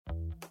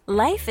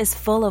Life is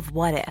full of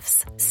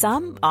what-ifs.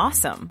 Some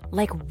awesome,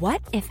 like what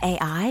if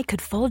AI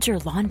could fold your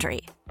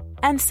laundry?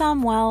 And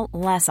some, well,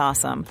 less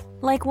awesome,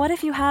 like what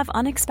if you have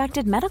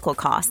unexpected medical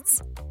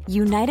costs?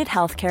 United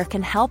Healthcare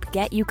can help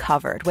get you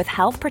covered with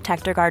Health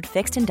Protector Guard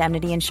fixed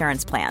indemnity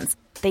insurance plans.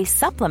 They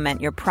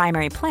supplement your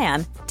primary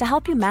plan to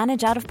help you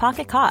manage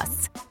out-of-pocket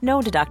costs.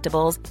 No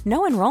deductibles,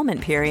 no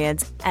enrollment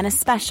periods, and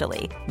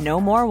especially no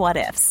more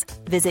what-ifs.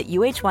 Visit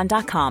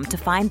uh1.com to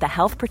find the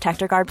Health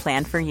Protector Guard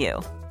plan for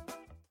you.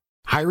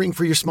 Hiring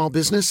for your small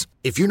business?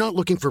 If you're not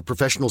looking for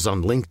professionals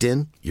on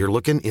LinkedIn, you're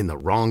looking in the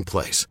wrong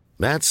place.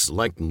 That's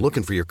like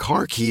looking for your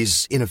car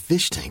keys in a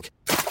fish tank.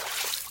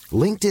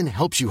 LinkedIn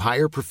helps you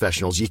hire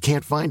professionals you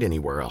can't find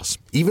anywhere else,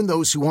 even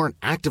those who aren't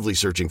actively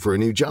searching for a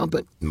new job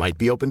but might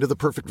be open to the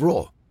perfect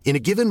role. In a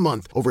given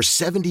month, over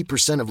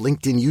 70% of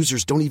LinkedIn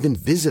users don't even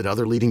visit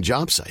other leading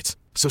job sites.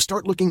 So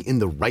start looking in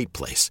the right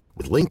place.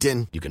 With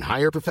LinkedIn, you can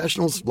hire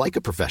professionals like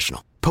a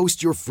professional.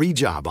 Post your free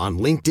job on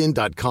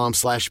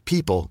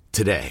linkedin.com/people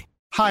today.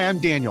 Hi, I'm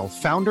Daniel,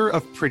 founder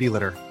of Pretty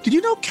Litter. Did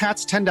you know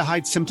cats tend to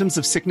hide symptoms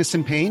of sickness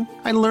and pain?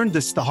 I learned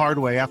this the hard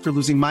way after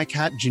losing my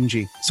cat,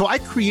 Gingy. So I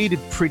created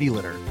Pretty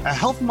Litter, a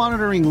health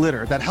monitoring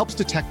litter that helps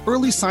detect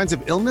early signs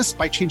of illness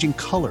by changing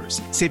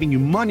colors, saving you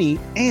money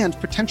and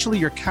potentially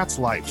your cat's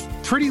life.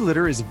 Pretty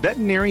Litter is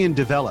veterinarian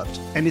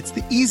developed, and it's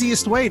the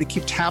easiest way to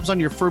keep tabs on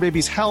your fur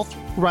baby's health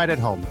right at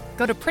home.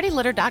 Go to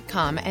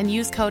prettylitter.com and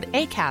use code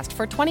ACAST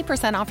for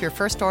 20% off your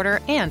first order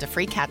and a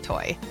free cat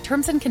toy.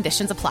 Terms and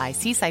conditions apply.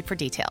 See site for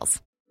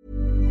details.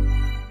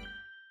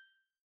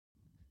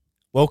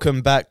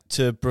 Welcome back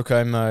to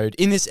Brooko Mode.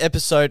 In this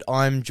episode,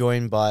 I'm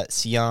joined by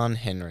Siahn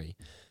Henry.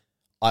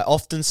 I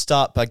often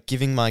start by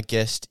giving my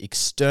guest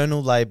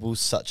external labels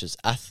such as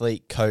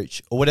athlete,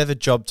 coach, or whatever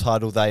job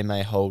title they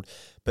may hold,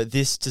 but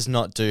this does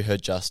not do her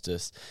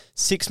justice.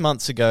 6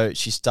 months ago,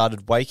 she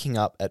started waking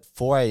up at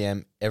 4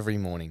 a.m. every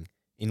morning.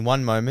 In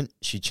one moment,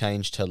 she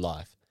changed her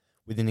life.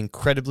 With an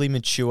incredibly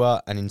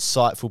mature and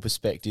insightful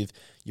perspective,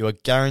 you are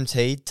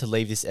guaranteed to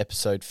leave this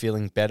episode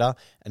feeling better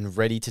and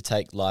ready to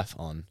take life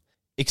on.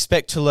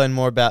 Expect to learn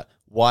more about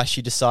why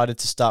she decided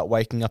to start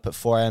waking up at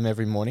 4 a.m.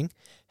 every morning,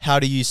 how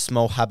to use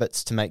small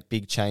habits to make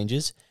big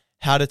changes,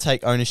 how to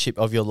take ownership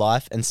of your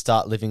life and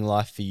start living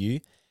life for you,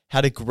 how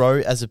to grow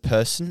as a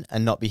person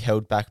and not be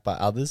held back by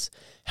others,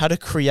 how to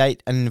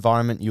create an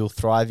environment you'll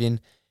thrive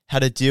in, how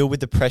to deal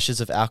with the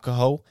pressures of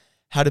alcohol,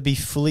 how to be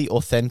fully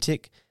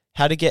authentic,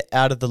 how to get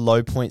out of the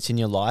low points in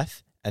your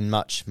life, and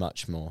much,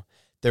 much more.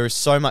 There is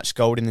so much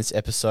gold in this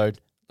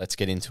episode. Let's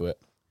get into it.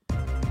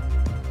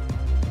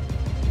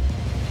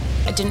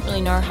 I didn't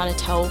really know how to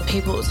tell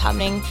people what was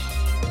happening.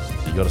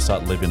 You got to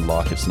start living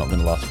life. It's not going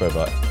to last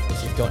forever.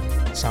 If you've got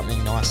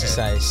something nice to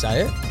say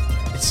it.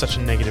 It's such a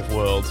negative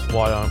world.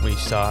 Why don't we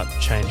start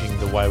changing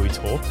the way we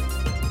talk?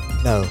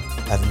 No,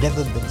 I've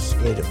never been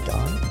scared of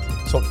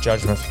dying. Swap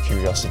judgment for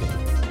curiosity.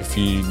 If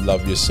you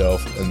love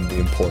yourself and the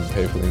important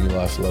people in your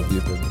life love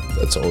you, then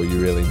that's all you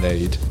really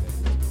need.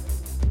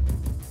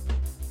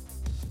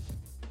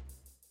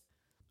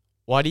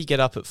 Why do you get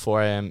up at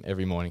 4 a.m.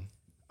 every morning?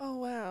 Oh,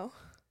 wow.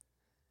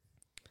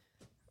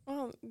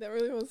 Well, that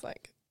really was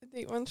like a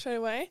deep one straight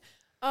away.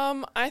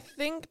 I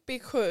think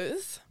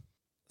because,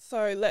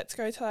 so let's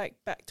go to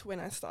back to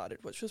when I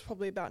started, which was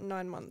probably about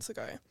 9 months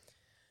ago.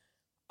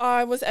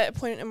 I was at a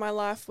point in my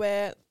life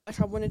where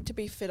I wanted to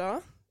be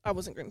fitter. I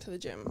wasn't going to the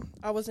gym.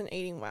 I wasn't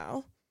eating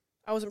well.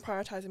 I wasn't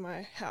prioritizing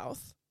my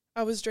health.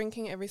 I was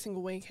drinking every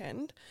single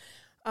weekend.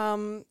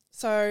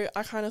 So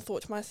I kind of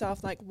thought to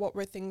myself, what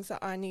were things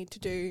that I need to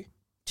do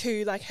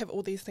to have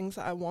all these things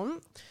that I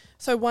want.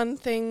 So one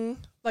thing,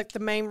 the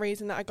main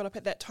reason that I got up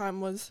at that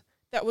time was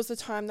that was the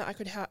time that I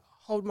could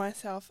hold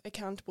myself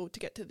accountable to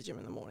get to the gym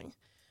in the morning.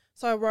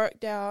 So I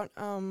worked out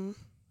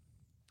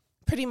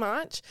pretty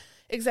much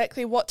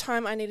exactly what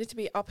time I needed to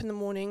be up in the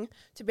morning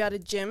to be able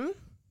to gym,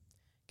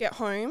 get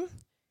home,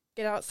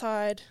 get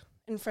outside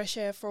in fresh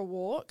air for a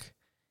walk,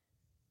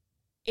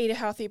 eat a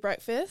healthy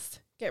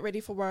breakfast, get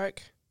ready for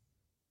work,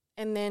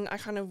 and then I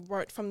kind of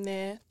worked from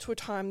there to a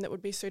time that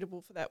would be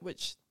suitable for that,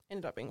 which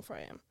ended up being 4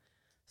 a.m.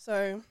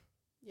 So,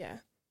 yeah.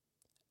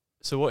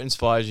 So what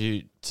inspires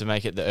you to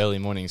make it the early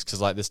mornings? Because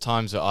there's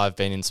times where I've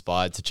been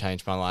inspired to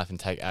change my life and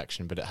take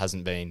action, but it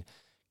hasn't been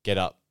get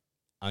up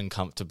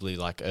uncomfortably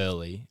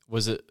early.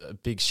 Was it a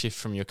big shift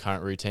from your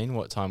current routine?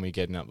 What time were you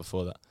getting up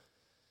before that?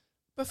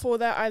 Before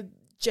that, I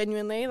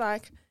genuinely,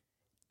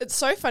 it's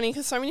so funny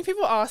because so many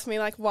people ask me,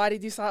 why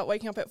did you start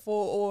waking up at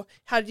 4, or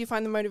how did you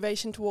find the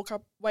motivation to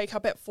wake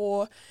up at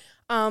 4?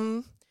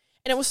 And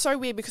it was so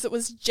weird because it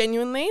was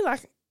genuinely,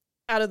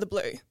 out of the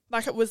blue.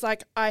 It was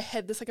I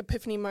had this,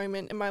 epiphany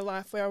moment in my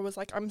life where I was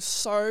I'm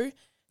so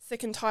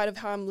sick and tired of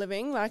how I'm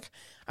living.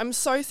 I'm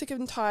so sick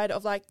and tired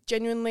of,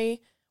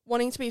 genuinely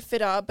wanting to be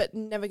fitter but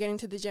never getting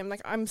to the gym.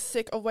 I'm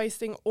sick of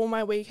wasting all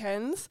my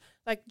weekends,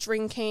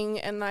 drinking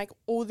and,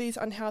 all these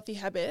unhealthy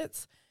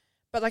habits.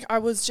 But, I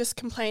was just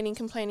complaining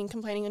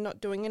and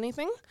not doing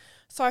anything.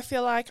 So I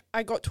feel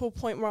I got to a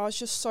point where I was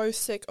just so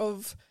sick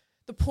of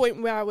the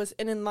point where I was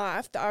in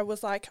life that I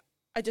was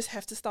I just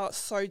have to start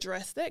so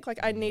drastic. Like,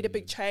 I need a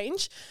big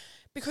change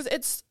because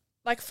it's,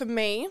 like, for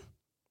me,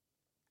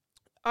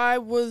 I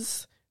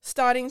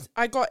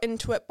got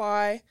into it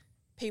by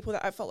people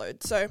that I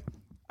followed. So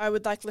I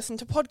would, like, listen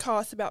to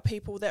podcasts about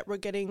people that were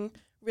getting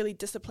really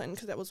disciplined,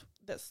 because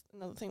that's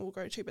another thing we'll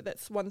go to, but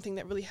that's one thing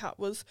that really helped,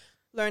 was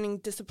learning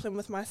discipline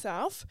with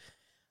myself.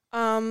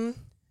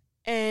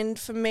 And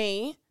for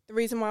me, the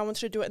reason why I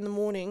wanted to do it in the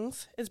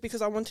mornings is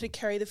because I wanted to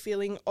carry the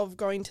feeling of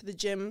going to the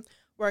gym,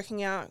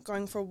 working out,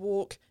 going for a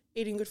walk,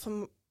 eating good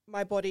for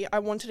my body. I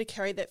wanted to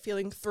carry that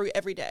feeling through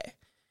every day.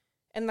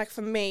 And, like,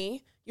 for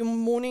me, your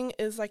morning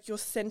is, like, your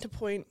center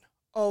point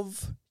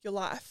of your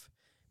life.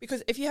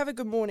 Because if you have a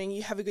good morning,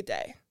 you have a good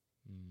day.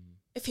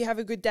 If you have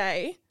a good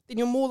day, then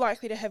you're more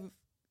likely to have,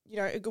 you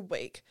know, a good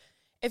week.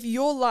 If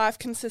your life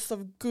consists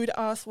of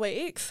good-ass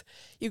weeks,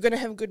 you're going to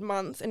have good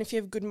months. And if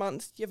you have good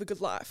months, you have a good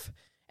life.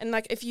 And,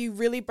 like, if you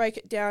really break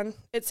it down,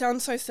 it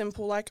sounds so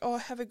simple, like, oh,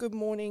 have a good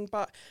morning.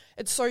 But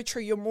it's so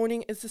true. Your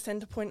morning is the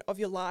center point of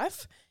your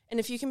life. And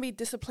if you can be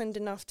disciplined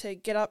enough to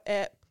get up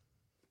at,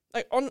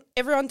 like,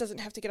 everyone doesn't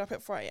have to get up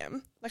at 4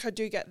 a.m. Like, I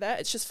do get that.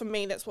 It's just, for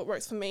me, that's what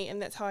works for me.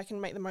 And that's how I can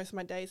make the most of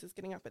my days, is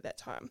getting up at that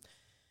time.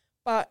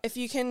 But if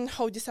you can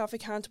hold yourself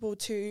accountable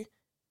to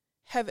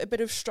have a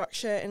bit of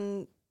structure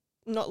and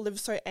not live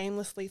so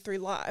aimlessly through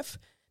life,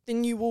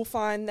 then you will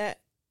find that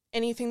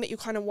anything that you're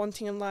kind of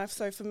wanting in life.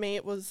 So for me,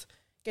 it was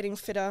getting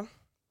fitter,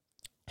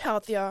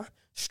 healthier,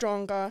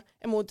 stronger,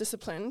 and more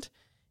disciplined.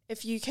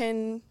 If you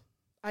can,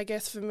 I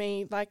guess for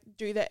me, like,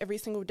 do that every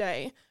single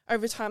day,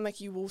 over time, like,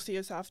 you will see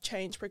yourself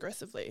change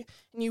progressively,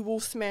 and you will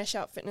smash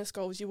out fitness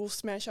goals. You will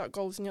smash out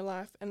goals in your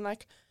life. And,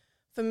 like,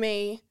 for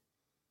me,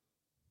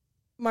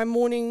 my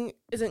morning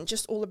isn't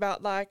just all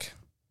about, like,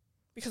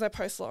 because I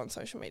post a lot on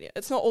social media,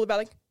 it's not all about,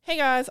 like, hey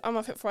guys, I'm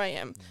up at 4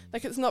 a.m.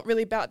 Like, it's not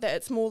really about that.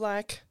 It's more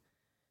like,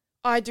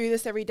 I do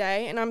this every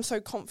day, and I'm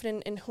so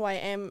confident in who I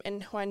am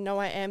and who I know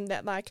I am,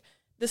 that, like,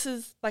 this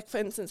is, like, for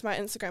instance, my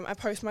Instagram. I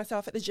post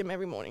myself at the gym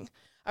every morning.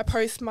 I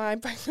post my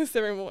breakfast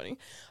every morning.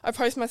 I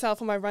post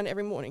myself on my run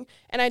every morning.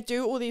 And I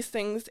do all these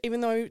things,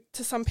 even though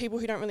to some people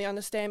who don't really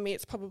understand me,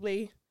 it's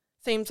probably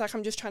seems like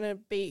I'm just trying to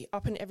be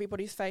up in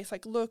everybody's face.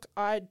 Like, look,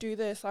 I do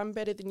this, I'm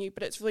better than you.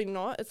 But it's really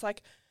not. It's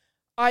like,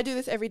 I do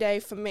this every day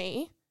for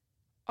me.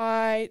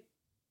 I,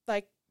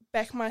 like,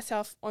 back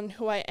myself on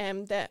who I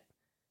am, that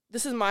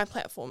this is my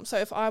platform. So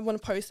if I want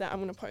to post that, I'm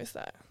going to post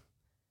that.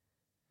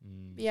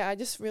 Yeah, I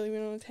just really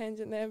went on a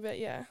tangent there, but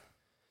yeah.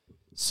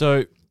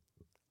 So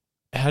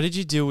how did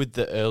you deal with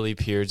the early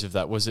periods of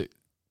that? Was it,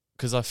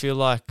 because I feel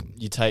like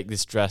you take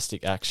this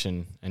drastic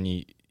action and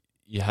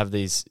you have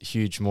these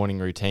huge morning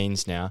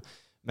routines now.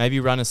 Maybe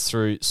run us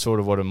through sort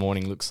of what a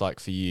morning looks like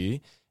for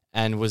you.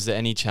 And was there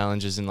any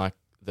challenges in, like,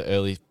 the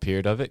early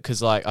period of it?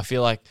 Because, like, I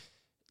feel like,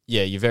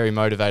 yeah, you're very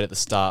motivated at the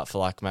start for,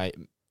 like, mate,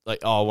 like,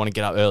 oh, I want to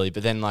get up early.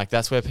 But then, like,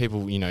 that's where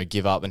people, you know,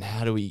 give up. And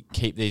how do we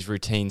keep these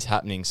routines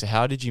happening? So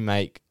how did you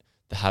make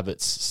the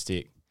habits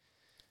stick?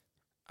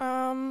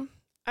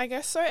 I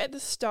guess so. At the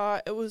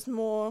start, it was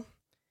more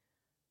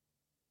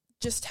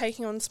just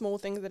taking on small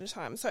things at a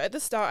time. So at the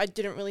start, I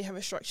didn't really have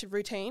a structured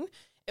routine.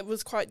 It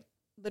was quite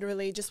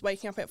literally just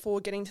waking up at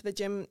 4, getting to the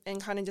gym,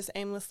 and kind of just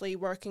aimlessly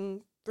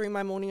working through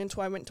my morning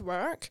until I went to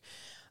work.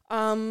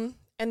 And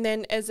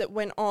then as it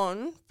went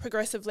on,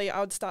 progressively,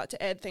 I would start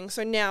to add things.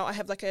 So now I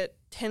have, like, a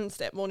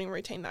 10-step morning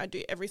routine that I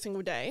do every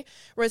single day.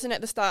 Whereas at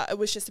the start, it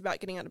was just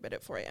about getting out of bed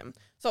at 4 a.m.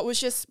 So it was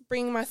just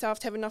bringing myself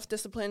to have enough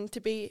discipline to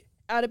be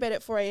out of bed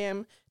at 4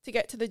 a.m, to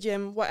get to the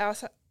gym. What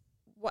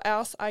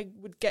else I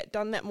would get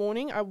done that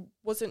morning, I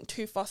wasn't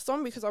too fussed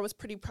on, because I was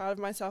pretty proud of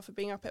myself for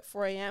being up at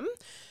 4 a.m.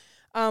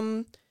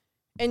 And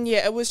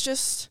yeah, it was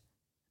just,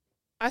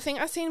 I think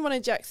I seen one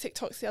of Jack's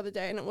TikToks the other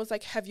day, and it was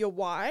like, have your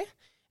why.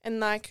 And,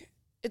 like,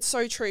 it's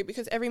so true,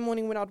 because every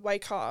morning when I'd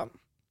wake up,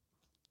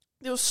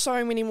 there were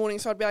so many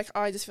mornings, so I'd be like,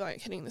 I just feel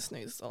like hitting the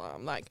snooze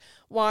alarm. Like,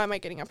 why am I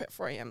getting up at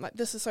 4 a.m? Like,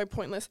 this is so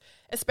pointless,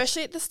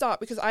 especially at the start,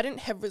 because I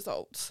didn't have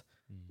results.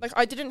 Like,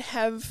 I didn't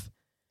have,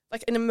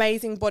 like, an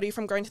amazing body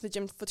from going to the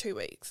gym for 2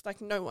 weeks.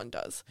 Like, no one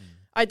does.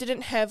 I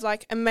didn't have,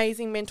 like,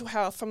 amazing mental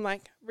health from,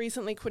 like,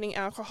 recently quitting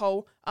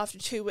alcohol after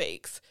 2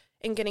 weeks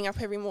and getting up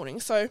every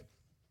morning. So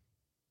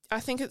I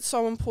think it's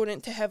so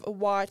important to have a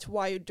why to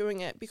why you're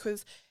doing it,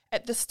 because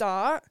at the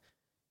start,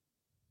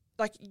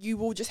 like, you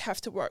will just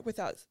have to work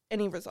without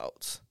any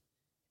results.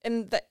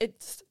 And that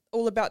it's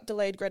all about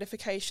delayed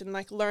gratification,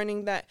 like,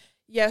 learning that,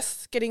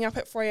 yes, getting up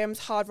at 4 a.m. is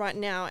hard right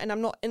now, and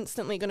I'm not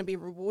instantly going to be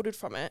rewarded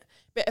from it.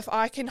 But if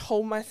I can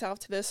hold myself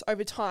to this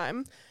over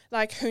time,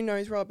 like, who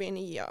knows where I'll be in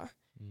a year.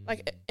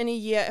 Like, in a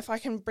year, if I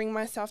can bring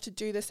myself to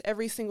do this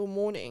every single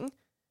morning,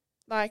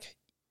 like,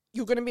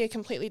 you're going to be a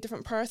completely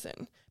different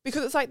person.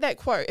 Because it's like that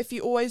quote, if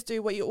you always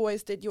do what you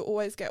always did, you'll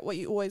always get what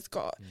you always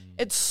got.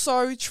 It's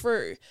so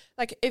true.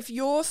 Like, if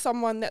you're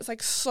someone that's,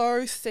 like,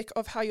 so sick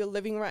of how you're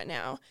living right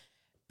now,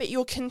 but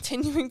you're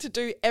continuing to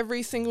do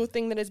every single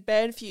thing that is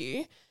bad for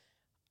you,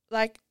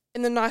 like,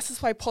 in the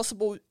nicest way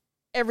possible,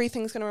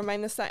 everything's going to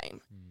remain the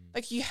same.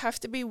 Like, you have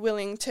to be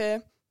willing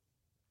to,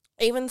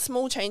 even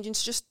small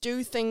changes, just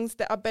do things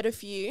that are better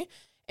for you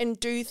and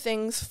do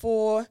things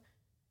for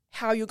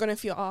how you're going to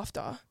feel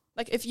after.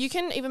 Like, if you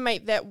can even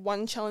make that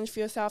one challenge for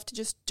yourself to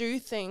just do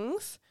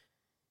things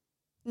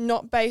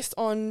not based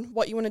on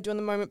what you want to do in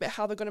the moment, but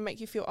how they're going to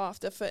make you feel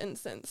after. For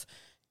instance,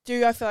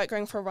 do I feel like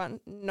going for a run?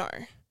 No.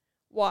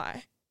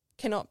 Why?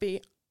 Cannot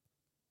be.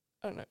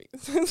 I don't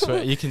know.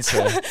 So you can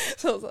say.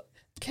 So it's like,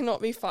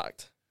 cannot be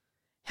fucked.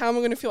 How am I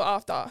going to feel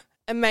after?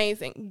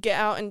 Amazing. Get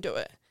out and do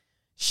it.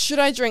 Should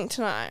I drink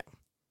tonight?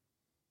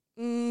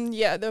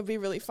 Yeah, that'll be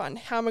really fun.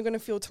 How am I going to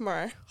feel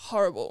tomorrow?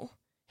 Horrible.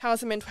 How's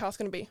the mental health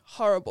going to be?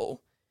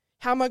 Horrible.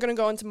 How am I going to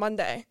go into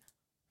Monday?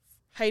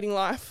 Hating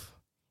life.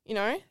 You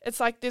know, it's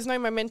like there's no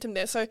momentum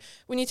there. So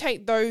when you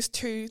take those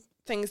two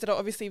things that are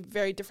obviously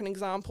very different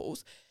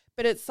examples,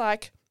 but it's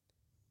like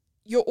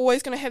you're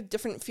always going to have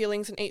different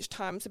feelings in each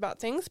times about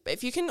things. But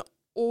if you can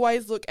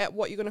always look at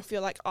what you're going to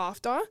feel like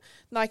after,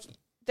 like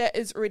that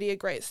is already a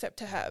great step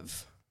to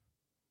have.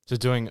 So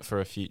doing it for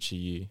a future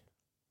you.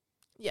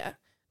 Yeah.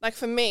 Like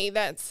for me,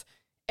 that's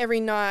every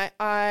night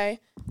I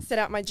set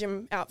out my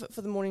gym outfit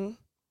for the morning,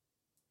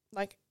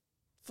 like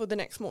for the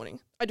next morning.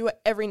 I do it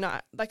every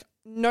night. Like,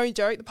 no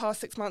joke, the past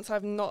 6 months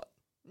I've not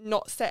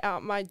set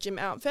out my gym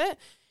outfit.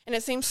 And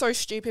it seems so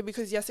stupid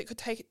because, yes, it could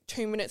take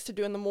 2 minutes to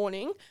do in the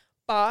morning,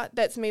 but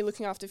that's me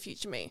looking after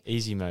future me.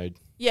 Easy mode.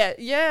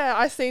 Yeah,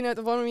 I seen it at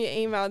the bottom of your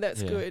email.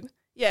 That's good.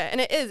 Yeah,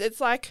 and it is.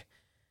 It's like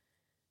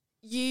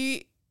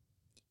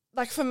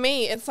for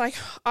me, it's like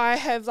I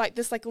have like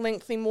this like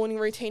lengthy morning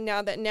routine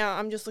now that now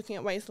I'm just looking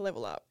at ways to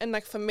level up. And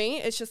like for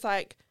me, it's just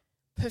like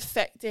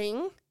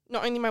perfecting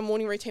not only my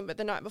morning routine, but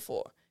the night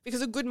before.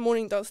 Because a good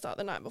morning does start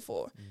the night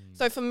before.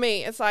 So for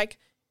me, it's like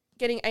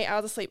getting 8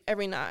 hours of sleep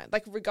every night,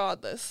 like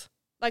regardless.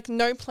 Like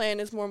no plan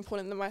is more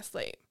important than my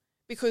sleep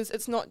because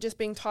it's not just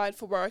being tired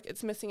for work,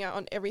 it's missing out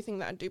on everything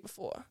that I do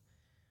before.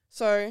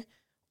 So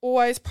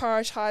always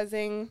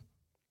prioritizing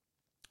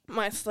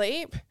my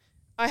sleep.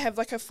 I have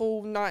like a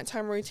full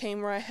nighttime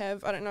routine where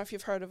I don't know if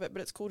you've heard of it,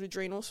 but it's called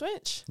adrenal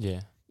switch.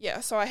 Yeah. Yeah,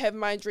 so I have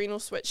my adrenal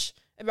switch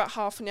about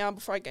half an hour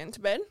before I get into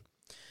bed.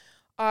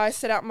 I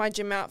set out my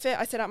gym outfit.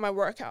 I set out my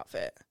work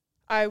outfit.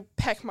 I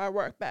pack my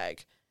work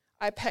bag.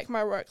 I pack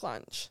my work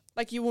lunch.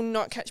 Like, you will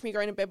not catch me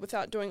going to bed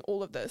without doing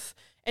all of this.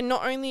 And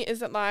not only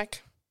is it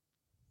like,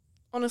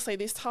 honestly,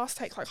 these tasks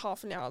take like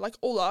half an hour. Like,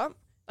 all up,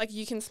 like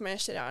you can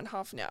smash it out in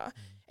half an hour.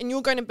 And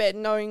you'll go to bed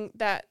knowing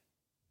that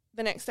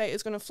the next day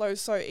is going to flow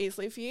so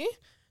easily for you.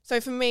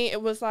 So for me,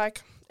 it was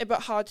like a bit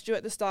hard to do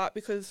at the start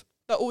because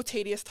they're all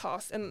tedious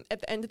tasks. And at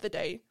the end of the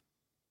day,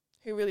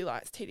 who really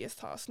likes tedious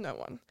tasks? No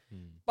one.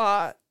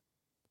 But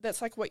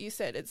that's like what you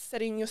said. It's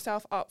setting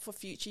yourself up for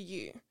future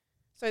you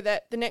so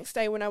that the next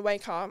day when I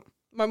wake up,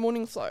 my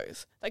morning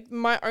flows. Like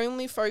my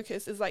only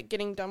focus is like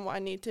getting done what I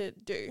need to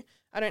do.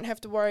 I don't have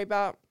to worry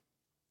about,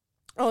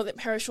 oh, that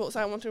pair of shorts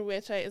I wanted to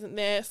wear today isn't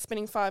there,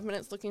 spending 5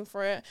 minutes looking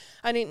for it.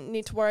 I didn't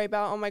need to worry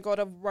about, oh my God,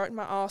 I've worked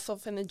my ass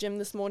off in the gym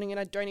this morning and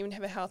I don't even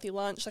have a healthy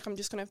lunch. Like I'm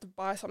just going to have to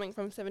buy something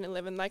from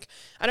 7-Eleven. Like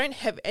I don't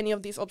have any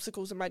of these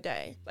obstacles in my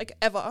day, like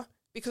ever,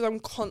 because I'm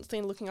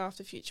constantly looking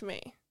after future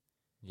me.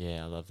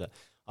 Yeah, I love that.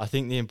 I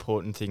think the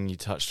important thing you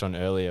touched on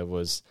earlier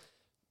was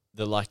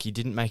that like you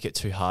didn't make it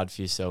too hard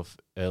for yourself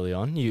early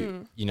on.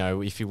 You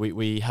know, if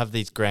we have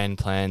these grand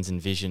plans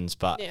and visions,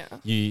 but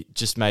you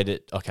just made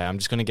it, okay, I'm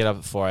just going to get up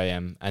at 4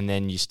 a.m. and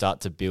then you start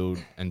to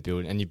build and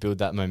you build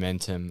that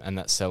momentum and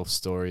that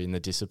self-story and the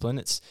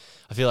discipline.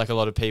 I feel like a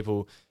lot of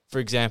people, for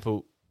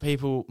example,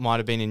 people might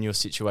have been in your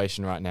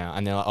situation right now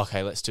and they're like,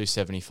 okay, let's do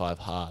 75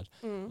 hard.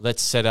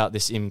 Let's set out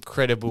this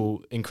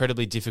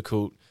incredibly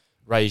difficult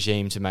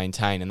regime to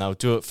maintain, and they'll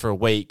do it for a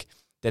week,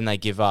 then they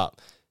give up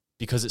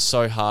because it's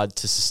so hard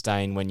to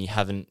sustain when you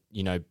haven't,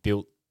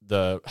 built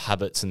the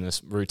habits and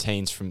the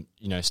routines from,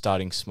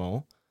 starting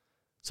small.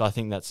 So I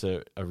think that's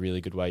a really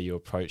good way you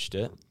approached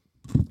it.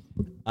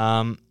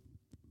 I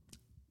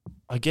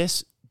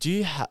guess, do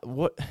you have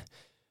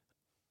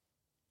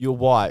your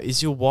why?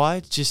 Is your why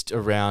just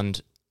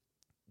around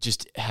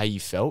just how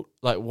you felt?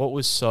 Like what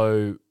was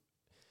so,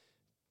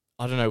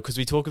 I don't know, because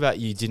we talk about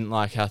you didn't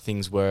like how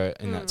things were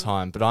in that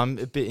time, but I'm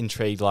a bit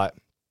intrigued, like,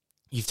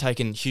 you've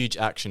taken huge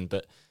action,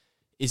 but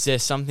is there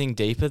something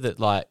deeper that,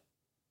 like,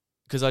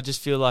 because I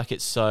just feel like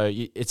it's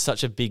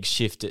such a big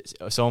shift, it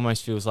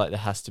almost feels like there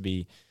has to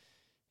be,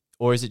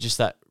 or is it just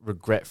that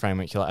regret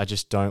framework? You're like, I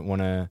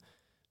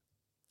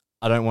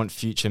don't want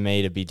future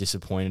me to be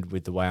disappointed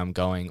with the way I'm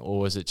going,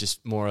 or is it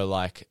just more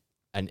like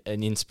an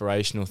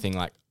inspirational thing,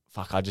 like,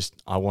 fuck,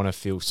 I want to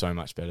feel so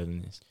much better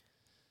than this?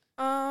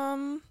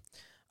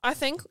 I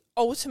think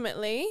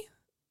ultimately,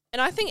 and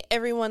I think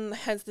everyone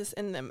has this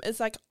in them, is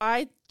like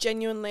I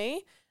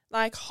genuinely,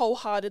 like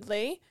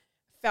wholeheartedly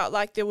felt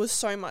like there was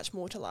so much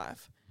more to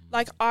life.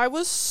 Like I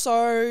was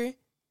so,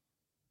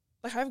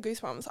 like I have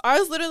goosebumps.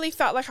 I literally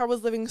felt like I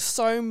was living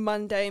so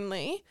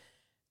mundanely.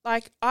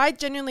 Like I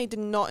genuinely did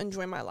not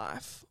enjoy my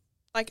life.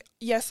 Like,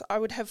 yes, I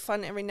would have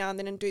fun every now and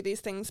then and do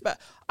these things,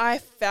 but I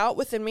felt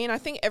within me, and I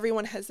think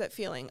everyone has that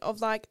feeling of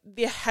like,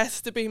 there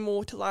has to be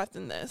more to life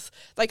than this.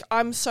 Like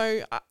I'm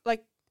so,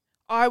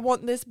 I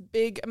want this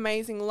big,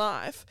 amazing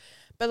life,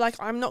 but like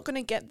I'm not going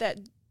to get that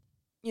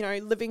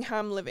living how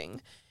I'm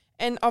living.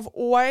 And I've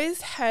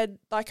always had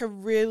like a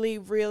really,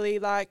 really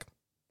like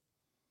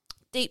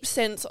deep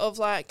sense of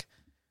like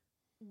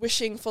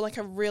wishing for like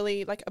a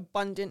really like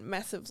abundant,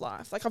 massive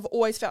life. Like I've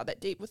always felt that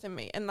deep within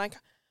me. And like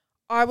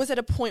I was at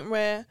a point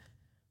where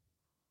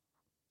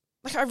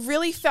like I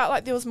really felt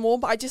like there was more,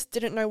 but I just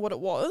didn't know what it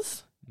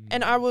was.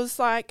 And I was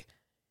like,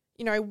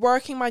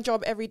 working my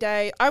job every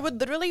day. I would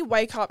literally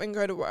wake up and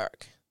go to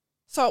work.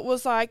 So it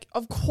was like,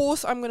 of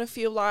course I'm going to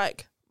feel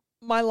like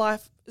my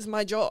life is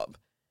my job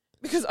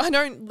because I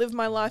don't live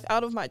my life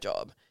out of my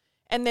job.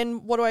 And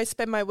then what do I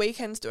spend my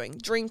weekends doing?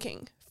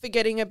 Drinking,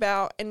 forgetting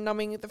about and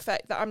numbing the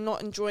fact that I'm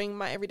not enjoying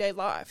my everyday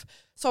life.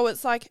 So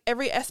it's like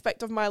every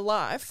aspect of my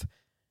life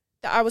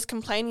that I was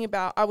complaining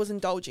about, I was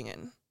indulging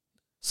in.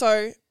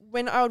 So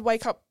when I would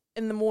wake up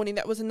in the morning,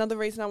 that was another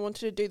reason I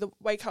wanted to do the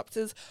wake ups,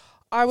 is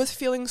I was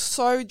feeling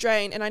so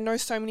drained, and I know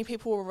so many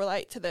people will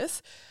relate to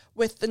this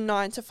with the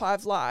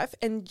 9-to-5 life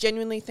and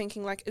genuinely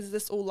thinking like, is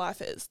this all life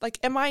is? Like,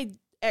 am I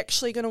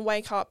actually going to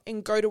wake up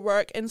and go to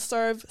work and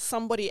serve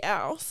somebody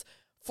else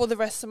for the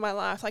rest of my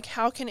life? Like,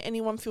 how can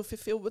anyone feel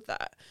fulfilled with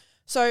that?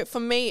 So for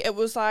me, it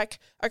was like,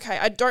 okay,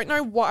 I don't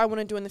know what I want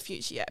to do in the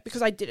future yet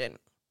because I didn't.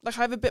 Like,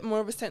 I have a bit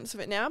more of a sense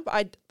of it now,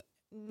 but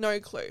no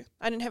clue.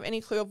 I didn't have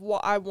any clue of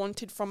what I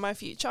wanted from my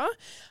future.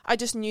 I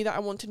just knew that I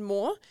wanted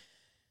more.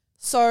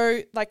 So,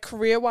 like,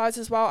 career-wise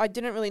as well, I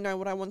didn't really know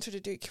what I wanted to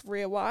do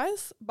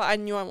career-wise, but I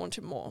knew I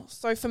wanted more.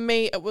 So, for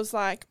me, it was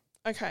like,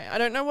 okay, I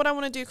don't know what I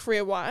want to do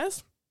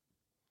career-wise.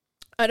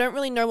 I don't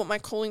really know what my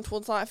calling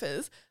towards life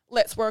is.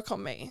 Let's work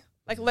on me.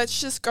 Like,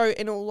 let's just go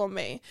in all on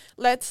me.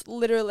 Let's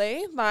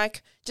literally,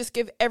 like, just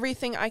give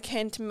everything I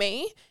can to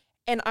me,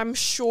 and I'm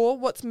sure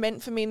what's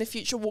meant for me in the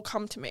future will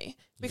come to me.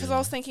 Because I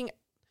was thinking,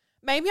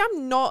 maybe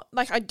I'm not,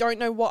 like, I don't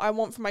know what I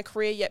want for my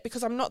career yet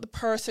because I'm not the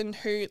person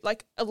who,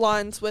 like,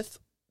 aligns with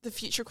the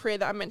future career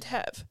that I'm meant to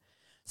have.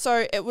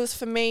 So it was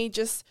for me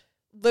just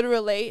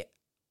literally,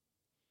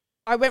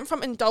 I went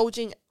from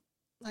indulging,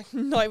 like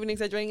not even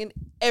exaggerating, in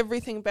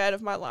everything bad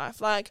of my life.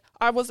 Like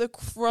I was a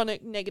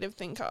chronic negative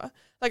thinker.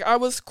 Like I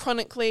was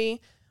chronically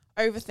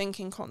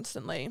overthinking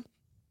constantly,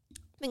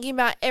 thinking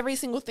about every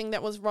single thing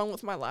that was wrong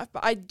with my life.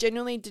 But I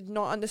genuinely did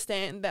not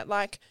understand that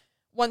like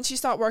once you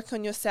start working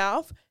on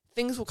yourself,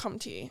 things will come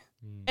to you.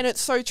 And it's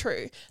so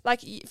true.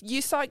 Like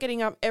you start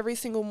getting up every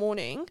single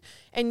morning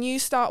and you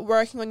start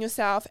working on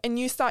yourself and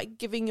you start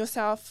giving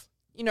yourself,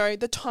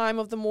 the time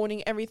of the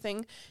morning,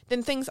 everything,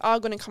 then things are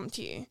going to come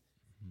to you.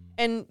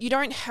 And you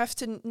don't have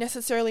to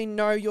necessarily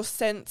know your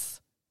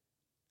sense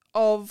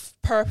of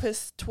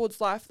purpose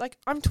towards life. Like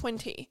I'm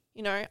 20,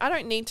 I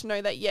don't need to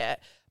know that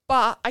yet,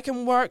 but I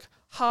can work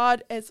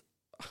hard as,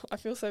 I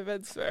feel so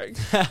bad swearing.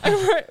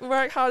 I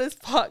work hard as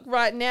fuck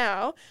right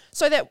now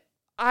so that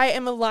I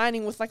am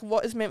aligning with like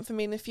what is meant for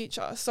me in the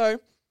future. So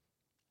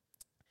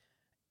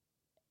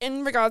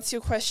in regards to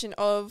your question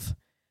of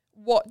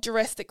what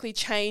drastically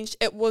changed,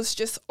 it was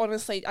just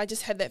honestly, I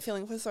just had that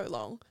feeling for so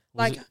long.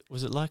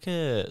 Was it like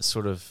a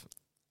sort of,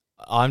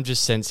 I'm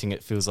just sensing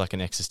it feels like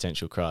an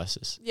existential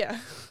crisis. Yeah.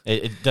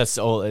 That's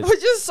all.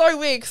 Which is so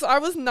weird because I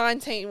was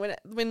 19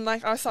 when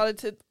like I started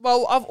to,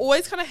 well, I've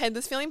always kind of had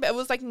this feeling, but it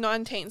was like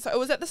 19. So it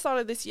was at the start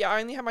of this year. I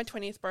only had my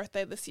 20th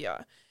birthday this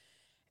year.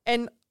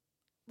 And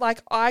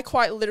like I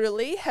quite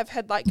literally have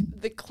had like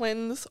the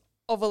cleanse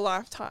of a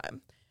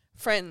lifetime.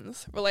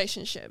 Friends,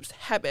 relationships,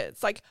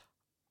 habits. Like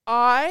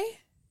I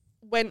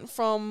went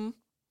from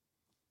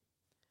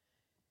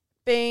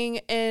being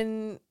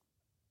in,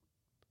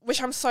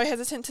 which I'm so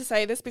hesitant to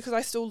say this because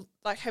I still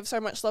like have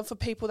so much love for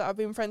people that I've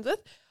been friends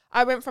with.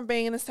 I went from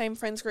being in the same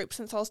friends group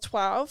since I was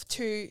 12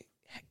 to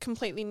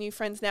completely new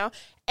friends now.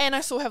 And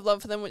I still have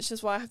love for them, which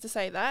is why I have to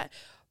say that.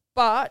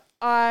 But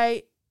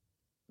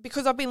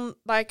because I've been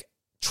like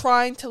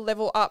trying to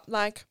level up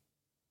like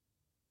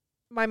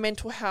my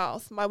mental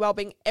health, my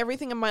well-being,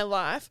 everything in my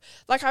life,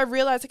 like I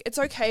realized like it's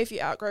okay if you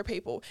outgrow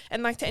people.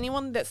 And like to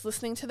anyone that's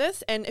listening to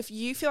this, and if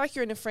you feel like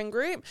you're in a friend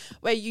group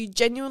where you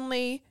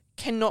genuinely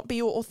cannot be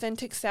your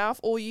authentic self,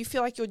 or you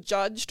feel like you're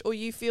judged, or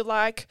you feel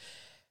like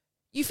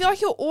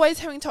you're always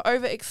having to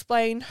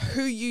over-explain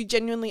who you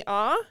genuinely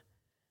are,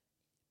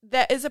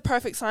 that is a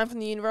perfect sign from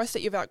the universe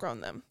that you've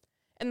outgrown them.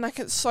 And like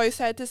it's so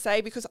sad to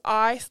say because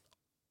I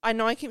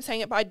know I keep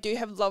saying it, but I do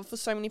have love for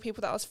so many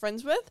people that I was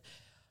friends with.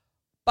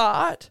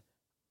 But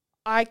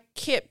I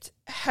kept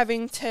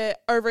having to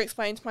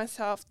over-explain to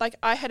myself. Like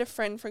I had a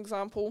friend, for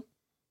example,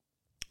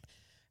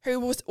 who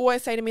would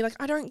always say to me, like,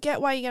 I don't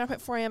get why you get up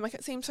at 4 a.m. Like,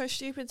 it seems so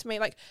stupid to me.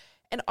 Like,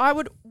 and I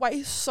would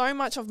waste so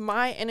much of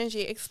my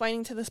energy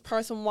explaining to this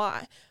person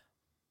why.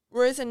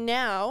 Whereas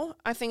now,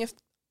 I think if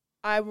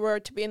I were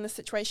to be in this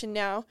situation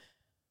now,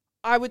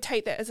 I would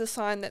take that as a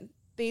sign that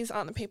these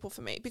aren't the people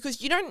for me. Because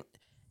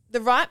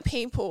the right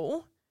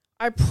people,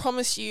 I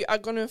promise you, are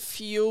going to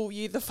fuel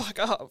you the fuck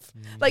up.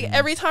 Like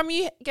every time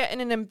you get in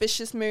an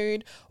ambitious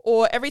mood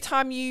or every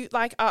time you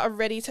like are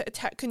ready to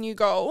attack a new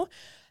goal,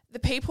 the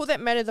people that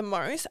matter the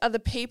most are the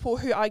people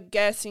who are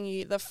gassing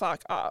you the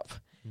fuck up.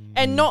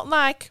 And not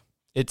like...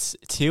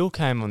 Teal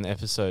came on the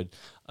episode.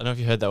 I don't know if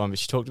you heard that one, but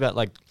she talked about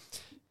like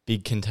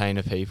big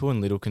container people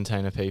and little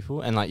container people,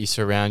 and like you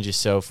surround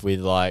yourself with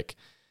like,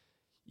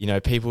 you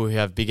know, people who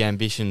have big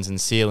ambitions and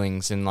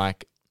ceilings, and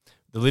like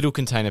the little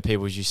container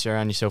people, you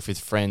surround yourself with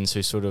friends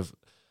who sort of,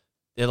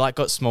 they're like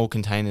got small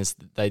containers.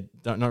 They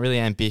don't not really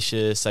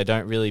ambitious. They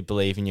don't really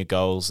believe in your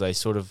goals. They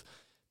sort of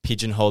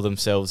pigeonhole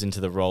themselves into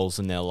the roles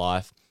in their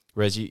life.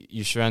 Whereas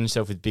you surround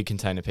yourself with big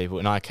container people,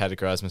 and I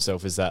categorize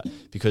myself as that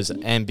because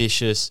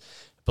ambitious,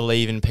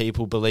 believe in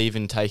people, believe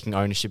in taking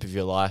ownership of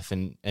your life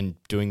and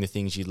doing the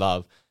things you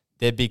love.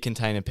 They're big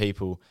container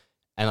people,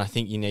 and I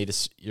think you need to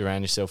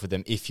surround yourself with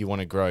them if you want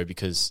to grow,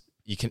 because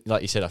you can,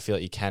 like you said, I feel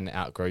like you can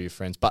outgrow your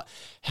friends. But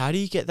how do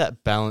you get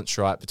that balance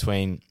right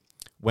between,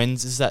 when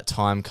does that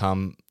time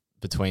come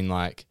between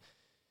like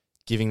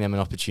giving them an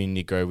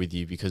opportunity to grow with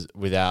you because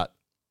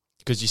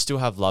you still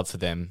have love for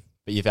them,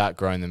 but you've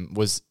outgrown them?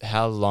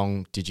 How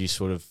long did you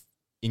sort of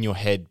in your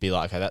head be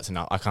like, okay, that's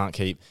enough. I can't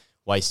keep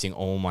wasting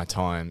all my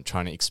time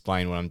trying to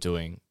explain what I'm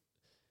doing,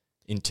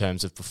 in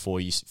terms of before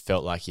you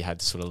felt like you had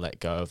to sort of let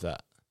go of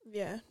that?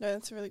 Yeah, no,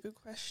 that's a really good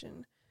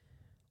question.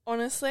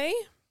 Honestly,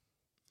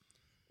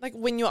 like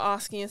when you're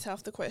asking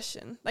yourself the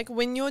question, like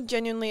when you're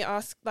genuinely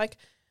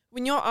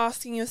when you're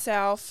asking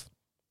yourself,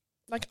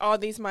 like, are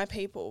these my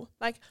people?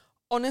 Like,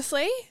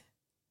 honestly,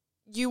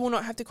 you will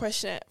not have to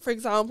question it. For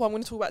example, I'm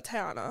going to talk about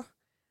Tiana.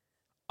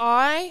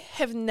 I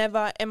have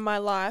never in my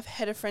life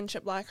had a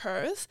friendship like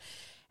hers,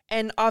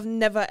 and I've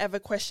never ever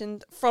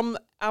questioned from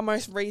our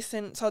most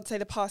recent, so I'd say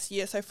the past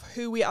year, so for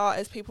who we are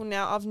as people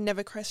now, I've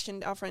never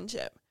questioned our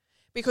friendship,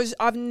 because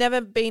I've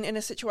never been in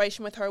a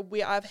situation with her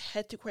where I've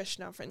had to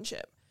question our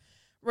friendship.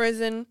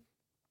 Whereas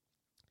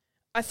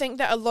I think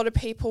that a lot of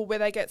people, where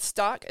they get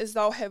stuck is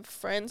they'll have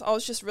friends. I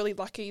was just really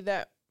lucky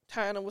that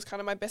Tiana was kind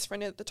of my best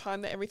friend at the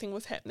time that everything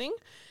was happening.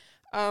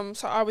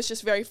 So I was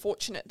just very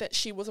fortunate that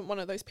she wasn't one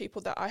of those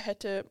people that I had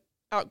to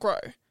outgrow.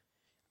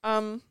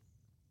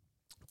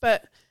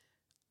 But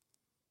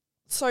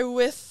so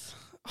it's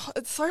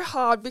so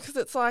hard because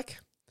it's like,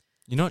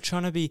 you're not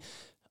trying to be,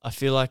 I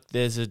feel like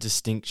there's a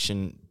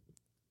distinction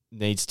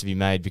needs to be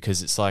made,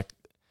 because it's like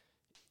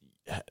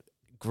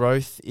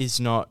growth is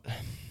not,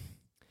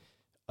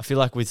 I feel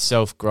like with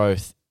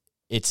self-growth,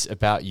 it's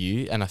about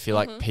you, and I feel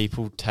like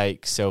people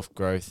take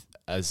self-growth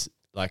as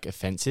like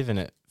offensive, and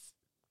it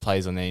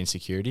plays on their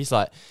insecurities.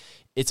 Like,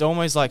 it's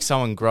almost like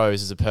someone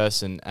grows as a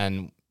person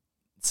and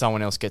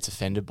someone else gets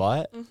offended by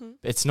it.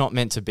 It's not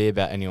meant to be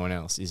about anyone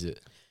else, is it?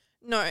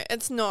 No,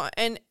 it's not.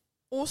 And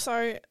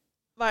also,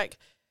 like,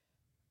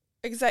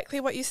 exactly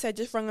what you said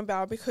just rung a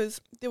bell,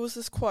 because there was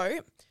this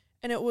quote,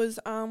 and it was,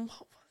 I'm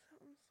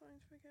starting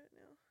to forget it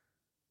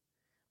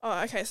now.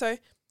 Oh, okay, so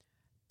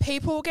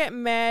people get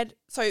mad,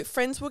 so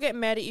friends will get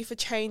mad at you for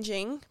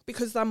changing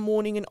because they're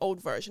mourning an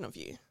old version of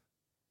you.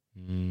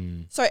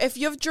 So if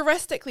you've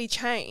drastically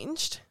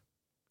changed,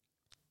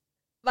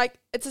 like,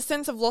 it's a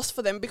sense of loss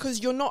for them,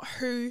 because you're not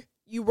who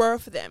you were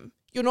for them.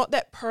 You're not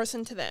that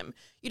person to them.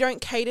 You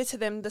don't cater to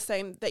them the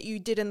same that you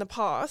did in the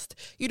past.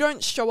 You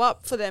don't show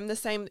up for them the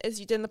same as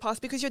you did in the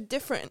past, because you're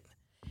different.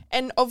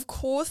 And of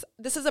course,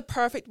 this is a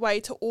perfect way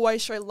to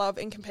always show love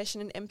and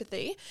compassion and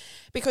empathy,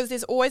 because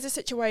there's always a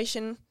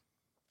situation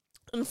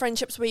in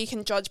friendships where you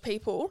can judge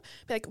people,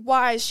 be like,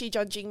 why is she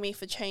judging me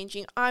for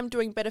changing? I'm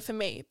doing better for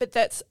me. But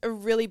that's a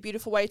really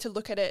beautiful way to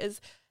look at it, is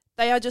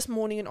they are just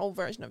mourning an old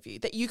version of you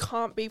that you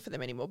can't be for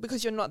them anymore,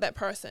 because you're not that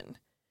person.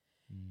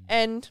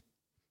 And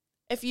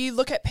if you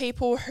look at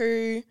people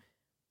who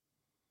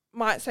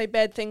might say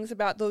bad things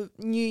about the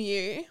new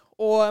you,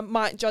 or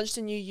might judge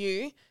the new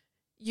you,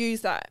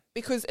 use that,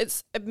 because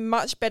it's a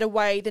much better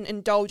way than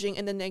indulging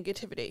in the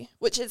negativity,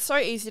 which is so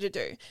easy to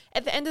do.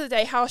 At the end of the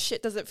day, how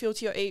shit does it feel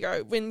to your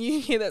ego when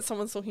you hear that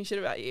someone's talking shit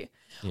about you?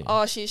 Yeah.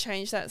 Oh, she's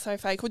changed, that's so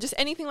fake, or just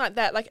anything like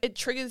that. Like, it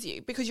triggers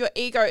you because your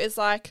ego is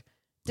like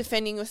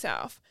defending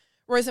yourself.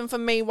 Whereas for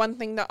me, one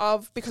thing that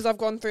because I've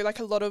gone through like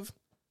a lot of,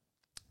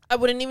 I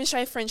wouldn't even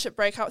say friendship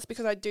breakups,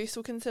 because I do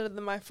still consider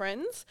them my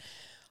friends.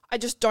 I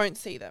just don't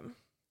see them.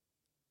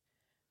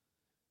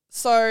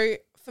 So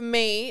for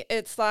me,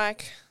 it's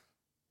like,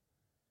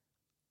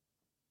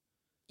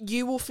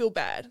 you will feel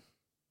bad.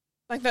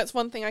 Like, that's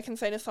one thing I can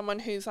say to someone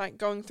who's like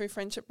going through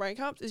friendship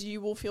breakups, is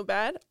you will feel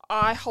bad.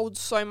 I hold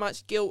so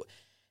much guilt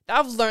that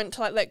I've learned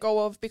to like let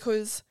go of,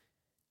 because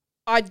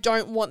I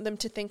don't want them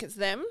to think it's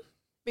them,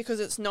 because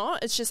it's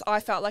not. It's just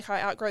I felt like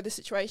I outgrow the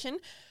situation.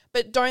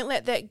 But don't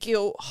let that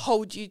guilt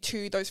hold you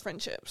to those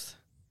friendships,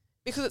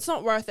 because it's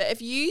not worth it. If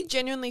you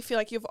genuinely feel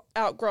like you've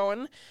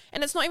outgrown,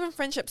 and it's not even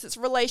friendships, it's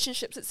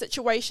relationships, it's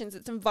situations,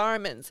 it's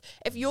environments.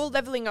 If you're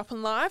leveling up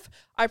in life,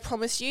 I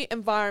promise you,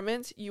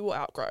 environments you will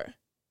outgrow.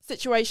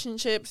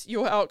 Situationships you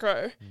will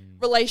outgrow.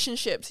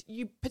 Relationships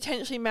you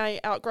potentially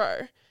may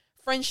outgrow.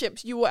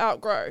 Friendships you will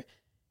outgrow.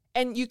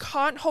 And you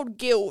can't hold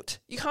guilt.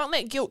 You can't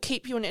let guilt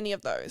keep you in any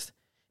of those.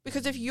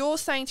 Because if you're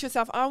saying to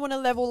yourself, I want to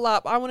level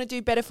up, I want to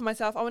do better for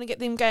myself, I want to get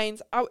them gains,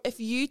 if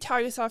you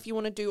tell yourself you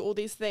want to do all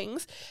these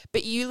things,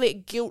 but you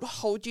let guilt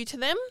hold you to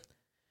them,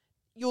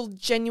 you're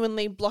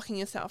genuinely blocking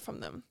yourself from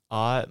them.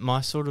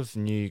 My sort of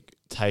new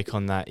take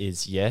on that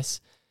is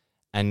yes,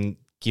 and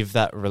give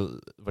that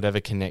whatever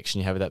connection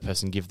you have with that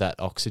person, give that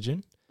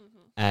oxygen.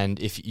 And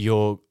if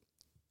you're,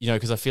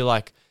 because I feel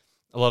like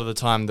a lot of the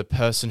time the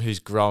person who's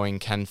growing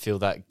can feel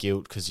that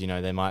guilt because,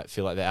 they might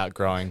feel like they're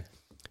outgrowing,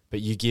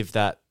 but you give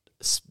that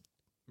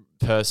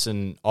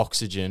person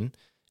oxygen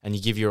and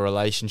you give your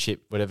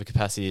relationship, whatever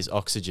capacity is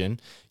oxygen,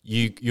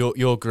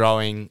 you're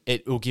growing.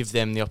 It will give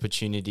them the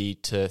opportunity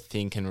to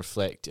think and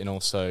reflect and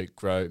also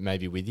grow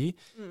maybe with you.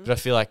 But I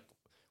feel like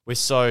we're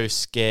so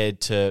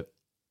scared to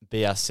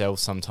be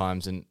ourselves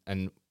sometimes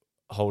and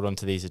hold on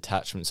to these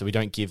attachments, so we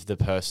don't give the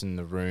person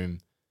the room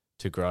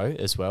to grow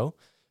as well,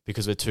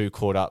 because we're too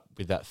caught up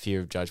with that fear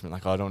of judgment.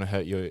 Like, I don't want to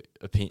hurt your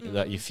opinion,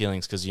 your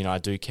feelings, because I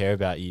do care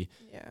about you.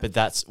 Yeah.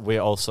 But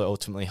we're also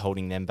ultimately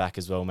holding them back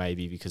as well,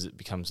 maybe, because it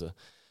becomes a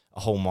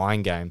whole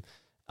mind game.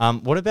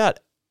 What about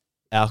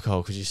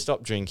alcohol? Because you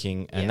stopped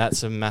drinking, and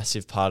that's a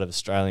massive part of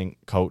Australian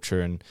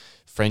culture and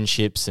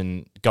friendships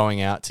and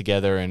going out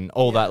together and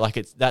all that. Like,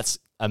 that's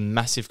a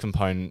massive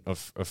component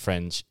of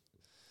friends.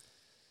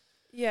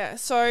 Yeah,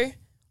 so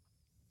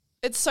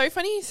it's so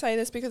funny you say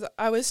this, because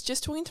I was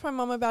just talking to my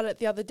mum about it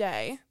the other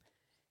day,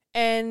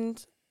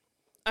 and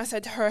I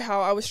said to her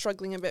how I was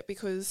struggling a bit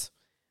because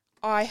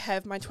I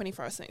have my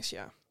 21st next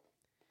year,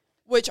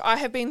 which I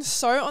have been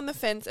so on the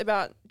fence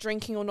about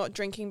drinking or not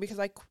drinking, because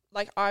I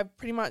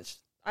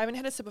haven't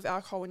had a sip of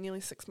alcohol in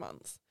nearly 6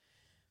 months.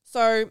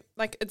 So,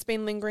 it's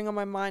been lingering on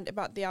my mind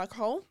about the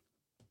alcohol.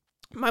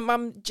 My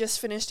mum just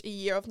finished a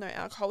year of no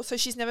alcohol, so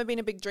she's never been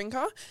a big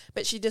drinker,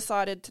 but she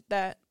decided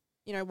that,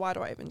 why do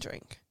I even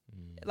drink?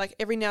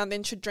 Every now and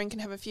then she'd drink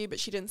and have a few, but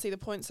she didn't see the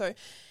point. So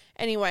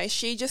anyway,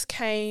 she just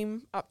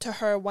came up to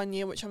her 1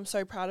 year, which I'm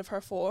so proud of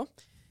her for.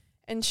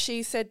 And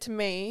she said to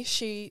me,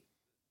 she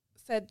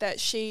said that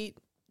she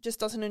just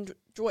doesn't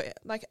enjoy it,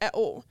 at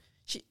all.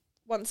 She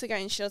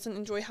doesn't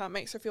enjoy how it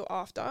makes her feel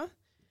after.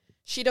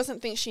 She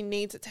doesn't think she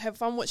needs it to have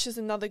fun, which is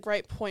another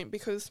great point,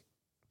 because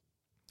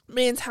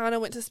me and Tana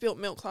went to Spilt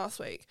Milk last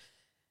week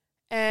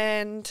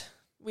and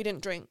we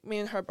didn't drink. Me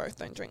and her both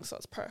don't drink, so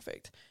it's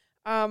perfect.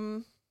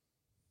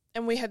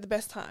 And we had the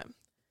best time.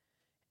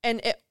 And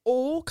it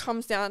all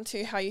comes down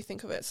to how you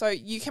think of it. So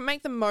you can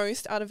make the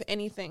most out of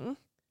anything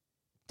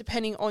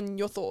depending on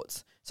your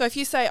thoughts. So if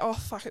you say, oh,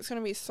 fuck, it's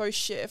going to be so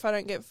shit if I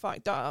don't get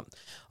fucked up,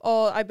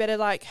 or I better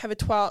have a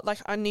 12,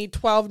 I need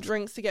 12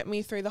 drinks to get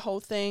me through the whole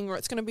thing, or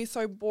it's going to be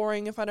so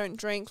boring if I don't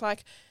drink.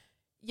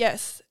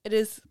 Yes, it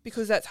is,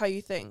 because that's how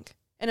you think.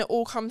 And it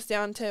all comes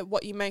down to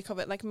what you make of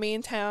it. Me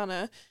and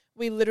Tayana,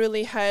 we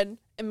literally had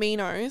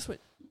aminos,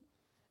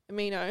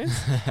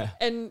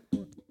 and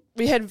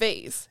we had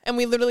V's, and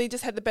we literally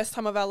just had the best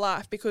time of our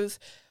life, because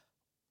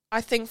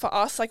I think for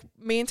us,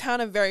 me and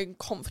Tana are very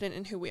confident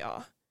in who we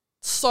are.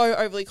 So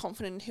overly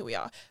confident in who we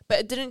are. But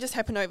it didn't just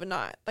happen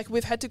overnight.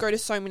 We've had to go to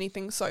so many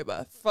things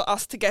sober for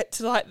us to get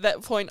to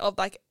that point of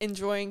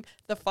enjoying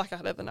the fuck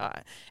out of the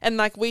night. And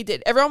we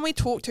did. Everyone we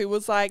talked to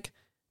was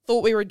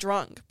thought we were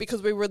drunk,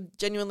 because we were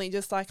genuinely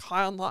just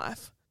high on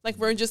life. We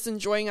were just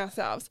enjoying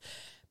ourselves.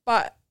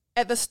 But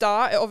at the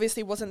start, it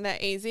obviously wasn't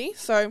that easy.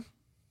 So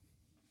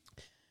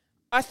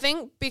I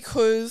think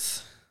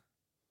because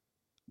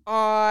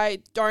I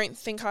don't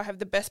think I have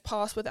the best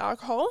pass with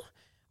alcohol,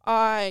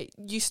 I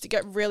used to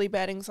get really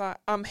bad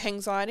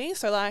anxiety.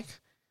 So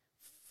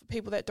for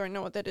people that don't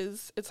know what that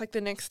is, it's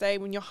the next day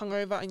when you're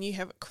hungover and you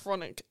have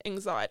chronic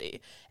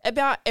anxiety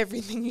about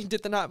everything you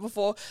did the night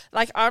before.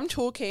 I'm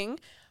talking,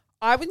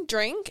 I would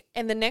drink,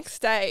 and the next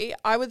day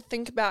I would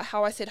think about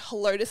how I said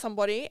hello to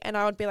somebody, and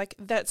I would be like,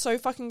 that's so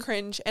fucking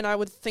cringe, and I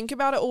would think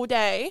about it all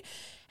day.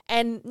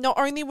 And not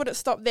only would it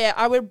stop there,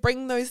 I would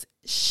bring those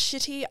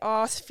shitty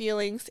ass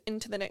feelings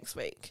into the next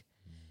week.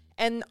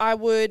 And I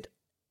would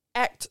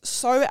act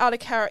so out of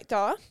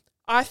character.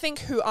 I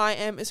think who I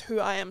am is who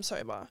I am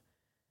sober.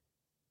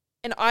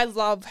 And I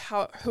love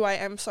who I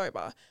am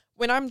sober.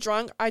 When I'm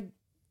drunk, I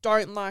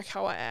don't like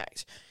how I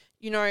act.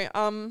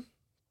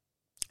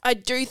 I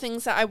do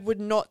things that I would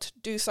not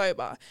do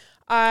sober.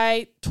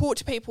 I talk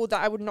to people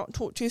that I would not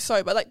talk to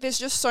sober. There's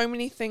just so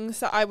many things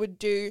that I would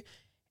do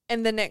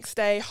and the next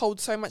day hold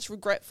so much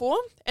regret for.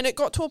 And it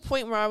got to a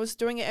point where I was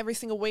doing it every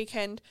single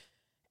weekend,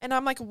 and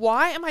I'm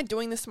why am I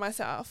doing this to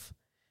myself?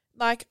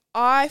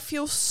 I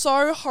feel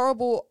so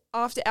horrible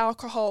after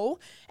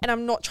alcohol, and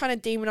I'm not trying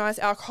to demonize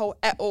alcohol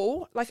at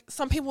all.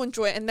 Some people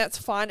enjoy it, and that's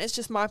fine. It's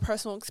just my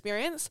personal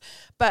experience.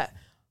 But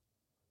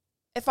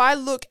if I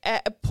look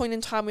at a point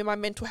in time where my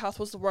mental health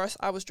was the worst,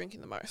 I was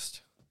drinking the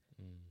most.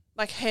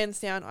 Hands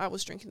down, I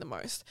was drinking the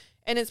most.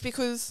 And it's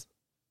because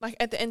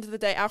at the end of the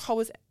day, alcohol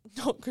is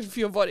not good for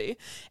your body.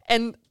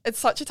 And it's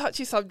such a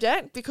touchy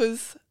subject,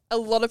 because a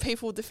lot of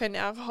people defend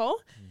alcohol.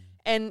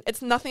 And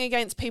it's nothing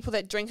against people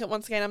that drink it.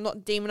 Once again, I'm not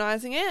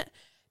demonizing it.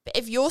 But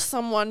if you're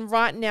someone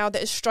right now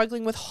that is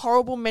struggling with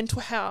horrible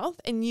mental health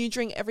and you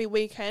drink every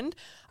weekend,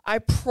 I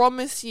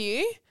promise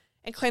you,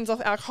 a cleanse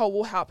off alcohol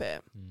will help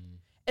it.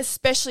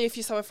 Especially if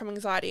you suffer from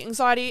anxiety.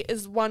 Anxiety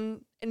is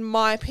one, in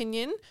my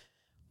opinion,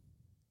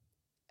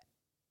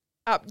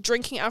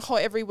 drinking alcohol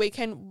every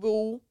weekend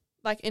will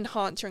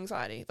enhance your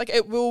anxiety.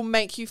 It will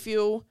make you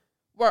feel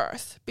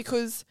worse,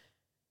 because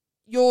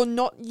you're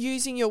not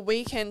using your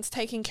weekends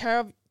taking care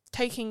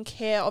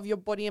of your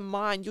body and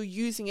mind. You're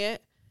using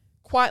it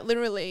quite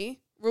literally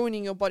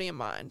ruining your body and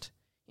mind.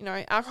 You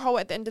know, alcohol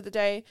at the end of the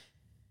day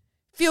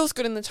feels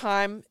good in the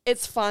time.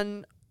 It's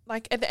fun.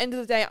 Like, at the end of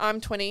the day,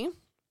 I'm 20.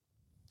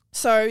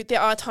 So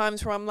there are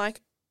times where I'm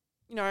like,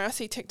 you know, I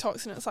see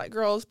TikToks and it's like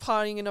girls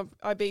partying in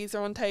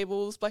Ibiza on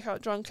tables,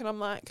 blackout drunk, and I'm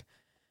like,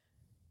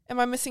 am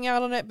I missing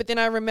out on it? But then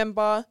I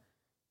remember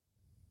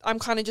I'm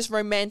kind of just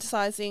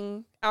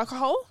romanticizing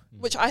alcohol,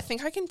 which I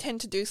think I can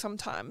tend to do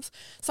sometimes.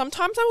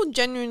 Sometimes I will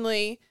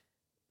genuinely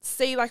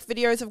see like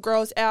videos of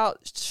girls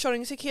out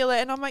shotting tequila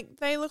and I'm like,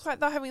 they look like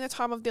they're having the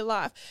time of their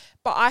life.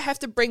 But I have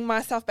to bring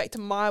myself back to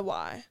my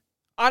why.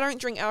 I don't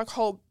drink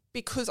alcohol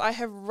because I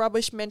have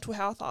rubbish mental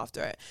health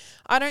after it.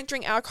 I don't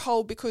drink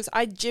alcohol because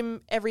I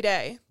gym every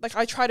day. Like,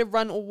 I try to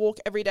run or walk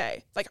every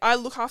day. Like, I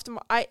look after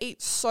I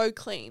eat so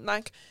clean.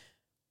 Like,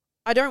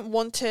 I don't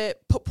want to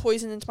put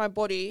poison into my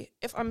body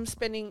if I'm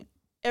spending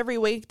every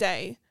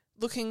weekday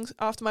looking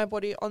after my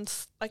body on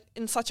like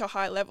in such a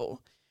high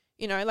level.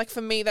 You know, like,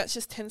 for me, that's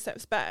just 10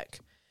 steps back.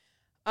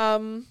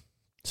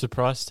 It's a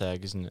price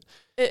tag, isn't it?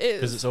 It is.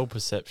 Because it's all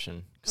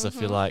perception. Because I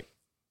feel like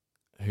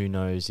who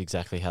knows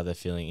exactly how they're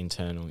feeling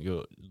internal.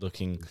 You're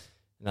looking,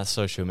 and that's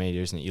social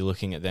media, isn't it? You're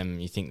looking at them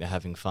and you think they're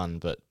having fun,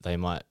 but they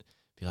might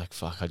be like,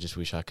 fuck, I just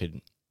wish I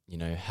could, you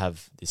know,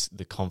 have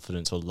the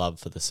confidence or love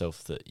for the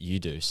self that you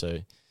do. So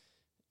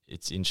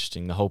it's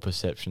interesting. The whole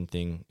perception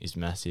thing is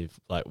massive.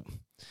 Like,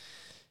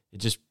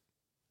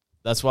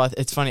 that's why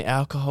it's funny.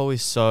 Alcohol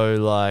is so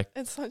like...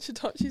 It's such a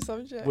touchy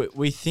subject.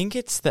 We think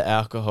it's the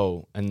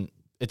alcohol, and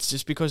it's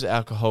just because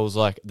alcohol is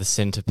like the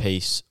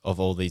centerpiece of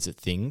all these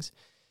things.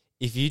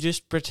 If you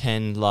just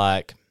pretend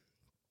that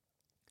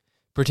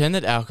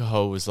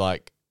alcohol was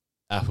like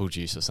apple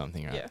juice or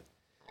something, right? Yeah.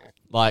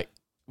 Like,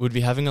 we'd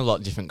be having a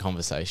lot different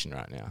conversation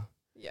right now.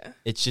 Yeah.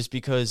 It's just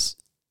because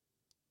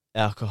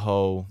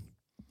alcohol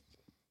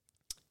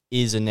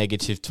is a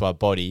negative to our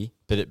body,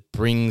 but it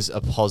brings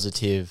a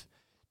positive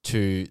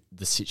to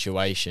the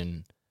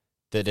situation,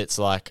 that it's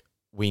like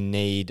we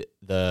need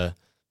the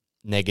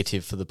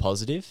negative for the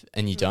positive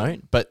and you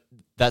don't. But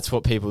that's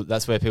where people's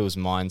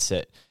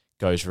mindset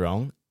goes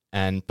wrong.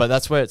 But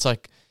that's where it's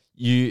like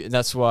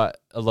that's why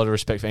a lot of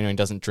respect for anyone who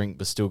doesn't drink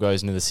but still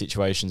goes into the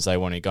situations they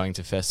want to, going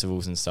to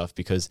festivals and stuff,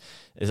 because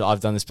I've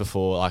done this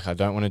before. Like, I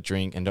don't want to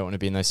drink and don't want to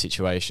be in those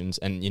situations,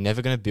 and you're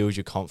never going to build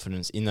your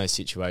confidence in those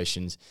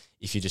situations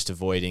if you're just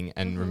avoiding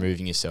and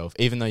removing yourself.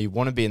 Even though you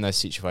want to be in those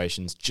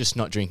situations, just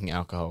not drinking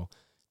alcohol,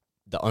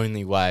 the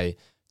only way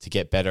to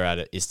get better at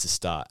it is to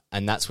start.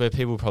 And that's where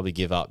people probably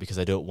give up, because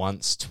they do it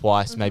once,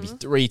 twice, maybe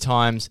 3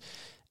 times.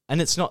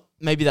 And it's not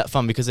maybe that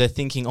fun, because they're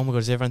thinking, oh my God,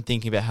 is everyone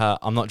thinking about how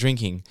I'm not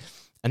drinking?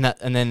 And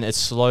then it's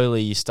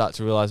slowly you start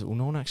to realize, well,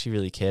 no one actually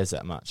really cares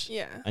that much.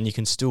 Yeah. And you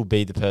can still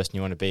be the person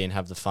you want to be and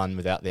have the fun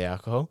without the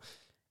alcohol.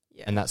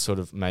 Yeah. And that's sort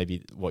of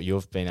maybe what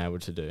you've been able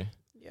to do.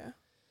 Yeah.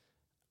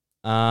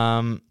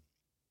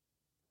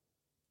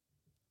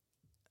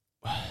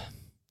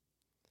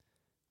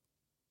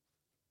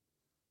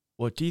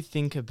 What do you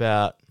think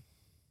about...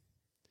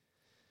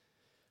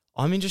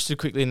 I'm interested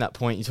quickly in that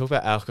point. You talk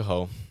about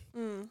alcohol.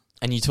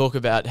 And you talk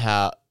about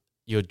how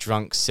your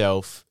drunk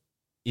self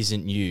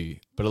isn't you,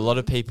 but a lot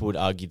of people would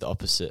argue the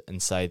opposite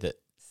and say that...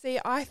 See,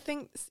 I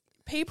think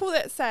people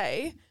that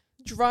say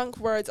drunk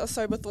words are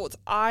sober thoughts,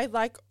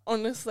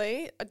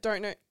 honestly, I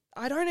don't know.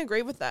 I don't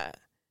agree with that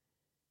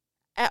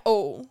at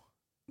all.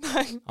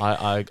 I'm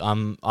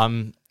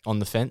on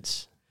the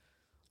fence.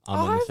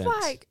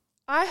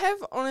 I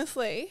have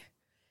honestly...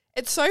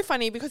 It's so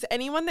funny because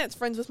anyone that's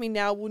friends with me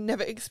now will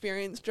never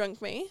experience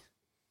drunk me,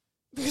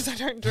 because I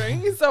don't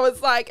drink. So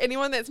it's like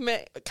anyone that's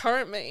met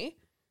current me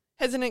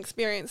hasn't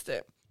experienced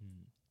it.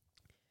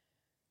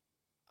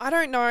 I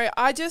don't know.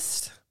 I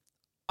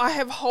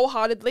have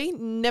wholeheartedly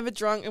never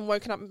drunk and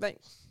woken up and been,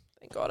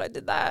 thank God I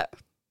did that.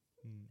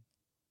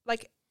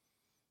 Like,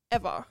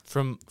 ever.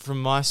 From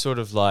my sort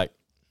of like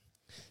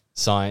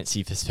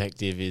sciencey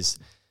perspective is,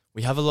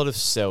 we have a lot of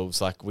selves.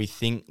 Like, we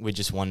think we're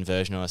just one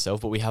version of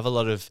ourselves, but we have a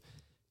lot of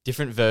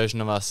different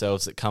version of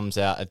ourselves that comes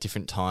out at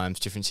different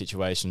times, different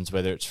situations,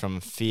 whether it's from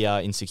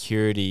fear,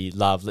 insecurity,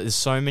 love. There's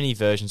so many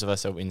versions of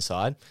ourselves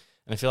inside.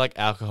 And I feel like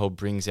alcohol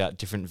brings out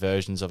different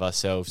versions of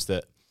ourselves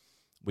that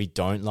we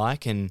don't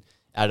like, and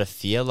out of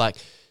fear. Like,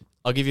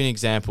 I'll give you an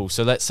example.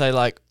 So let's say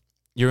like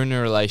you're in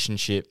a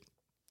relationship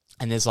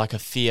and there's like a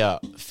fear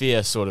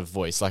sort of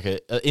voice, like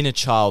a inner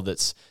child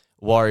that's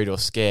worried or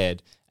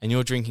scared, and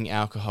you're drinking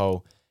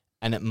alcohol,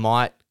 and it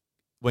might,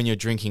 when you're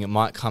drinking, it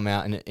might come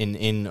out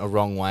in a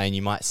wrong way, and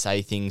you might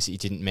say things that you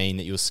didn't mean,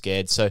 that you're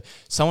scared. So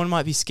someone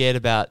might be scared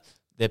about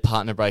their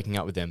partner breaking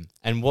up with them,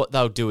 and what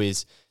they'll do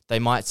is they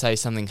might say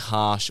something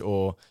harsh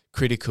or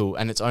critical,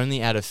 and it's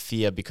only out of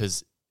fear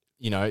because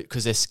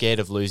they're scared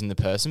of losing the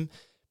person.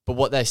 But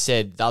what they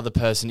said, the other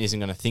person isn't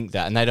going to think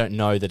that, and they don't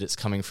know that it's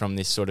coming from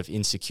this sort of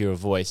insecure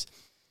voice.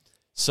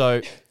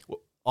 So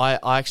I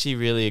actually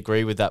really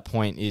agree with that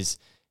point, is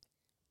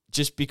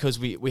just because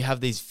we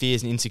have these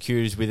fears and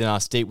insecurities within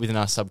us, deep within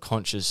our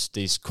subconscious,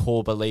 these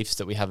core beliefs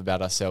that we have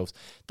about ourselves,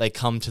 they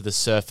come to the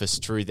surface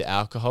through the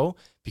alcohol,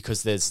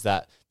 because there's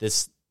the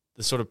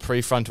sort of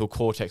prefrontal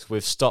cortex.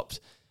 We've stopped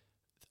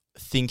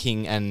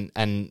thinking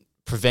and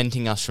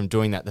preventing us from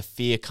doing that. The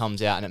fear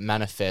comes out and it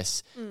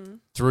manifests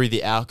through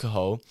the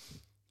alcohol.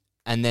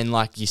 And then,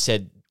 like you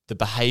said, the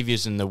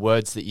behaviors and the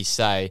words that you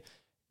say,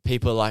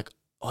 people are like,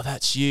 oh,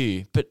 that's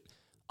you. But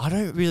I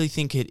don't really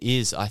think it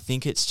is. I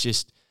think it's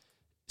just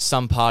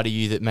some part of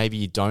you that maybe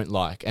you don't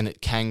like, and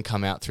it can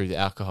come out through the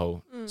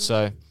alcohol.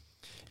 So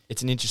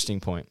it's an interesting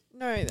point.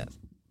 No,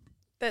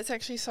 that's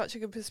actually such a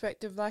good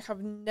perspective. Like,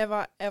 I've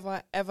never,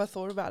 ever, ever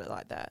thought about it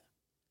like that.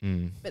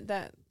 But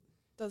that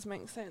does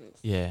make sense.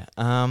 Yeah.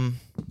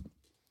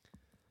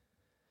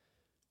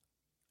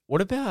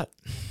 What about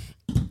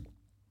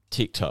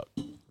TikTok?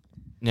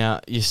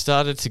 Now, you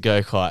started to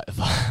go quite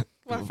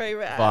my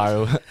favourite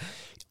viral.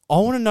 I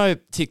want to know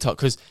TikTok,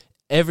 because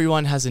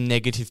everyone has a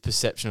negative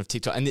perception of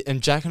TikTok.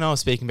 And Jack and I were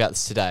speaking about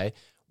this today.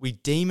 We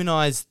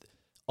demonize,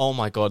 oh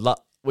my God,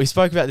 we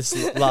spoke about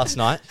this last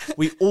night.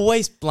 We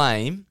always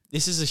blame,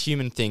 this is a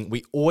human thing,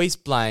 we always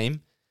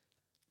blame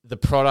the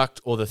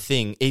product or the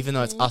thing, even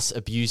though it's us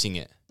abusing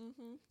it.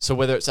 So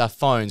whether it's our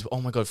phones,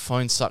 oh my God,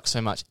 phones suck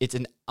so much. It's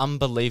an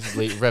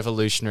unbelievably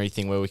revolutionary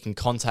thing where we can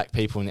contact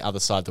people on the other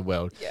side of the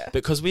world. Yeah.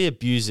 Because we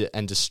abuse it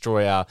and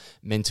destroy our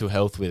mental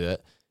health with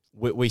it,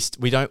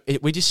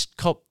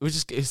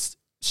 it's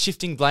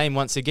shifting blame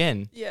once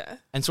again. Yeah.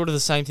 And sort of the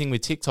same thing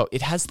with TikTok.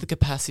 It has the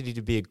capacity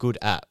to be a good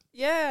app.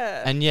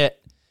 Yeah. And yet,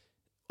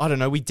 I don't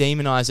know, we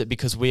demonize it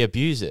because we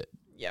abuse it.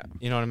 Yeah.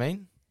 You know what I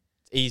mean?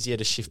 It's easier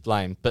to shift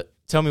blame. But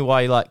tell me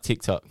why you like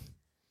TikTok.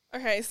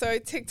 Okay, so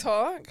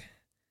TikTok.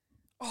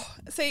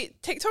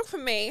 TikTok for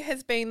me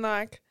has been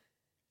like,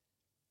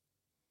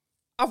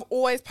 I've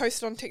always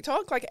posted on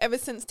TikTok. Like, ever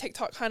since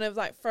TikTok kind of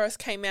like first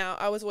came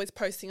out, I was always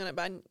posting on it,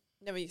 but I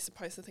never used to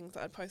post the things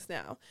that I post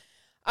now.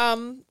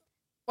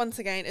 Once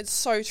again, it's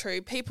so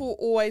true. People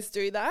always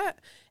do that.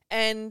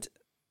 And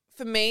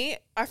for me,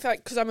 I feel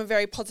like because I'm a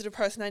very positive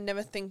person, I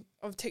never think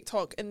of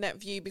TikTok in that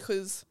view,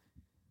 because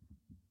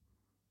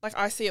like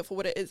I see it for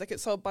what it is. Like,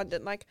 it's so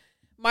abundant. Like,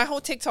 my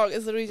whole TikTok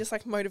is literally just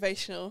like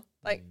motivational.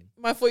 Like,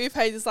 my For You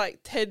page is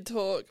like TED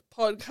Talk,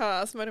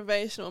 podcast,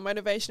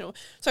 motivational.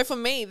 So for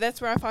me,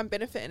 that's where I find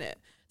benefit in it.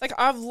 Like,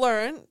 I've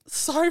learned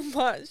so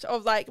much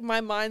of like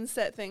my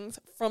mindset things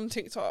from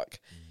TikTok.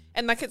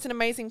 And like, it's an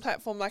amazing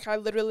platform. Like,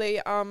 I've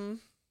literally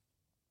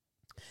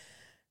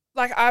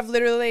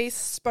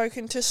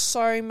spoken to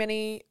so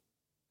many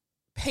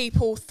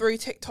people through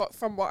TikTok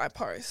from what I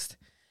post.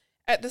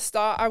 At the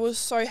start, I was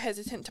so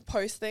hesitant to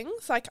post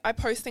things. Like, I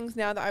post things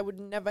now that I would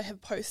never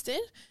have posted.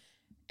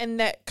 And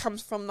that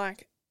comes from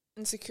like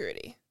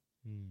insecurity,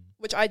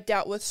 which I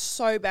dealt with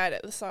so bad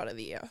at the start of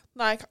the year.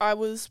 Like, I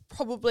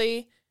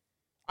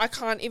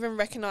can't even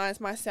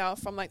recognize myself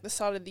from like the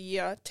start of the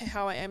year to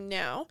how I am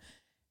now.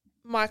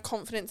 My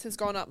confidence has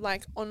gone up,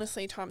 like,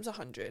 honestly, times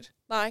 100.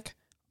 Like,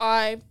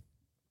 I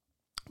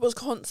was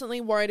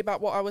constantly worried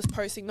about what I was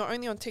posting, not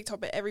only on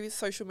TikTok, but every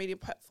social media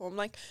platform.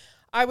 Like,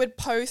 I would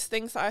post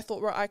things that I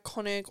thought were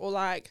iconic or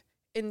like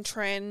in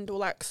trend, or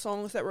like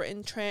songs that were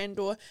in trend,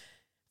 or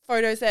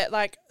photos that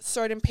like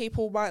certain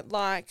people might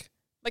like.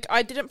 Like,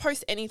 I didn't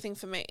post anything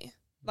for me,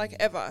 like,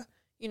 ever,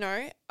 you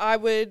know. I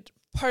would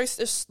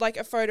post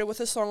a photo with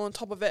a song on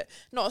top of it,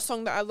 not a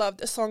song that I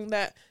loved, a song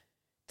that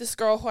this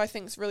girl who I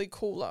think is really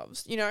cool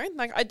loves, you know.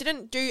 Like, I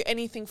didn't do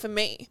anything for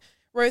me.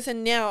 Whereas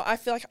now I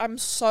feel like I'm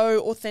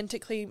so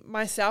authentically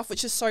myself,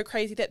 which is so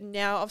crazy that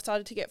now I've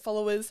started to get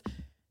followers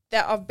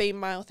that I've been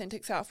my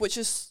authentic self, which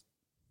is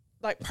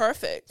like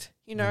perfect,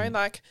 you know.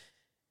 Like,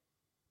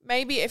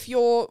 maybe if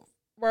you're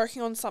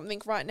working on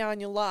something right now in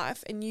your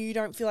life and you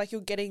don't feel like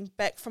you're getting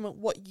back from it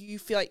what you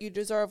feel like you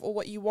deserve or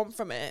what you want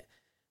from it,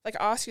 like,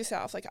 ask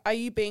yourself, like, are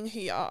you being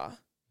who you are?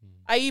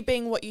 Are you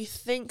being what you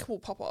think will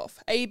pop off?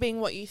 Are you being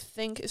what you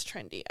think is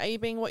trendy? Are you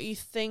being what you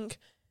think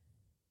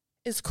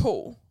is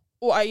cool?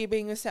 Or are you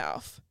being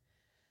yourself?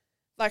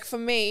 Like, for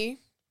me,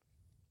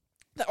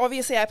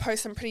 obviously I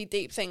post some pretty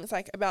deep things,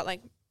 like, about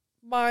like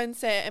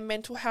mindset and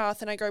mental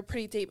health, and I go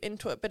pretty deep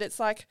into it, but it's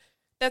like,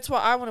 that's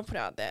what I want to put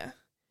out there.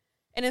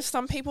 And if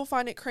some people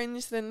find it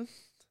cringe, then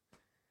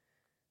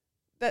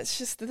that's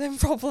just their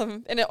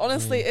problem. And it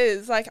honestly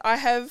is. Like,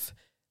 I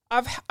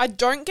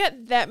don't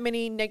get that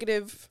many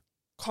negative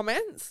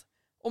comments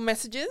or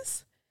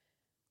messages.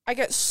 I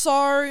get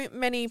so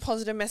many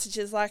positive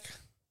messages. Like,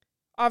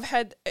 I've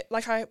had,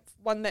 like,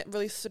 one that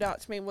really stood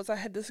out to me was I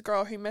had this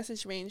girl who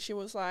messaged me and she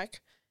was like,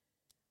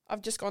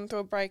 I've just gone through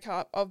a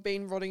breakup. I've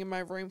been rotting in my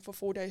room for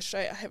 4 days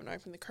straight. I haven't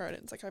opened the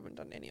curtains. Like, I haven't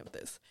done any of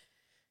this.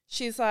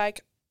 She's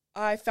like,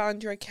 I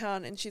found your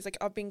account, and she's like,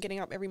 I've been getting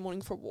up every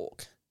morning for a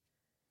walk.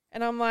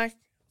 And I'm like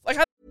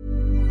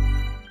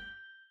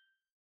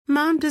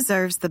Mom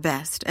deserves the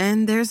best,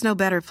 and there's no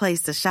better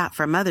place to shop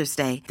for Mother's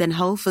Day than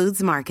Whole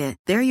Foods Market.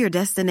 They're your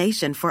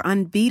destination for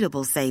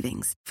unbeatable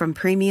savings, from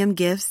premium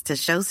gifts to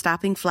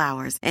show-stopping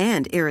flowers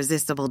and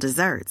irresistible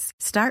desserts.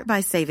 Start by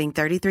saving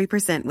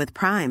 33% with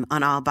Prime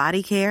on all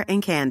body care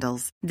and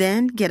candles.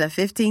 Then get a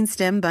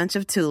 15-stem bunch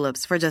of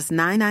tulips for just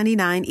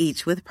 $9.99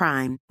 each with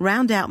Prime.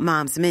 Round out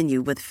Mom's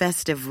menu with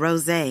festive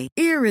rosé,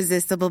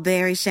 irresistible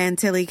berry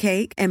chantilly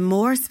cake, and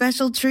more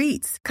special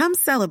treats. Come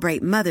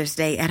celebrate Mother's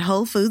Day at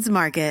Whole Foods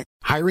Market.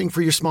 Hiring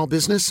for your small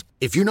business?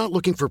 If you're not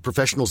looking for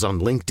professionals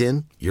on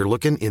LinkedIn, you're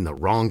looking in the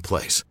wrong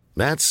place.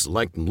 That's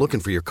like looking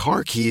for your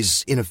car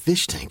keys in a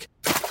fish tank.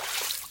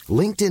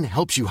 LinkedIn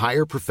helps you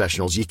hire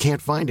professionals you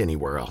can't find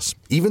anywhere else,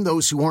 even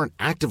those who aren't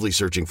actively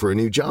searching for a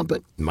new job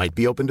but might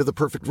be open to the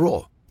perfect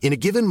role. In a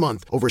given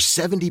month, over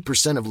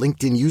 70% of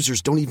LinkedIn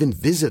users don't even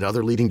visit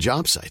other leading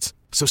job sites.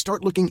 So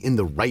start looking in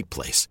the right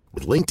place.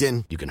 With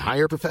LinkedIn, you can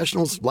hire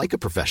professionals like a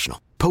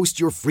professional. Post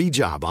your free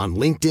job on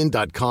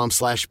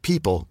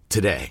linkedin.com/people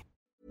today.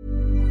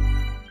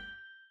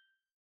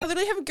 I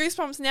literally have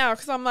goosebumps now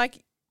because I'm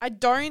like,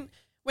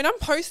 when I'm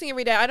posting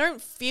every day, I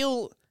don't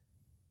feel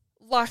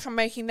like I'm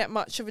making that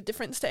much of a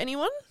difference to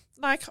anyone.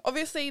 Like,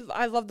 obviously,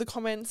 I love the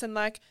comments and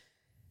like,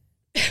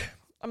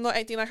 I'm not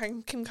acting like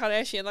I'm Kim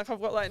Kardashian, like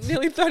I've got like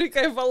nearly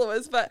 30k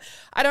followers, but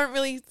I don't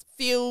really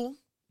feel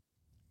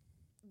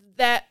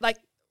that, like,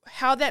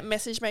 how that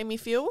message made me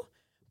feel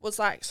was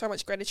like so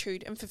much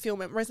gratitude and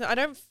fulfillment. Whereas I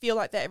don't feel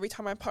like that every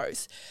time I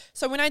post.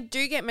 So when I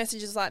do get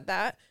messages like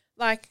that,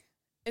 like,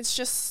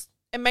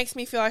 it makes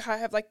me feel like I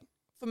have, like,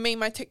 for me,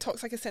 my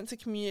TikTok's like a sense of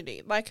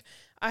community. Like,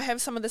 I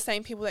have some of the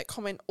same people that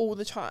comment all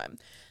the time.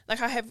 Like,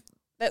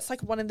 that's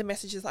like one of the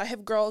messages. I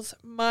have girls,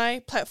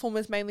 my platform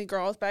is mainly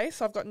girls based.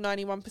 So I've got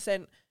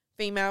 91%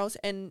 females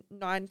and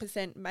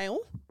 9% male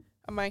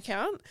on my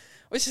account,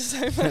 which is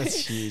so funny.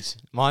 That's huge.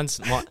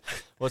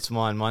 What's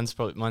mine? Mine's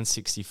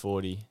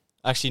 60-40.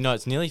 Actually, no,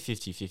 it's nearly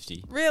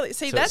 50-50. Really?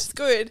 See, so that's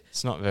good.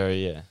 It's not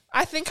very, yeah.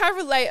 I think I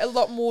relate a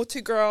lot more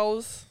to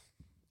girls,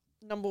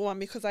 number one,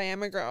 because I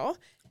am a girl,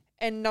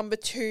 and number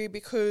two,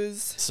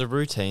 because it's the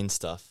routine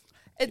stuff.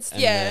 And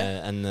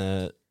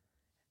the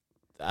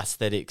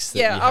aesthetics that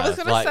you have. I was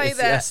going to say that.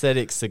 The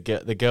aesthetics,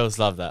 the girls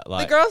love that.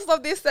 Like, the girls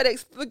love the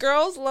aesthetics. The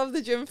girls love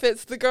the gym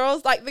fits. The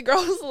girls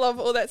love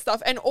all that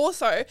stuff. And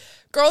also,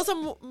 girls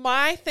are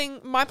my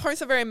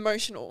posts are very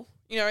emotional.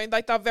 You know,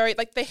 like they're very,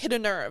 like they hit a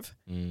nerve.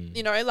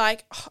 You know,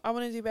 like, oh, I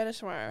want to do better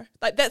tomorrow.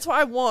 Like, that's what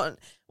I want.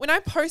 When I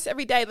post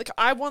every day, like,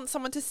 I want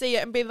someone to see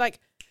it and be like,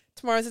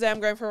 tomorrow's the day I'm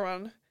going for a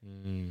run.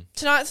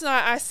 Tonight's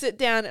night, I sit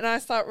down and I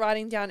start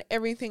writing down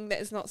everything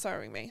that is not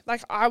serving me.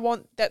 Like,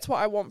 that's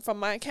what I want from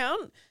my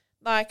account.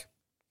 Like,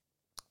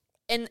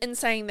 in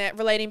saying that,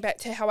 relating back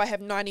to how I have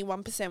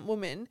 91%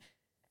 women,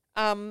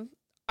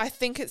 I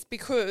think it's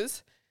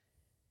because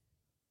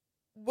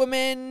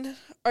women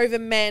over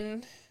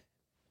men,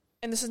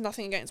 and this is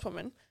nothing against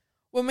women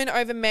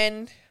over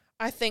men,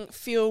 I think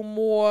feel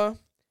more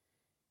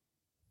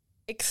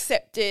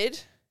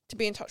accepted to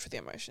be in touch with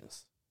their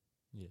emotions.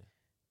 Yeah.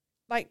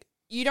 Like,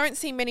 you don't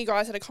see many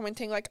guys that are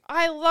commenting like,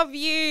 I love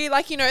you,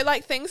 like, you know,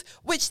 like things,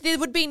 which there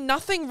would be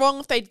nothing wrong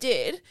if they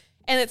did.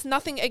 And it's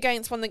nothing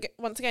against,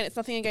 once again, it's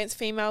nothing against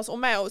females or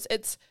males.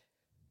 It's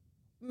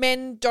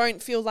men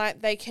don't feel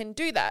like they can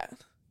do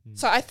that.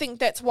 So I think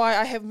that's why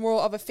I have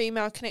more of a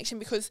female connection,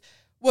 because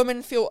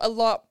women feel a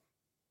lot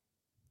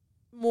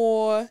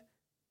more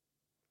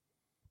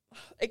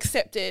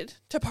accepted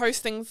to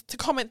post things, to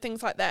comment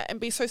things like that and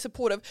be so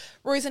supportive.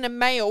 Whereas in a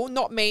male,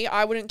 not me,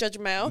 I wouldn't judge a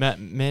male.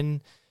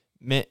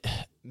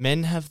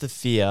 Men have the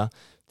fear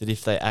that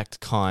if they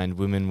act kind,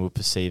 women will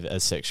perceive it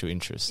as sexual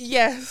interest.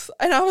 Yes,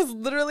 and I was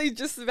literally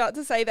just about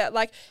to say that.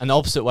 Like, and the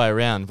opposite way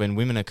around, when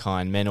women are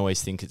kind, men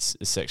always think it's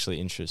a sexual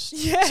interest.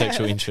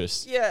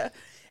 Yeah,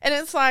 and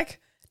it's like,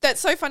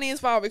 that's so funny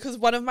as well, because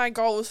one of my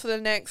goals for the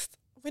next,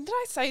 when did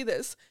I say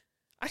this?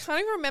 I can't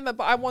even remember,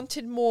 but I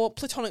wanted more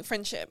platonic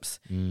friendships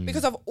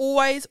because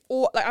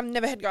I've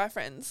never had guy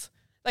friends.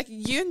 Like,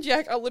 you and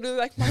Jack are literally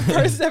like my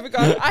first ever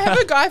guy. I have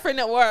a guy friend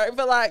at work,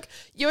 but like,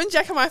 you and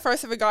Jack are my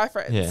first ever guy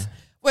friends. Yeah.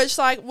 Which,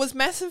 like, was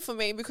massive for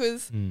me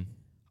because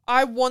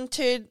I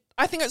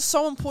think it's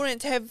so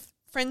important to have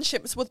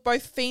friendships with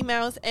both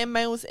females and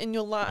males in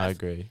your life. I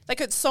agree.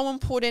 Like, it's so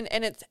important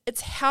and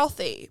it's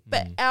healthy.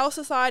 But our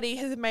society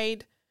has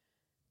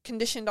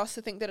conditioned us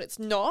to think that it's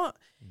not,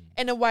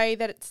 in a way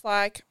that it's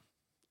like,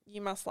 you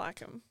must like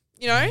him.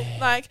 You know? Yeah.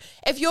 Like,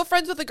 if you're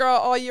friends with a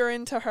girl, oh, you're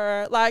into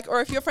her. Like,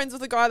 or if you're friends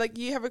with a guy, like,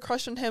 you have a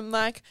crush on him.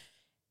 Like,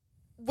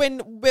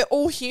 when we're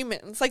all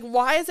humans, like,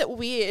 why is it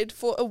weird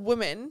for a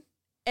woman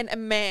and a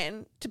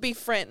man to be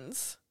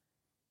friends,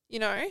 you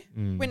know?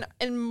 When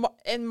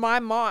in my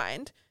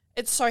mind,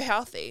 it's so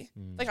healthy.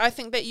 Like, I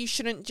think that you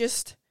shouldn't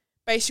just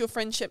base your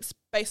friendships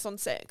based on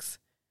sex.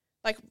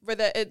 Like,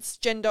 whether it's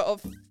gender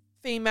of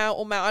female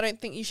or male, I don't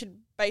think you should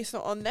base it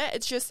on that.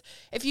 It's just,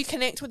 if you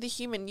connect with a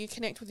human, you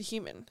connect with a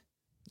human.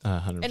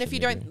 100% and if you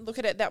don't look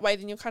at it that way,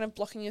 then you're kind of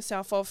blocking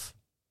yourself off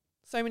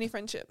so many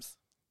friendships.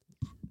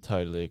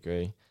 Totally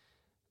agree.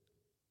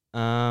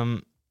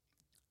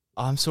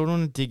 I'm sort of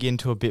want to dig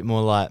into a bit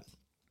more like,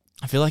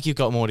 I feel like you've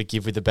got more to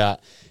give with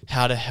about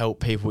how to help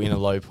people in a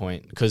low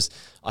point, because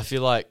I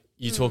feel like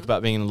you talk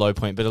about being in a low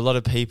point, but a lot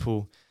of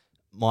people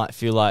might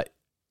feel like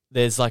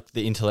there's like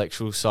the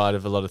intellectual side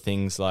of a lot of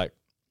things, like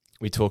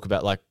we talk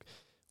about like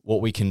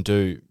what we can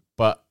do,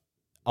 but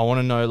I want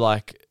to know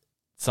like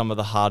some of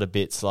the harder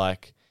bits,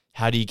 like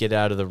how do you get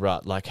out of the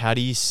rut? Like how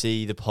do you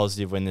see the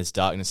positive when there's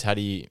darkness? How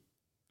do you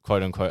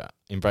quote unquote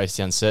embrace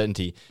the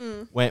uncertainty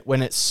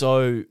when it's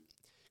so,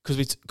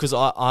 because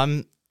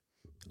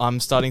I'm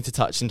starting to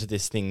touch into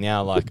this thing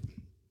now, like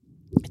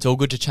it's all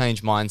good to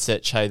change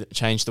mindset,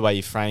 change the way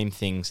you frame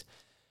things.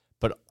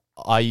 But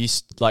I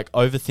used like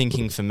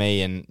overthinking for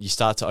me, and you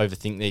start to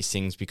overthink these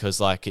things because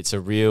like it's a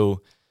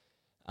real,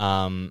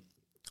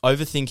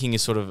 overthinking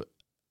is sort of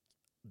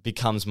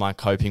becomes my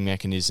coping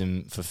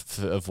mechanism for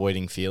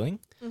avoiding feeling.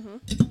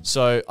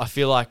 So I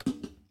feel like,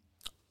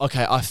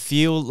 okay, I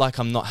feel like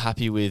I'm not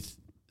happy with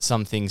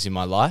some things in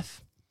my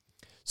life.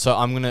 So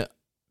I'm going to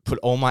put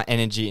all my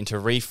energy into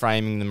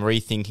reframing them,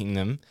 rethinking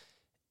them,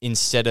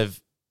 instead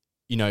of,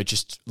 you know,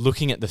 just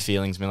looking at the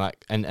feelings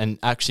and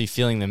actually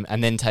feeling them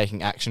and then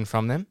taking action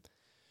from them.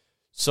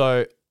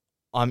 So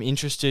I'm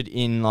interested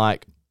in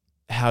like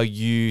how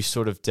you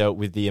sort of dealt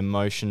with the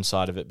emotion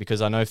side of it,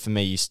 because I know for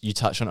me, you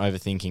touch on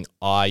overthinking.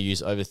 I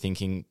use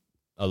overthinking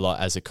a lot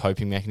as a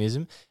coping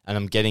mechanism, and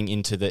I'm getting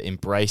into the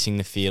embracing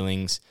the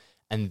feelings,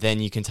 and then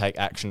you can take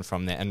action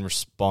from there and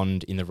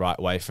respond in the right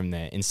way from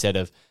there, instead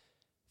of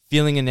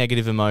feeling a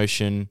negative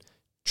emotion,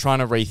 trying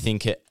to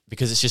rethink it,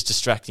 because it's just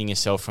distracting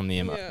yourself from the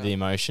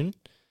emotion.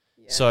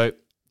 Yeah. So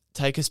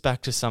take us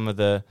back to some of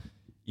the,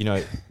 you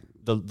know,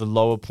 the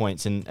lower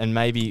points and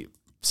maybe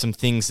some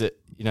things that,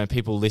 you know,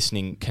 people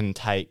listening can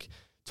take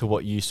to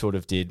what you sort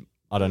of did.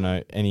 I don't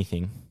know,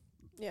 anything.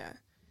 Yeah.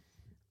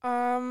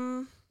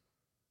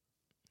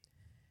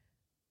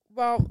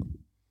 Well,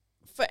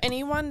 for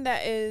anyone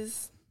that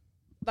is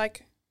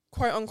like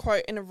quote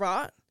unquote in a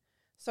rut,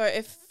 so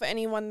if for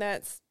anyone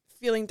that's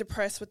feeling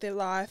depressed with their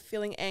life,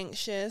 feeling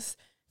anxious,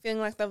 feeling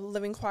like they're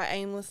living quite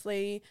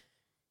aimlessly,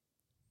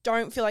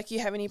 don't feel like you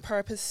have any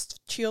purpose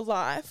to your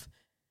life,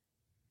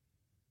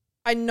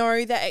 I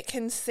know that it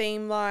can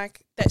seem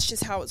like that's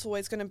just how it's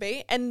always going to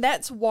be. And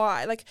that's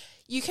why, like,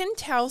 you can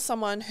tell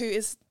someone who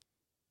is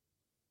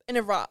in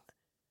a rut,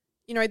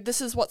 you know,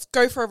 this is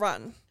go for a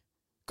run,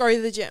 go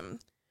to the gym.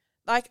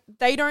 Like,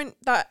 they don't,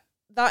 that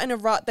in a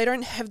rut, they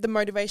don't have the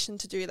motivation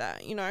to do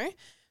that, you know?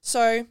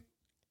 So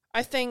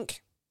I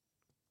think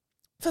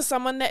for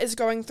someone that is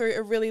going through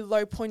a really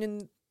low point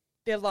in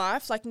their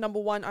life, like, number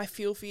one, I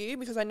feel for you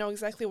because I know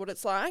exactly what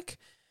it's like.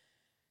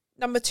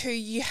 Number two,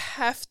 you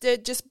have to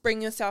just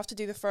bring yourself to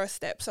do the first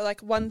step. So,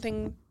 like, one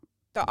thing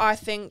that I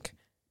think,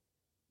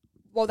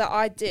 well, that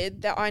I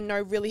did that I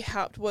know really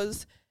helped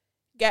was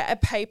get a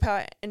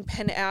paper and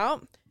pen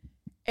out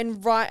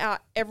and write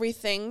out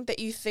everything that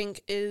you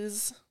think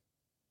is...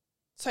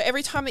 So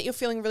every time that you're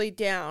feeling really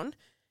down,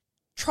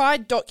 try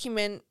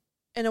document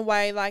in a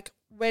way like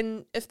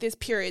if there's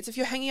periods, if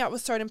you're hanging out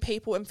with certain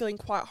people and feeling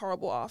quite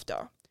horrible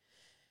after.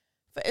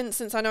 For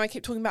instance, I know I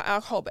keep talking about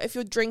alcohol, but if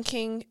you're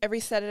drinking every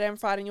Saturday and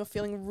Friday and you're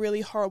feeling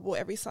really horrible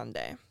every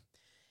Sunday,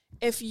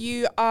 if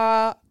you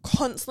are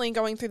constantly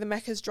going through the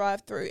Macca's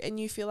drive-through and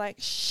you feel like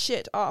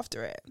shit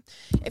after it,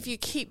 if you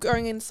keep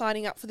going and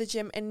signing up for the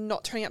gym and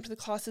not turning up to the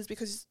classes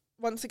because,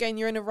 once again,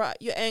 you're in a rut,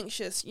 you're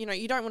anxious, you know,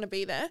 you don't want to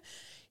be there,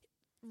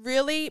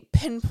 really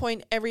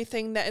pinpoint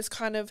everything that is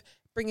kind of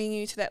bringing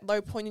you to that low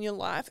point in your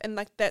life, and,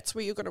 like, that's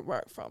where you're going to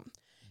work from.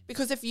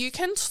 Because if you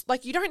can,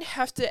 like, you don't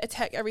have to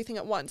attack everything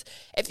at once.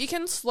 If you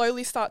can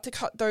slowly start to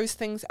cut those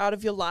things out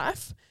of your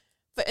life,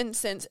 for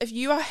instance, if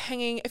you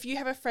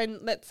have a friend,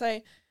 let's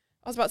say,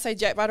 I was about to say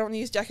Jack, but I don't want to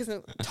use Jack as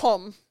a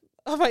Tom.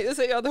 I'll make this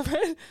your other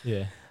friend.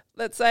 Yeah.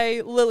 Let's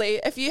say Lily.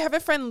 If you have a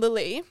friend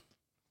Lily,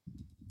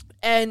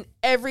 and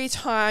every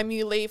time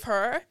you leave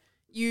her,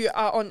 you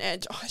are on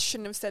edge. Oh, I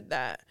shouldn't have said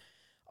that.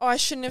 Oh, I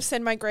shouldn't have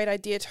said my great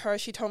idea to her.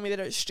 She told me that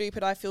it was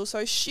stupid. I feel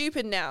so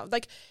stupid now.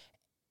 Like,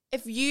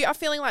 if you are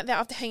feeling like that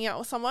after hanging out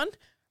with someone,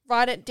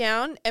 write it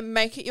down and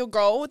make it your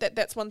goal that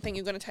that's one thing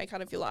you're going to take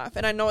out of your life.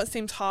 And I know it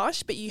seems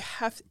harsh, but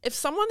if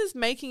someone is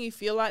making you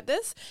feel like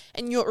this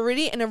and you're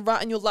already in a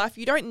rut in your life,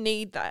 you don't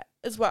need that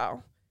as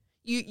well.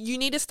 You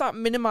need to start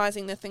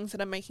minimizing the things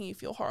that are making you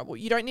feel horrible.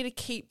 You don't need to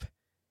keep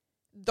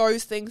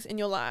those things in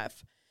your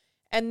life.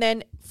 And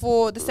then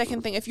for the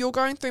second thing, if you're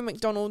going through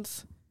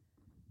McDonald's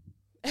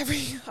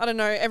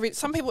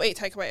some people eat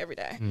takeaway every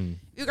day.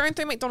 You're going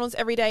through McDonald's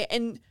every day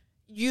and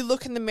you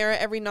look in the mirror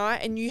every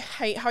night and you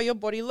hate how your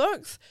body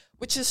looks,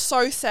 which is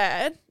so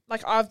sad.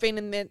 Like, I've been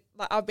in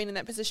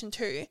that position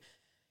too.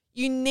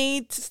 You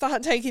need to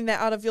start taking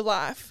that out of your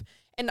life.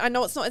 And I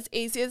know it's not as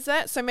easy as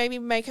that. So maybe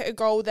make it a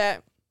goal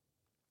that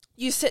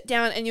you sit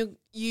down and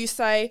you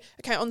say,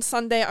 okay, on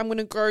Sunday, I'm going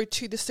to go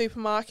to the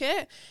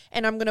supermarket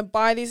and I'm going to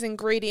buy these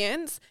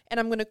ingredients and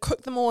I'm going to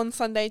cook them all on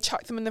Sunday,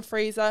 chuck them in the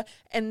freezer.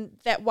 And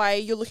that way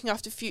you're looking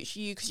after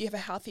future you because you have a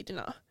healthy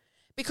dinner.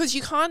 Because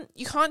you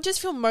can't just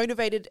feel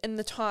motivated in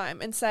the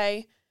time and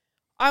say,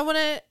 I want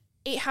to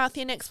eat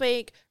healthier next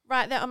week,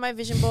 write that on my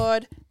vision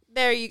board.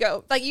 There you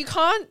go. Like you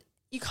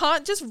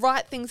can't just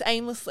write things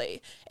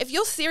aimlessly. If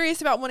you're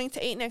serious about wanting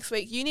to eat next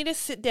week, you need to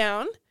sit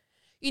down.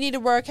 You need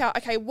to work out,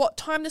 okay, what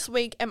time this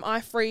week am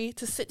I free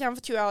to sit down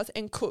for 2 hours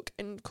and cook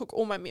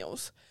all my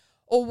meals?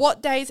 Or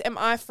what days am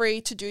I free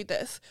to do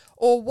this?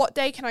 Or what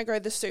day can I go to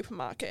the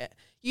supermarket?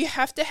 You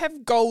have to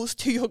have goals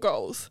to your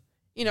goals.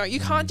 You know, you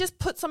can't just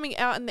put something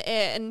out in the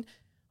air and,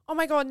 oh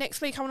my God,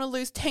 next week I want to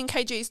lose 10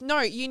 kgs. No,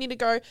 you need to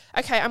go,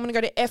 okay, I'm going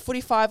to go to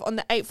F45 on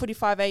the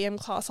 8:45 a.m.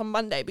 class on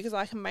Monday because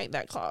I can make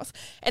that class.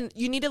 And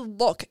you need to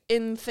lock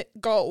in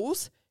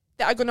goals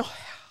that are going to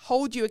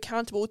hold you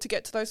accountable to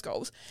get to those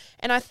goals.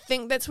 And I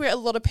think that's where a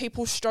lot of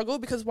people struggle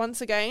because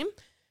once again,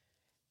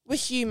 we're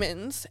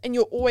humans and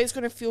you're always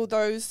going to feel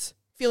those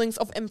feelings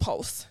of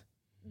impulse.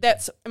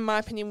 That's, in my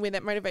opinion, where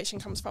that motivation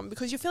comes from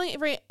because you're feeling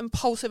very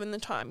impulsive in the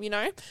time, you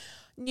know?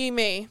 New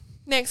me.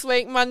 Next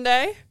week,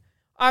 Monday,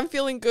 I'm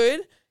feeling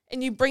good,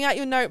 and you bring out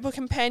your notebook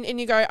and pen and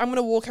you go, I'm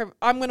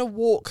going to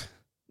walk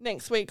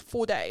next week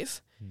 4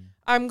 days.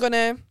 I'm going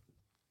to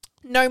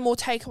no more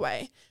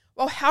takeaway.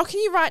 Well, how can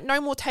you write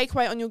no more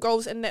takeaway on your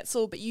goals and that's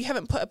all, but you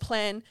haven't put a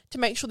plan to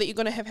make sure that you're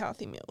going to have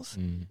healthy meals?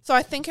 So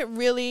I think it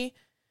really,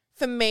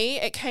 for me,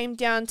 it came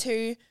down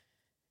to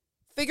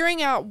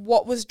figuring out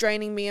what was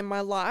draining me in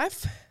my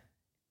life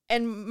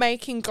and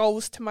making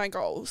goals to my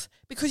goals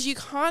because you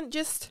can't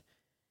just,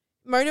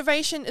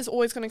 motivation is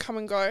always going to come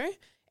and go.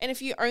 And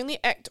if you only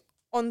act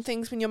on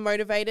things when you're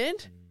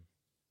motivated,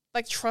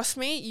 like trust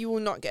me, you will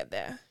not get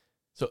there.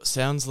 So it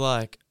sounds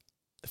like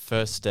the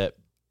first step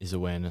is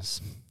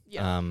awareness.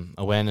 Yeah.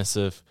 Awareness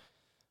of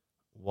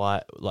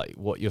what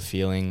you're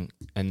feeling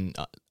and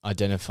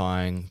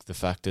identifying the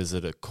factors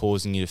that are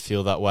causing you to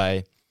feel that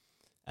way.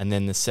 And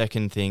then the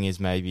second thing is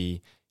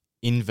maybe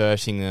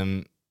inverting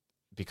them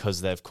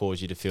because they've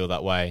caused you to feel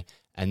that way,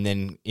 and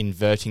then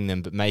inverting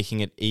them, but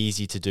making it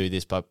easy to do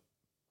this by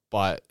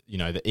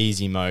the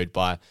easy mode,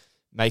 by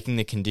making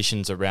the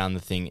conditions around the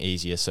thing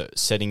easier. So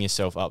setting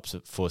yourself up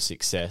for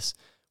success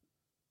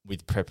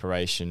with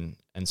preparation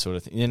and sort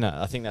of thing. You know,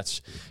 I think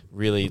that's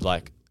really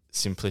like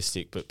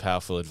simplistic but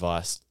powerful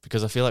advice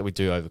because I feel like we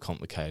do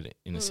overcomplicate it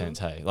in a sense.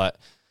 Hey, like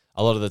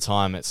a lot of the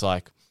time it's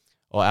like,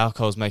 oh,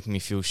 alcohol's making me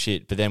feel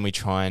shit, but then we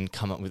try and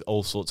come up with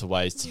all sorts of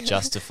ways to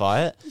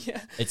justify it.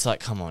 Yeah. It's like,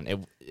 come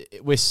on,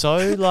 we're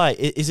so like,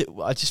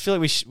 I just feel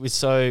like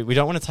we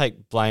don't want to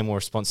take blame or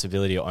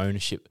responsibility or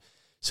ownership.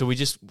 So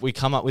we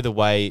come up with a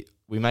way,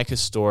 we make a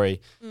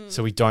story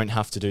so we don't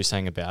have to do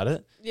something about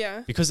it.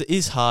 Yeah. Because it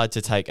is hard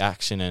to take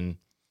action and,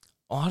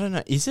 I don't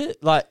know, is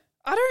it? Like,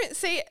 I don't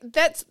see,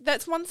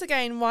 that's once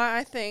again why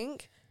I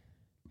think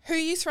who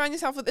you surround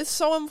yourself with is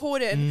so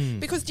important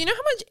because do you know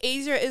how much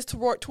easier it is to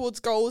work towards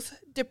goals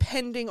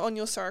depending on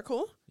your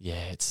circle?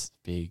 Yeah, it's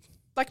big.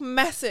 Like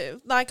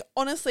massive. Like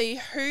honestly,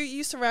 who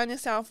you surround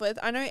yourself with,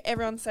 I know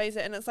everyone says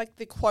it and it's like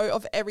the quote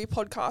of every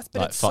podcast, but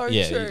like it's so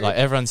true. Like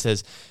everyone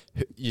says,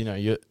 you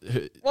know,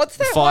 what's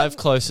that 5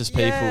 closest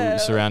people you're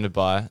surrounded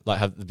by like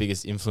have the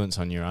biggest influence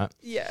on you, right?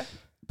 Yeah.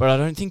 But I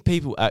don't think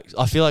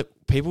I feel like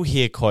people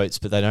hear quotes,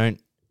 but they don't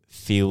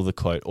feel the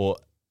quote or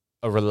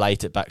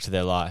relate it back to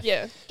their life.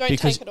 Yeah, don't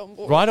because take it on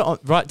board.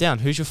 Write down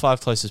who's your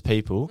 5 closest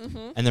people,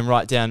 and then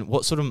write down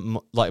what sort of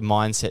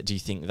mindset do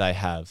you think they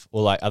have,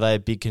 or like are they a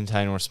big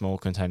container or a small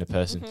container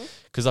person?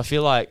 Because I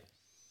feel like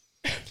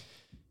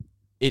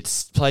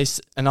it's place,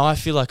 and I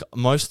feel like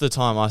most of the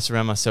time I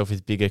surround myself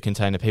with bigger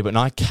container people, and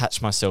I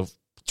catch myself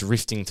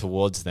drifting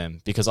towards them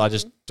because I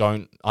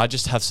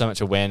just have so much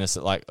awareness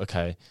that like,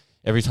 okay,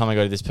 every time I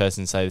go to this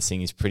person and say this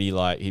thing, he's pretty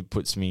like, he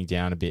puts me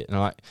down a bit, and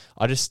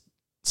I just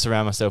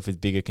surround myself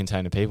with bigger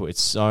container people. It's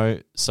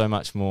so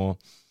much more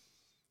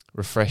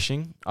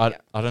refreshing. I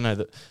don't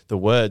know the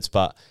words,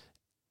 but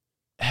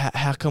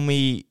how can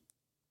we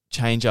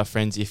change our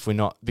friends if we're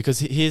not? Because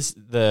here's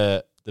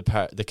the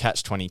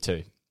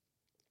catch-22.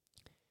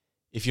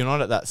 If you're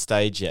not at that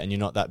stage yet and you're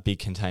not that big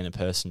container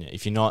person yet,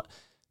 if you're not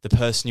the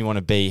person you want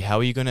to be, how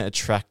are you going to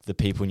attract the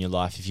people in your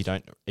life if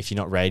you're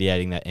not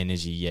radiating that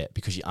energy yet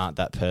because you aren't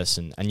that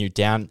person and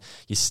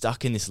you're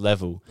stuck in this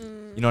level?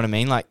 You know what I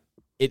mean? Like,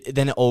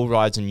 then it all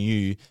rides on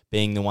you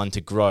being the one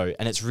to grow.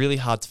 And it's really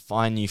hard to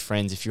find new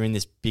friends if you're in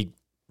this big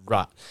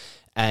rut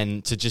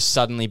and to just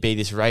suddenly be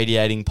this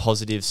radiating,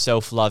 positive,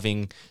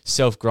 self-loving,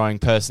 self-growing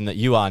person that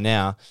you are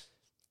now.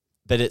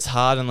 But it's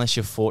hard unless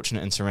you're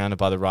fortunate and surrounded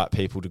by the right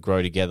people to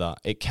grow together.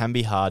 It can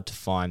be hard to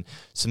find.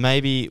 So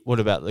maybe what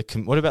about the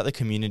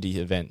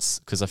community events?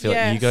 Because I feel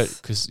like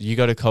you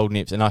go to Cold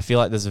Nips, and I feel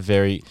like there's a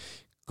very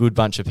good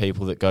bunch of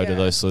people that go to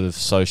those sort of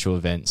social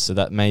events. So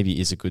that maybe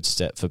is a good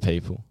step for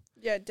people.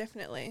 Yeah,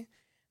 definitely.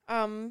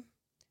 And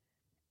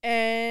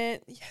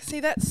see,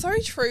 that's so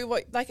true.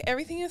 What, like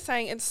everything you're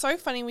saying, it's so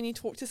funny when you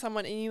talk to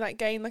someone and you like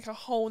gain like a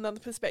whole nother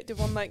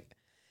perspective on like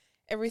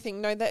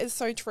everything. No, that is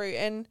so true.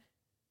 And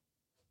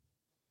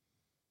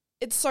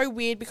it's so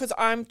weird because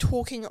I'm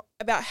talking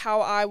about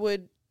how I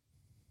would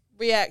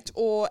react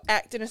or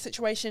act in a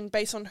situation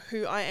based on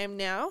who I am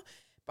now.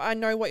 But I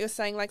know what you're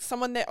saying. Like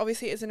someone that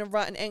obviously is in a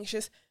rut and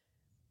anxious,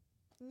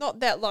 not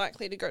that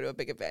likely to go to a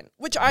big event,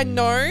 which I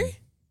know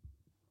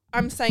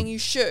I'm saying you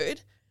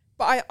should,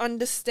 but I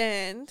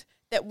understand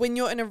that when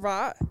you're in a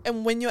rut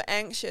and when you're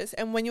anxious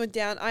and when you're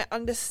down, I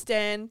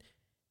understand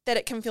that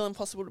it can feel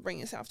impossible to bring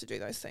yourself to do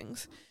those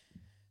things.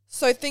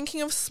 So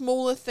thinking of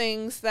smaller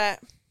things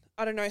that,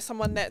 I don't know,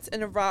 someone that's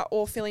in a rut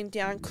or feeling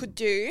down could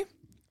do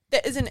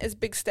that isn't as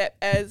big step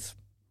as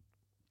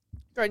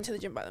going to the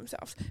gym by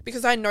themselves,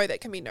 because I know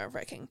that can be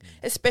nerve-wracking,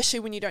 especially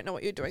when you don't know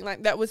what you're doing.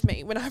 Like, that was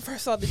me when I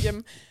first started the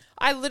gym.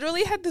 I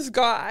literally had this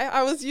guy,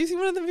 I was using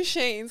one of the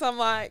machines, and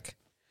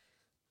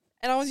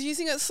I was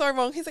using it so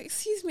wrong. He's like,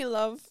 excuse me,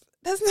 love,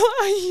 that's not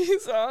how you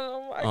use it.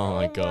 Oh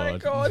my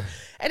God.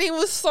 And he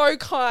was so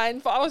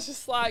kind, but I was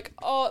just like,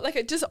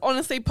 it just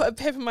honestly put a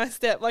pep in my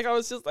step. Like, I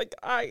was just like,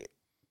 I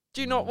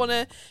do not want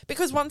to,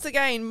 because once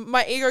again,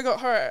 my ego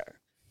got hurt.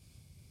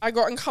 I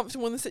got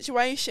uncomfortable in the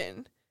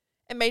situation.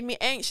 It made me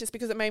anxious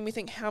because it made me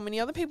think how many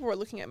other people were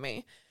looking at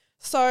me.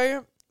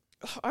 So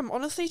I'm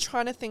honestly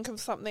trying to think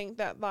of something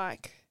that,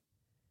 like,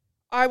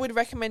 I would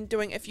recommend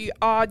doing if you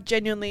are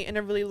genuinely in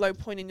a really low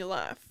point in your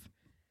life.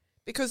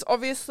 Because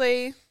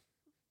obviously,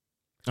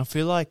 I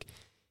feel like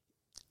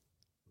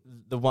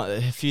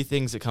a few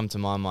things that come to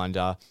my mind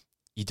are,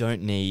 you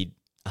don't need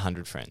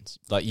 100 friends.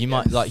 Like, you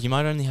might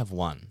only have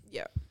one.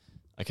 Yeah.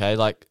 Okay,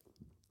 like,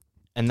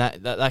 and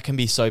that can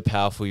be so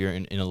powerful. You're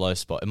in a low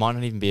spot. It might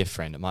not even be a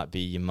friend. It might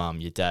be your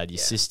mum, your dad, your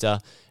sister.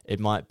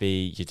 It might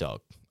be your dog.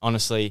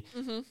 Honestly,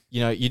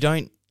 you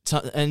don't.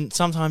 And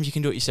sometimes you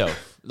can do it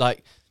yourself.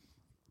 Like,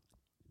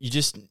 you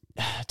just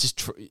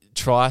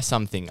try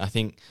something. I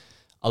think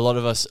a lot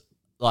of us,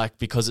 like,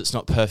 because it's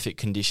not perfect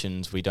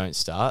conditions, we don't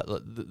start.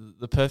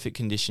 The perfect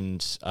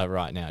conditions are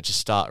right now. Just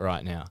start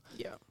right now.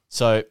 Yeah.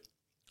 So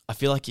I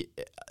feel like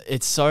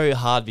it's so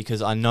hard,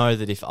 because I know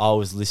that if I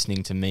was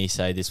listening to me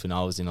say this when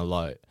I was in a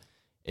low,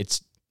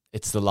 it's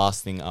the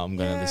last thing I'm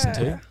going to listen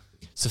to.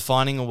 So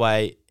finding a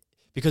way,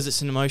 because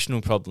it's an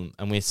emotional problem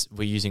and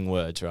we're using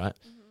words, right?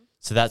 Mm-hmm.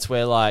 So that's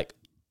where, like,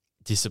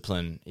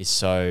 discipline is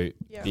so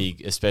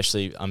big,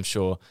 especially, I'm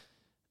sure,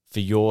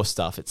 for your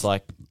stuff. It's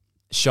like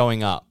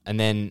showing up, and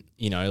then,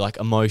 like,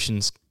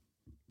 emotions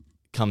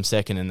come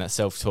second, and that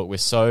self-talk.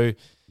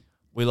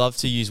 We love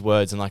to use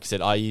words, and like I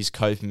said, I use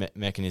coping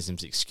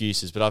mechanisms,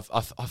 excuses, but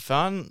I've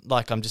found,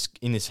 like, I'm just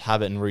in this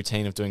habit and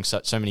routine of doing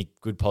so many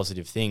good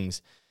positive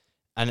things,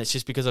 and it's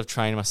just because I've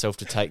trained myself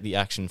to take the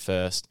action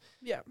first,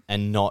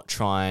 and not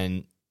try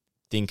and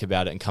think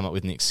about it and come up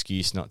with an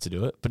excuse not to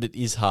do it. But it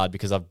is hard,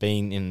 because I've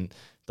been in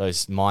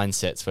those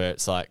mindsets where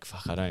it's like,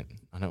 fuck, I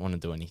don't want to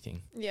do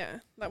anything. Yeah,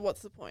 like,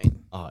 what's the point?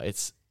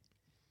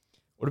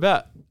 What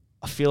about,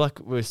 I feel like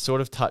we're sort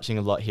of touching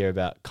a lot here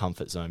about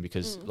comfort zone,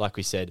 because like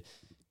we said,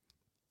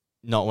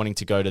 not wanting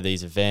to go to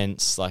these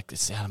events, like,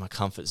 it's out of my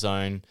comfort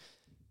zone.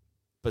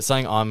 But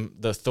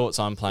the thoughts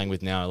I'm playing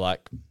with now are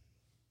like,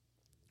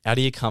 out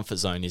of your comfort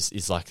zone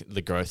is like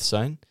the growth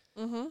zone.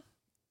 Mm-hmm.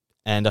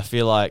 And I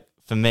feel like,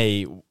 for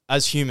me,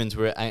 as humans,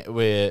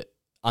 we're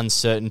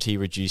uncertainty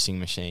reducing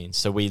machines.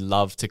 So we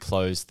love to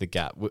close the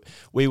gap.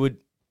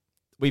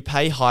 We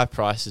pay high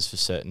prices for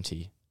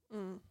certainty.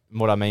 And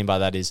what I mean by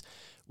that is,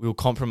 we'll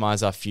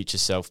compromise our future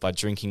self by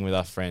drinking with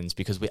our friends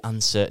because we're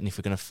uncertain if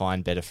we're going to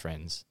find better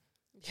friends.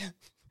 Yeah.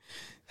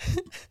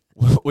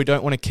 We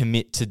don't want to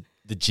commit to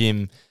the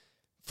gym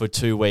for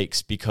 2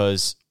 weeks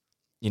because,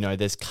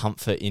 there's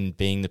comfort in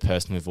being the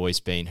person we've always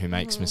been, who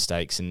makes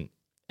mistakes and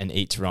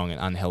eats wrong and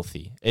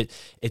unhealthy. It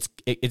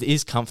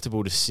is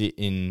comfortable to sit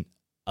in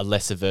a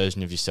lesser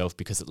version of yourself,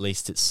 because at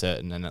least it's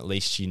certain, and at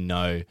least you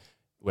know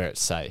where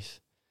it's safe.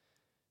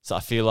 So I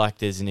feel like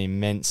there's an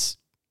immense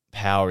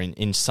power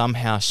in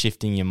somehow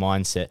shifting your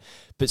mindset.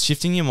 But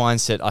shifting your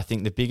mindset, I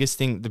think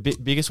the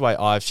biggest way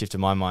I've shifted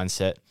my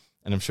mindset,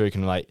 and I'm sure you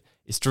can relate,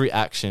 is through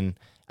action.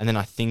 And then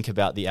I think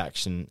about the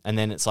action, and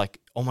then it's like,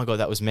 oh my God,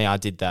 that was me, I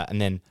did that.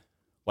 And then,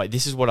 wait,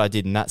 this is what I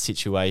did in that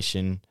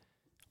situation.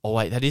 Oh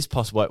wait, that is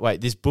possible. Wait,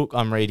 this book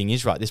I'm reading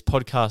is right. This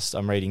podcast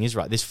I'm reading is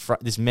right.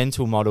 This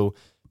mental model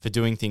for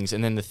doing things.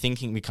 And then the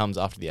thinking becomes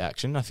after the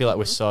action. I feel like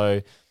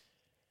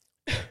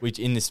we're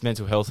in this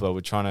mental health world,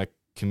 we're trying to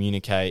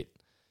communicate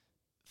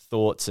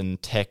thoughts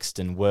and text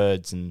and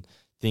words and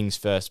things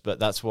first. But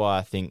that's why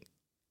I think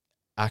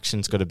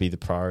action's got to be the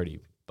priority.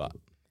 But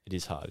it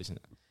is hard, isn't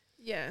it?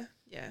 Yeah.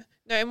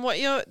 No, and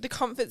the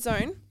comfort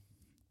zone,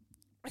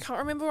 I can't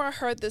remember where I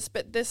heard this,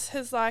 but this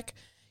has, like,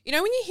 when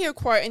you hear a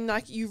quote and,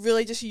 like, you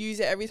really just use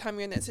it every time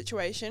you're in that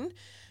situation.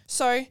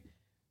 So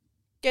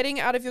getting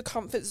out of your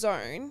comfort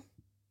zone,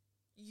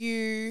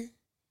 you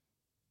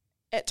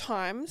at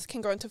times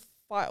can go into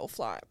fight or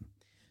flight.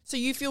 So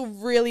you feel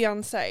really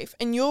unsafe,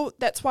 and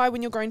that's why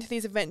when you're going to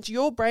these events,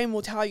 your brain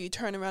will tell you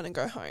turn around and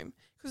go home,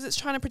 because it's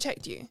trying to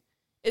protect you.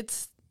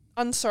 It's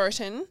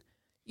uncertain.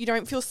 You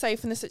don't feel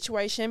safe in the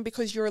situation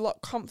because you're a lot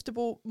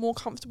more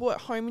comfortable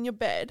at home in your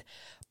bed.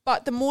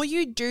 But the more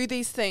you do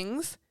these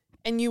things,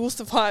 and you will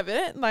survive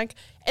it. Like,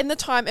 in the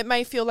time, it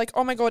may feel like,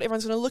 oh my God,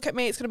 everyone's going to look at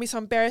me. It's going to be so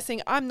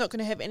embarrassing. I'm not going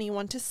to have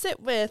anyone to sit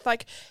with.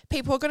 Like,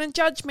 people are going to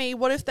judge me.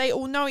 What if they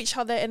all know each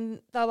other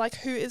and they're like,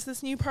 who is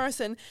this new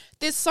person?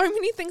 There's so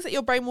many things that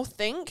your brain will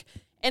think,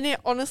 and it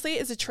honestly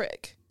is a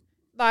trick.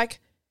 Like,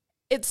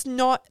 it's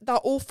not, they're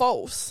all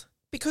false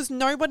because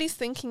nobody's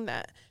thinking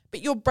that.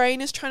 But your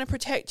brain is trying to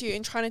protect you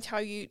and trying to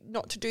tell you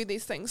not to do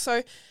these things.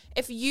 So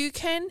if you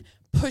can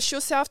push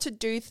yourself to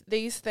do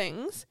these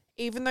things,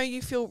 even though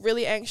you feel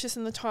really anxious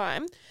in the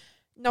time,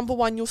 number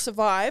one, you'll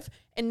survive.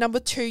 And number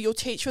two, you'll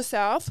teach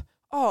yourself,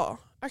 oh,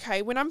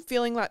 okay, when I'm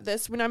feeling like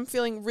this, when I'm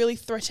feeling really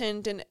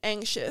threatened and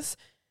anxious,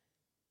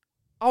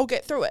 I'll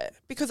get through it.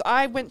 Because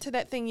I went to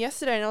that thing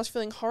yesterday and I was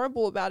feeling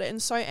horrible about it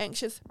and so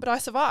anxious, but I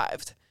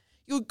survived.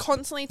 You're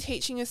constantly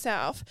teaching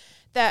yourself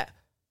that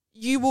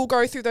you will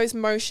go through those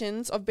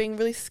motions of being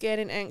really scared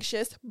and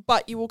anxious,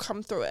 but you will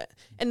come through it.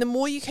 And the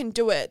more you can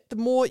do it, the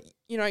more,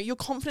 your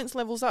confidence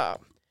levels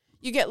up.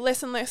 You get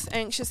less and less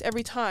anxious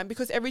every time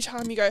because every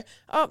time you go,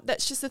 oh,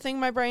 that's just the thing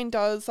my brain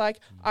does. Like,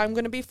 I'm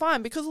going to be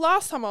fine because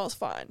last time I was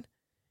fine,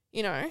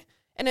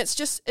 And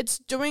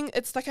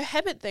it's like a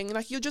habit thing.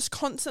 Like, you're just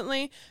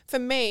constantly, for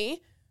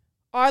me,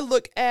 I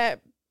look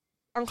at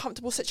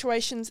uncomfortable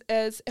situations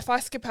as if I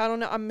skip out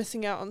on it, I'm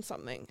missing out on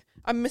something.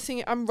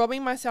 I'm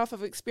robbing myself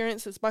of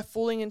experiences by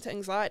falling into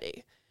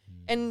anxiety.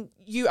 And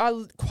you are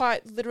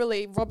quite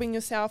literally robbing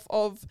yourself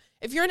of,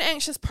 if you're an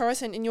anxious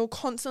person and you're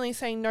constantly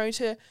saying no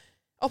to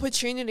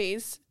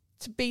opportunities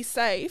to be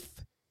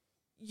safe,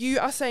 you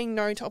are saying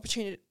no to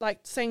opportunity,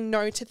 like saying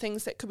no to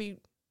things that could be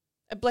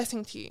a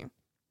blessing to you.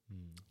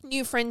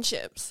 New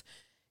friendships,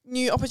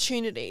 new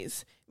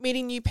opportunities,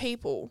 meeting new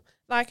people.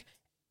 Like,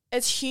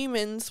 as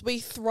humans, we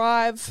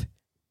thrive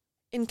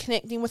in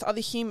connecting with other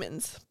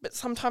humans, but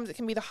sometimes it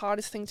can be the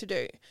hardest thing to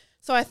do.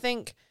 So I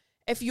think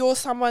if you're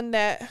someone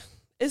that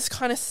is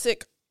kind of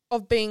sick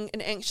of being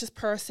an anxious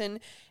person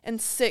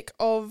and sick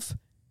of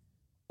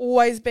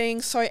always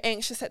being so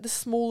anxious at the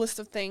smallest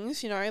of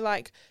things,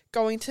 like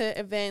going to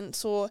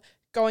events or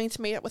going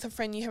to meet up with a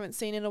friend you haven't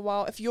seen in a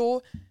while, if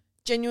you're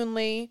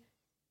genuinely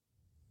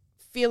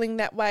feeling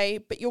that way,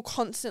 but you're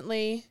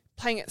constantly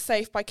playing it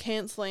safe by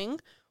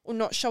cancelling or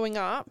not showing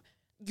up,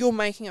 you're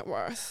making it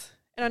worse.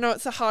 And I know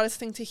it's the hardest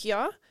thing to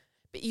hear,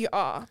 but you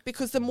are.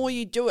 Because the more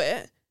you do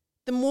it,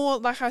 the more,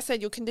 like I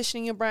said, you're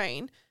conditioning your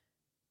brain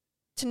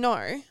to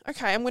know,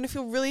 okay, I'm going to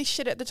feel really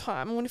shit at the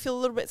time. I'm going to feel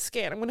a little bit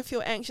scared. I'm going to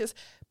feel anxious.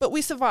 But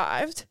we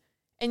survived,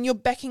 and you're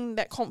backing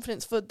that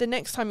confidence for the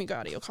next time you go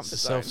out of your comfort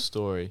zone.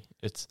 Self-story.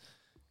 It's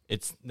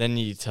then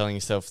you're telling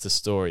yourself the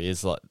story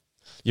is like,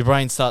 your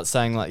brain starts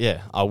saying like,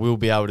 yeah, I will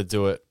be able to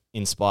do it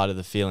in spite of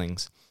the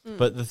feelings.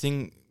 But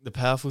the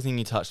powerful thing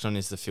you touched on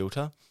is the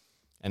filter.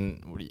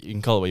 And you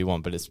can call it what you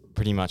want, but it's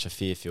pretty much a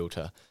fear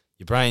filter.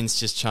 Your brain's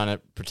just trying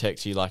to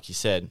protect you, like you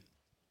said.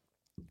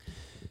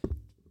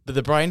 But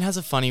the brain has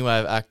a funny way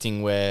of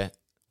acting where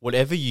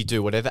whatever you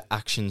do, whatever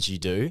actions you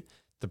do,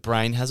 the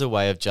brain has a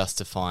way of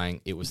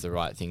justifying it was the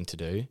right thing to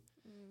do.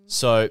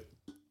 So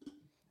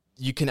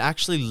you can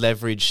actually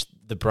leverage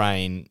the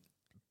brain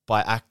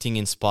by acting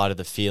in spite of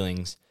the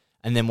feelings.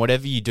 And then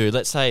whatever you do,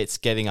 let's say it's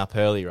getting up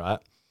early, right?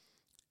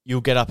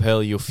 You'll get up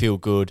early, you'll feel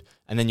good,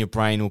 and then your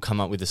brain will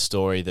come up with a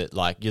story that,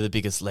 like, you're the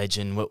biggest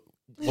legend,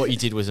 what you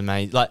did was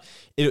amazing. Like,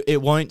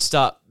 it won't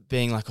start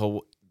being like,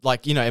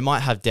 it might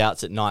have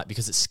doubts at night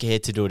because it's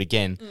scared to do it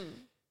again.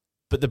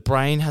 But the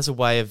brain has a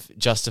way of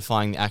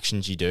justifying the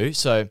actions you do.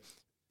 So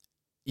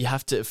you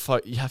have to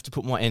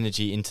put more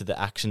energy into the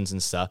actions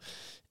and stuff.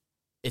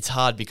 It's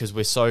hard because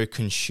we're so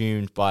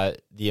consumed by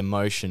the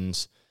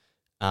emotions.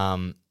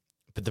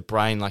 But the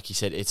brain, like you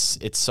said,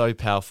 it's so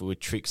powerful.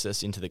 It tricks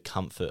us into the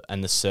comfort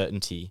and the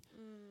certainty.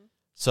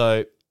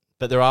 So,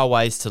 but there are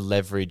ways to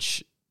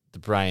leverage the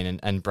brain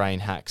and brain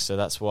hacks. So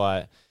that's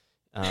why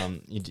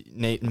you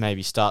need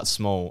maybe start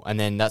small. And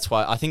then that's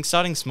why I think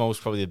starting small is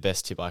probably the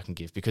best tip I can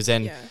give, because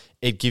then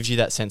it gives you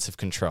that sense of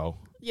control.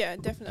 Yeah,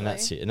 definitely. And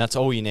that's it. And that's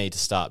all you need to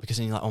start, because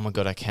then you're like, oh my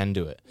God, I can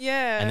do it.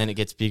 Yeah. And then it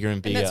gets bigger and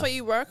bigger. And that's what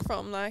you work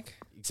from, like.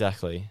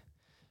 Exactly.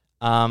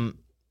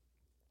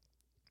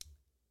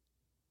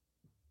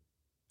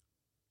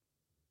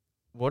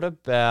 What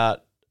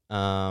about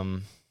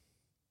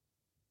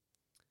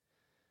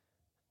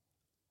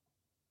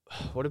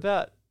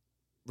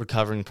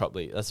recovering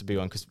properly? That's a big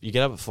one, because you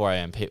get up at 4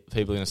 a.m.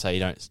 People are going to say you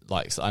don't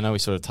like. So I know we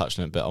sort of touched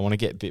on it, but I want to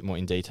get a bit more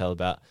in detail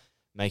about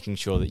making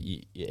sure that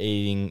you're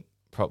eating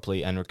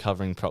properly and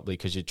recovering properly,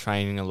 because you're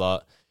training a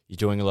lot, you're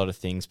doing a lot of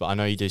things. But I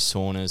know you do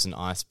saunas and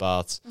ice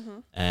baths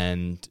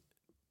and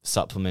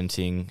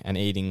supplementing and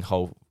eating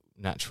whole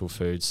natural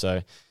food.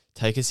 So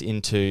take us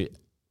into,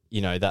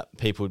 that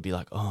people would be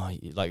like, oh,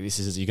 like this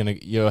is,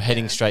 you're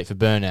heading straight for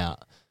burnout.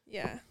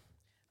 Yeah.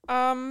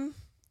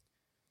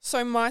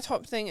 So my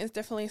top thing is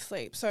definitely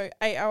sleep. So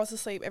 8 hours of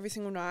sleep every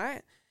single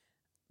night.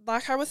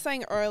 Like I was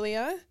saying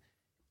earlier,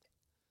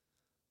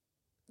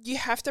 you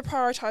have to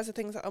prioritize the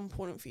things that are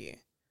important for you.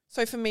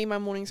 So for me, my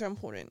mornings are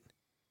important.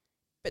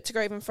 But to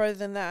go even further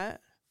than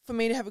that, for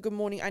me to have a good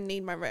morning, I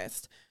need my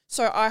rest.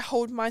 So I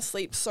hold my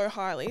sleep so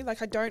highly.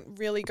 Like, I don't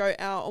really go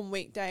out on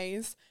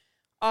weekdays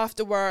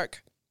after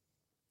work.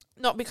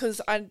 Not because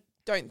I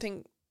don't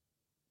think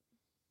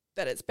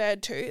that it's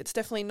bad too. It's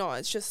definitely not.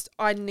 It's just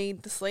I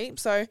need the sleep.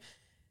 So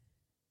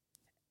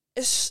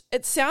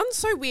it sounds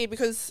so weird,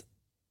 because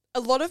a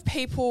lot of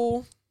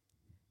people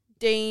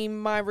deem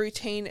my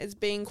routine as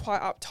being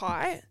quite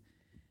uptight.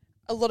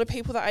 A lot of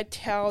people that I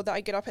tell that I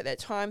get up at that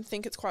time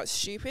think it's quite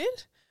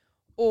stupid,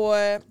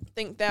 or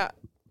think that,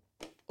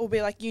 or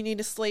be like, you need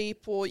to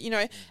sleep, or, you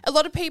know, a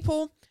lot of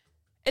people,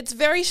 it's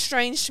very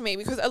strange to me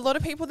because a lot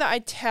of people that I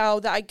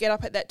tell that I get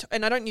up at that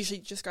and I don't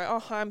usually just go, oh,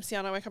 hi, I'm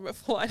Siahn, I wake up at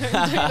 4. I don't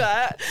do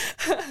that.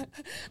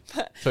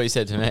 That's what you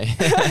said to me.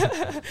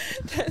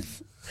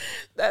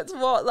 that's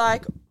what,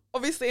 like,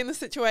 obviously in the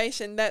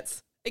situation,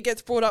 it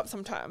gets brought up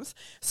sometimes.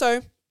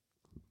 So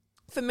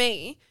for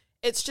me,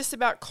 it's just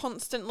about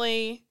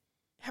constantly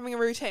having a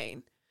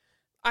routine.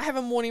 I have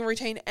a morning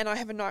routine and I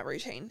have a night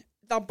routine.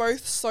 They're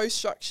both so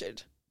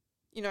structured,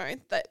 you know,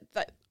 that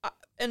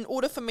in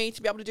order for me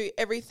to be able to do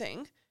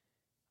everything,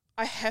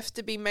 I have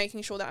to be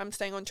making sure that I'm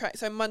staying on track.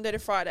 So Monday to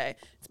Friday,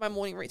 it's my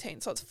morning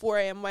routine. So it's 4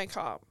 a.m. wake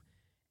up.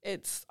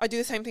 I do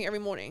the same thing every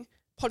morning.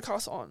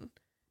 Podcast on,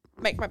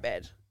 make my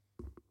bed,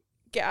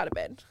 get out of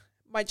bed.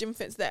 My gym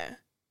fit's there.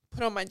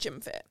 Put on my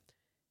gym fit.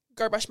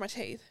 Go brush my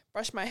teeth,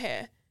 brush my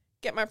hair,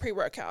 get my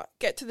pre-workout,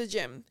 get to the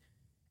gym.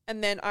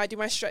 And then I do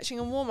my stretching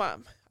and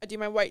warm-up. I do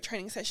my weight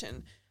training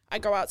session. I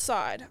go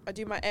outside. I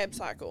do my ab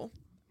cycle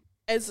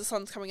as the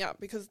sun's coming up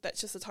because that's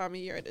just the time of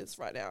year it is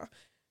right now.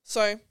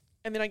 So,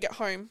 and then I get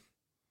home.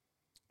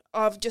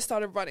 I've just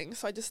started running.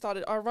 So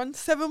I run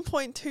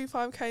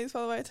 7.25 Ks,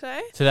 by the way,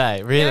 today.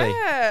 Today? Really?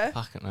 Yeah.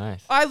 Fucking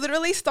nice. I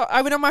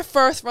went on my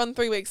first run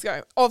 3 weeks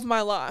ago of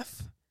my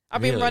life.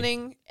 I've been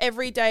running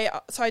every day.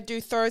 So I do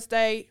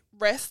Thursday,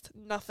 rest,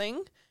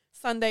 nothing.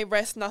 Sunday,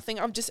 rest, nothing.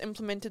 I've just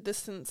implemented this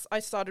since I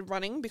started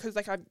running because,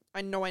 like,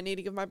 I know I need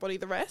to give my body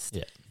the rest.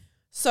 Yeah.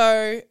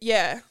 So,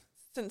 yeah,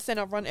 since then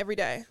I've run every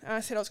day. And I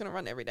said I was going to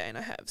run every day, and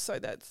I have. So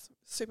that's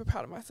super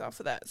proud of myself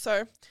for that.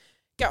 So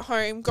get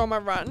home, go on my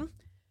run,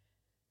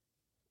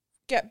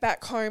 get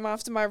back home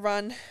after my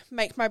run,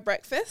 make my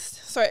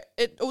breakfast. So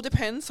it all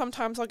depends.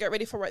 Sometimes I'll get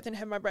ready for work, then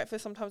have my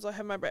breakfast. Sometimes I'll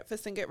have my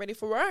breakfast and get ready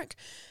for work.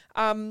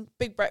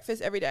 Big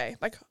breakfast every day.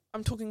 Like,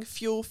 I'm talking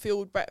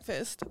fuel-filled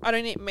breakfast. I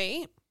don't eat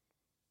meat.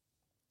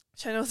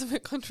 Which I know is a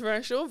bit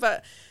controversial,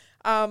 but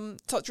so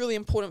it's really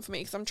important for me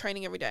because I'm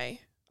training every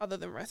day other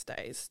than rest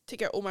days to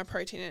get all my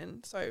protein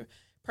in. So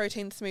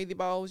protein smoothie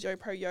bowls,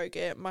 YoPro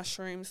yogurt,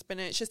 mushrooms,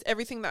 spinach, just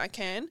everything that I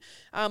can.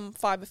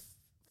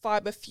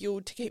 Fiber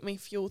fueled to keep me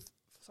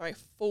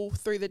full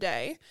through the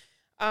day.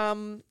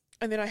 And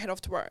then I head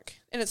off to work.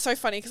 And it's so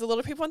funny because a lot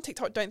of people on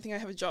TikTok don't think I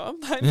have a job.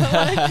 Like,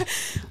 they're like,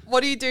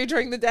 what do you do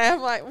during the day?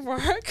 I'm like,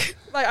 work.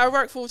 Like, I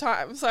work full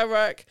time. So I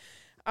work,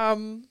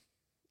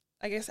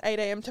 I guess 8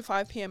 a.m. to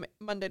 5 p.m.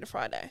 Monday to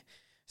Friday.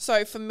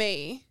 So for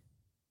me,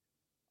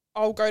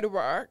 I'll go to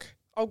work,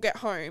 I'll get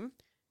home,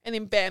 and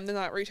then bam, the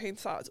night routine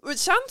starts. Which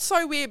sounds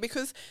so weird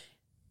because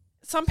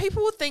some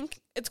people will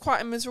think it's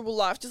quite a miserable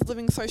life just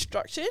living so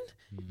structured.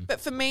 But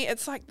for me,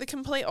 it's like the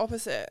complete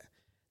opposite.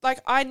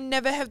 Like, I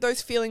never have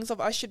those feelings of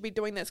I should be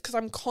doing this because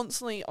I'm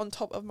constantly on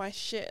top of my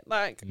shit.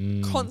 Like,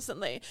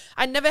 constantly.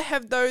 I never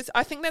have those.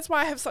 I think that's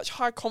why I have such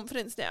high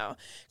confidence now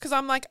because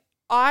I'm like,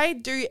 I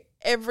do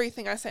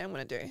everything I say I'm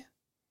going to do.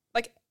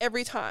 Like,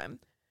 every time.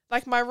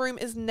 Like, my room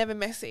is never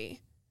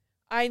messy.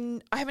 I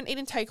haven't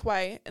eaten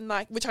takeaway in,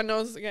 like, which I know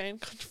is, again,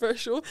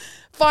 controversial.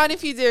 Fine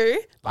if you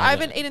do. But I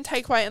haven't eaten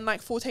takeaway in,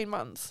 like, 14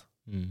 months.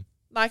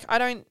 Like,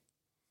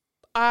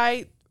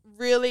 I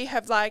really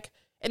have, like,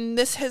 and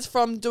this has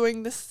come from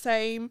doing the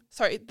same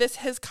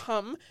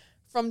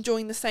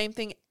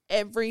thing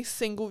every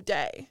single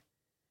day.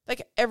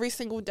 Like, every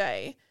single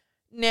day.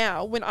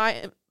 Now, when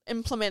I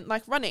implement,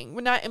 like, running,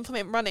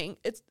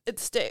 it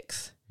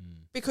sticks.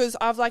 Because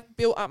I've, like,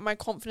 built up my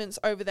confidence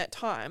over that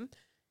time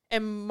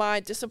and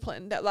my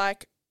discipline that,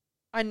 like,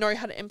 I know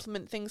how to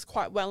implement things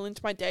quite well into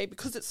my day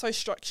because it's so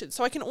structured.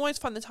 So I can always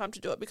find the time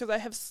to do it because I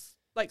have,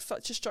 like,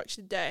 such a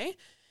structured day.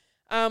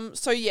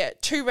 So, yeah,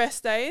 2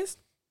 rest days.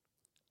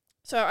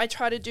 So I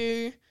try to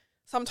do,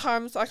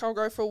 sometimes, like, I'll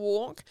go for a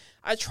walk.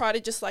 I try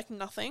to just, like,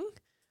 nothing.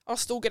 I'll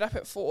still get up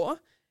at 4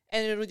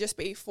 and it'll just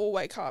be 4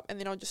 wake up and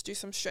then I'll just do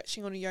some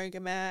stretching on a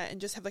yoga mat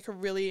and just have, like, a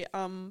really,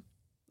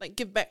 like,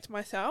 give back to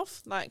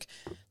myself, like,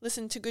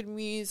 listen to good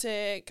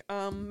music,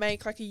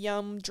 make, like, a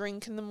yum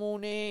drink in the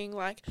morning,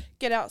 like,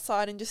 get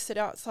outside and just sit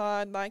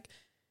outside, like,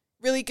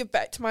 really give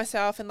back to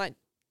myself and, like,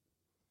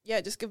 yeah,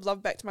 just give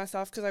love back to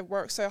myself because I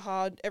work so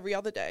hard every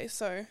other day.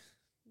 So,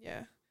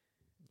 yeah.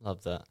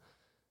 Love that.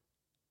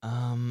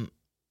 I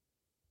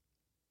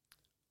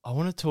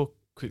want to talk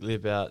quickly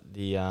about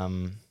the,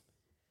 I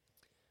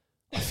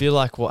feel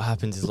like what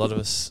happens is a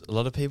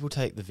lot of people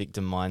take the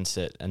victim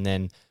mindset and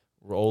then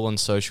we're all on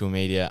social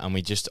media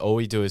and all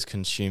we do is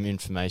consume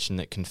information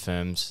that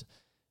confirms,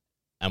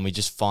 and we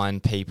just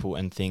find people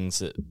and things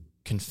that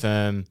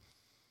confirm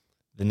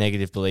the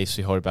negative beliefs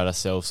we hold about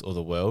ourselves or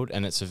the world.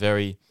 And it's a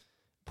very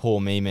poor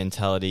me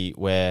mentality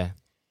where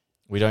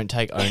we don't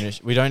take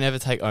ownership. We don't ever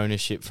take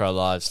ownership for our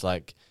lives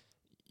like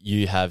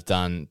you have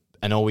done.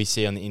 And all we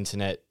see on the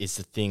internet is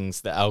the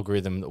things, the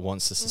algorithm that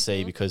wants us to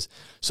see. Because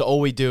so all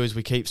we do is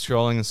we keep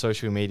scrolling on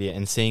social media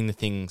and seeing the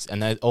things,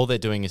 and all they're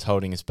doing is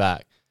holding us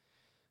back.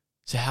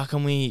 So how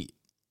can we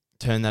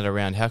turn that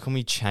around? How can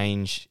we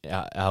change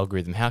our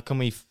algorithm? How can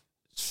we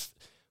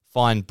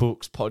find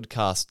books,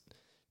 podcasts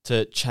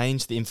to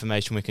change the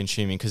information we're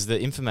consuming, because the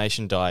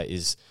information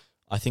diet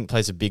I think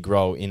plays a big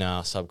role in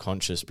our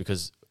subconscious,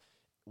 because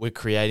we're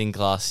creating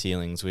glass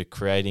ceilings. We're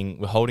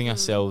holding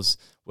ourselves,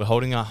 the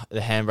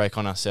handbrake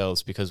on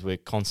ourselves because we're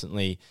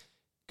constantly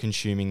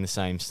consuming the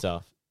same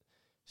stuff.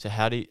 So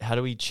how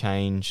do we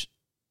change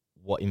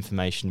what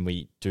information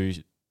we do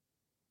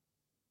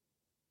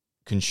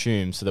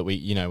consume so that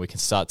we can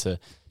start to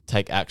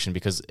take action?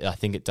 Because I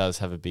think it does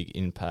have a big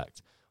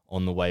impact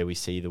on the way we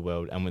see the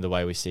world and with the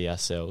way we see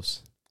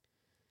ourselves.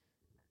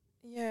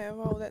 Yeah,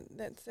 well,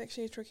 that's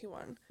actually a tricky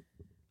one.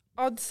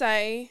 I'd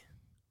say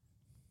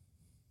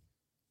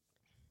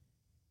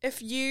if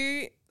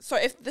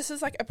this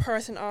is like a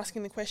person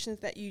asking the questions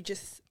that you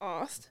just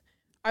asked,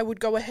 I would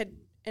go ahead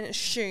and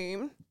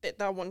assume that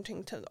they're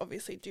wanting to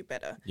obviously do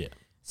better. Yeah.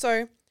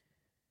 So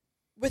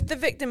with the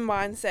victim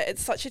mindset,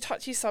 it's such a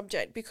touchy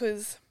subject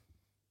because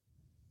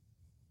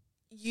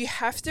you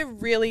have to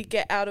really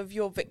get out of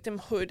your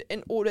victimhood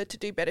in order to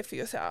do better for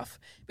yourself.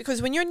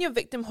 Because when you're in your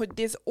victimhood,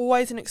 there's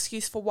always an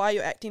excuse for why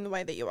you're acting the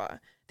way that you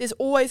are. There's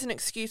always an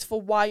excuse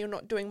for why you're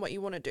not doing what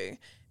you want to do.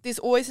 There's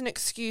always an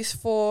excuse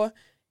for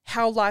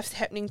how life's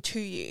happening to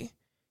you.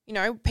 You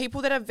know,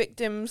 people that are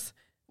victims,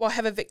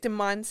 have a victim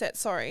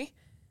mindset,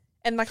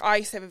 and like I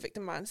used to have a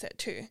victim mindset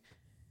too.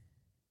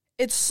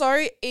 It's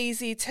so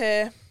easy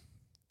to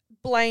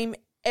blame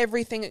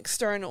everything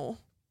external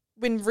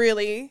when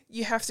really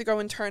you have to go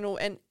internal,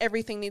 and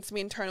everything needs to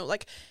be internal.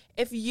 Like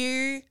if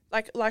you,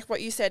 like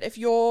what you said, if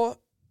your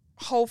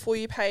whole For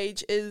You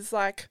page is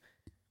like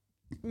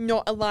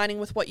not aligning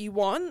with what you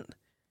want,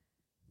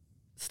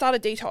 start a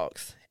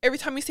detox. Every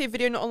time you see a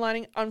video not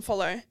aligning,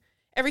 unfollow.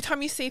 Every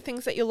time you see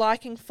things that you're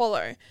liking,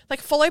 follow. Like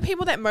follow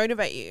people that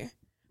motivate you.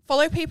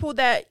 Follow people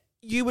that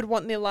you would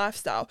want in their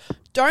lifestyle.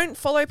 Don't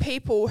follow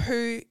people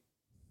who,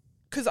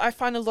 because I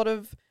find a lot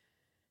of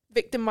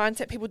victim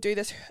mindset people do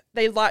this,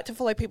 they like to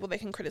follow people they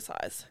can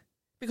criticize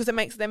because it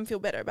makes them feel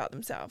better about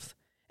themselves.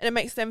 And it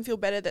makes them feel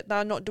better that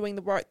they're not doing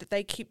the work that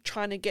they keep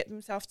trying to get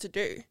themselves to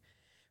do.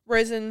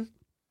 Whereas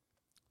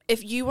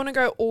if you want to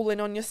go all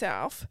in on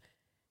yourself,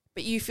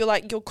 but you feel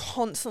like you're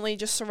constantly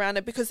just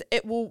surrounded, because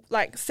it will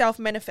like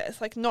self-manifest.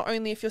 Like not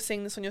only if you're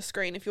seeing this on your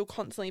screen, if you're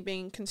constantly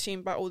being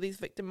consumed by all these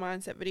victim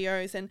mindset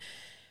videos and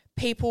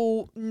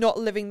people not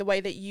living the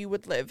way that you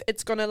would live,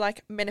 it's going to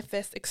like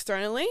manifest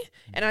externally.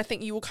 And I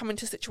think you will come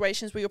into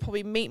situations where you'll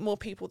probably meet more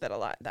people that are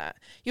like that.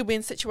 You'll be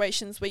in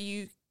situations where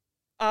you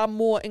are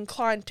more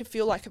inclined to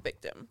feel like a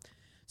victim.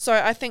 So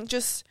I think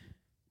just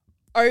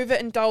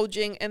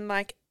overindulging in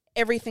like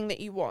everything that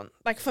you want.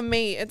 Like for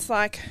me, it's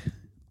like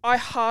I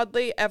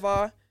hardly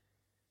ever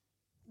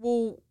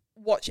will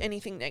watch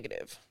anything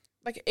negative.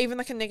 Like even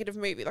like a negative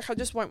movie, like I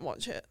just won't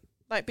watch it.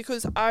 Like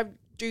because I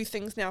do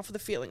things now for the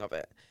feeling of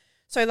it.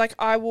 So, like,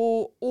 I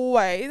will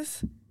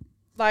always,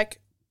 like,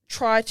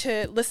 try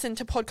to listen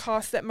to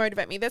podcasts that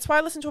motivate me. That's why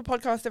I listen to a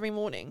podcast every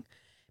morning,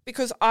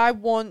 because I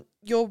want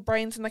your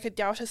brain's in, like, a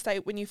delta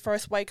state when you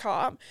first wake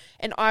up,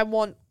 and I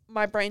want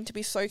my brain to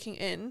be soaking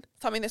in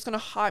something that's going to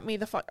hype me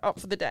the fuck up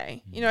for the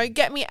day. You know,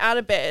 get me out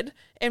of bed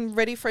and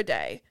ready for a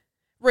day.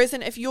 Whereas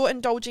if you're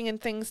indulging in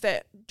things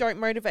that don't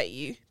motivate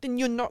you, then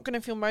you're not going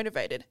to feel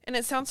motivated. And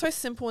it sounds so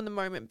simple in the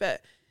moment,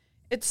 but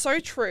it's so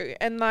true.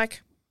 And,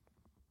 like,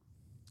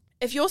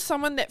 if you're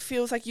someone that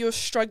feels like you're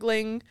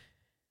struggling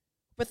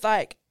with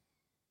like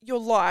your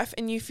life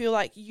and you feel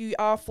like you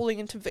are falling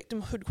into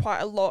victimhood quite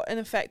a lot, and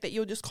the fact that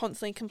you're just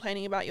constantly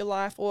complaining about your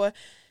life, or,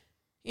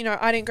 you know,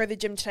 I didn't go to the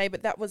gym today,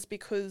 but that was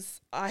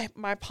because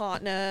my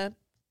partner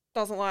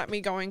doesn't like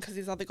me going because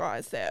there's other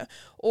guys there,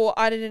 or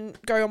I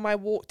didn't go on my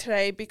walk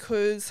today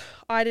because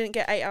I didn't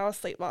get 8 hours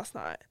sleep last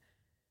night.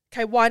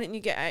 Okay, why didn't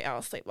you get 8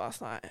 hours sleep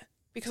last night?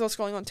 Because I was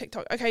scrolling on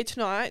TikTok. Okay,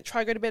 tonight,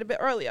 try to go to bed a bit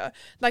earlier.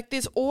 Like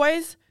there's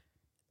always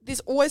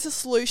a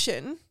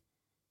solution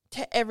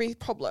to every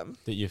problem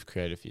that you've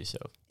created for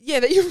yourself.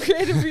 Yeah, that you've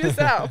created for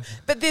yourself.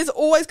 But there's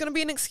always going to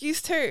be an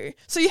excuse too.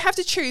 So you have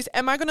to choose,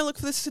 am I going to look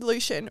for the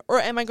solution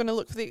or am I going to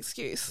look for the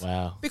excuse?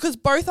 Wow. Because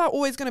both are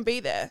always going to be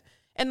there.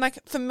 And like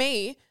for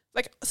me,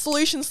 like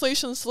solution,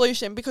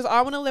 because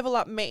I want to level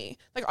up me.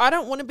 Like I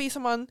don't want to be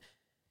someone,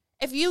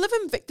 if you live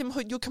in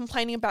victimhood, you're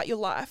complaining about your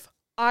life.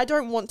 I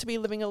don't want to be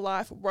living a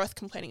life worth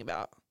complaining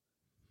about.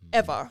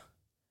 Ever.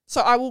 So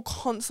I will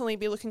constantly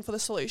be looking for the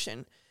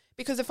solution.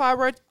 Because if I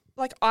were,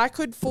 like, I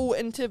could fall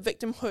into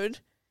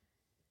victimhood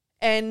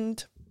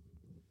and,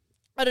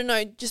 I don't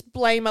know, just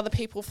blame other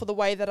people for the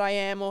way that I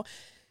am. Or,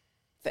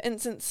 for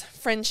instance,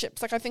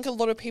 friendships. Like, I think a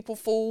lot of people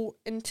fall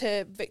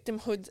into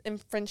victimhood in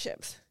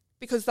friendships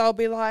because they'll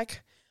be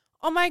like,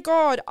 oh my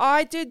God,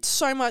 I did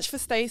so much for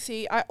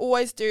Stacey. I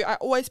always do. I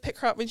always pick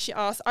her up when she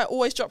asks. I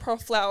always drop her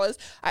off flowers.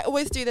 I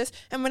always do this.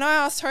 And when I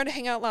asked her to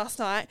hang out last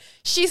night,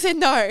 she said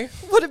no.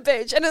 What a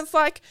bitch. And it's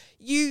like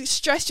you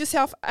stress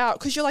yourself out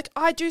because you're like,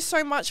 I do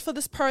so much for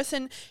this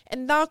person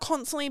and they're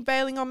constantly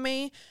bailing on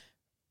me.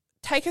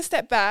 Take a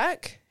step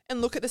back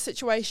and look at the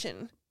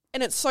situation.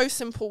 And it's so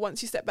simple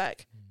once you step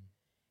back.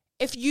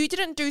 If you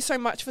didn't do so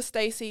much for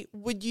Stacey,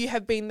 would you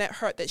have been that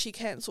hurt that she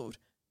cancelled?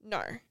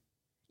 No.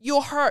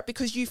 you're hurt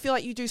because you feel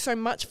like you do so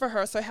much for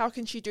her, so how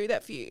can she do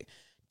that for you?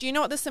 Do you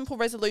know what the simple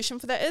resolution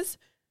for that is?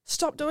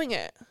 Stop doing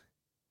it.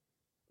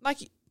 Like,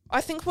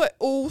 I think we're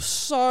all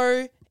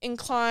so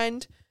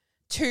inclined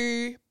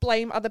to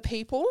blame other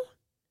people,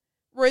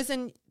 whereas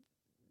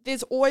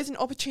there's always an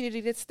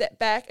opportunity to step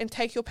back and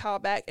take your power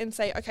back and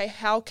say, okay,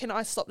 how can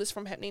I stop this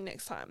from happening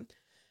next time?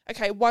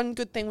 Okay, one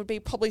good thing would be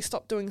probably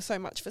stop doing so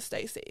much for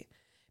Stacey,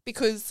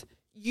 because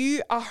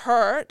you are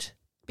hurt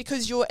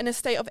because you're in a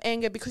state of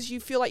anger because you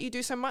feel like you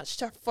do so much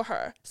for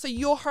her. So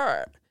you're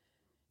hurt.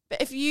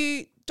 But if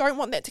you don't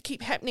want that to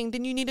keep happening,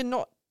 then you need to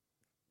not,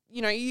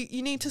 you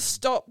need to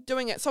stop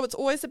doing it. So it's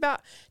always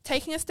about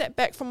taking a step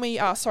back from where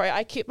you are. Sorry,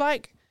 I keep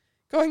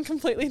going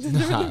completely to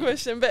the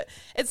question, but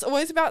it's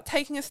always about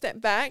taking a step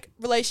back,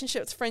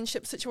 relationships,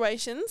 friendships,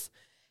 situations,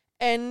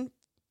 and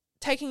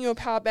taking your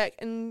power back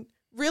and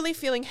really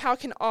feeling, how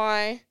can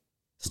I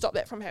stop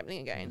that from happening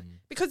again?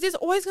 Because there's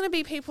always going to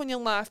be people in your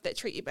life that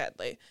treat you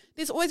badly.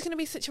 There's always going to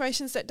be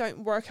situations that don't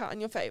work out in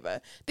your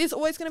favor. There's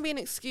always going to be an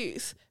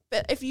excuse.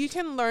 But if you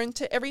can learn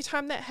to, every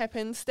time that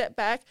happens, step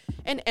back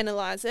and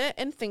analyze it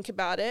and think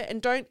about it,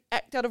 and don't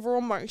act out of raw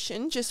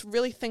emotion, just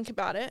really think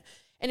about it.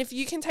 And if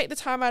you can take the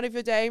time out of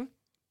your day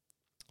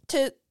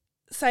to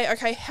say,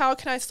 okay, how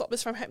can I stop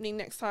this from happening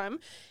next time,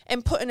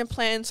 and put in a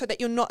plan so that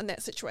you're not in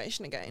that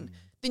situation again,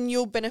 then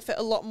you'll benefit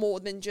a lot more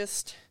than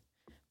just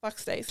fuck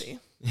Stacey,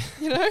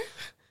 I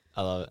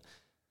love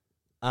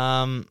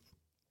it.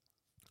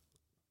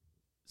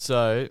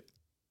 So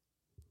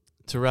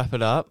to wrap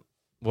it up,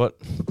 what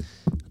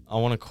I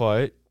want to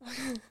quote,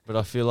 but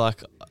I feel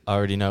like I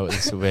already know what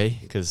this will be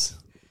because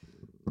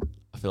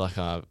I feel like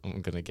I'm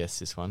going to guess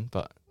this one,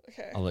 but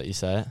okay. I'll let you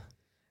say it.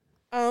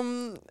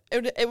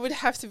 It would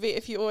have to be,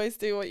 if you always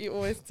do what you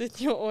always did,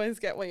 you'll always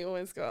get what you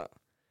always got.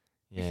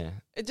 Yeah.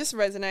 It just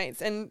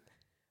resonates. And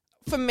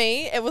for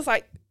me, it was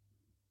like,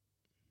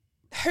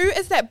 who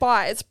is that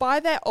by? It's by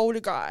that older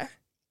guy.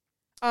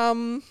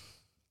 Can't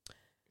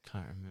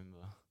remember.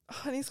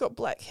 Oh, and he's got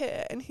black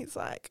hair, and he's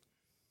like,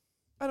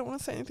 I don't want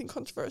to say anything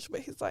controversial,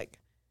 but he's like,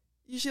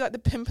 usually like the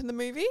pimp in the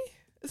movie,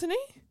 isn't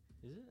he?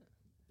 Is it?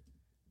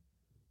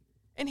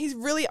 And he's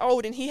really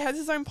old, and he has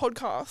his own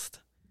podcast.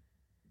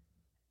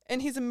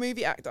 And he's a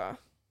movie actor.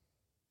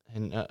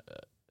 And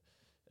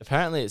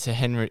apparently it's a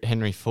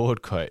Henry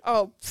Ford quote.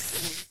 Oh,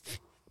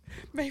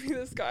 maybe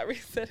this guy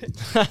reset it.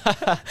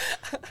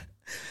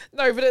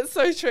 No, but it's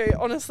so true.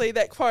 Honestly,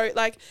 that quote,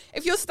 like,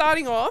 if you're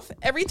starting off,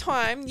 every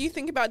time you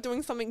think about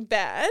doing something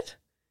bad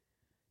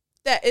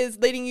that is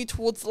leading you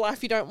towards the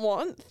life you don't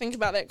want, think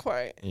about that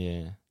quote.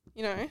 Yeah.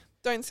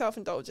 Don't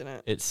self-indulge in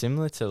it. It's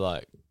similar to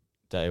like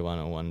Day One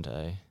or One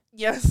Day.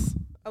 Yes.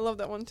 I love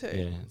that one too.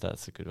 Yeah,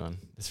 that's a good one.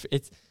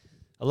 It's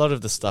a lot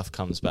of the stuff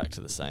comes back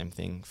to the same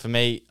thing. For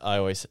me, I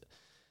always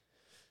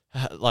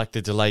like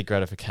the delayed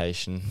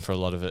gratification. For a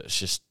lot of it, it's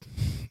just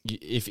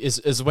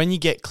is when you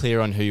get clear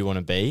on who you want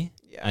to be,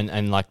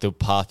 and like the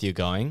path you're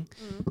going,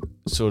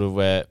 sort of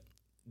where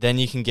then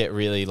you can get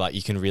really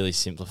you can really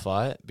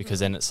simplify it, because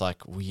then it's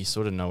like, well, you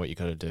sort of know what you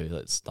got to do.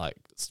 It's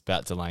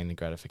about delaying the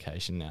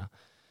gratification now.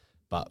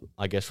 But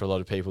I guess for a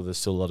lot of people, there's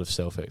still a lot of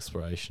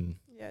self-exploration.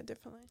 Yeah,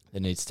 definitely.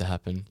 That needs to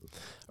happen.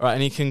 All right,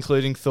 any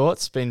concluding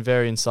thoughts? Been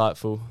very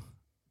insightful.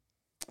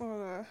 Oh,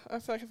 no. I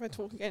feel like if I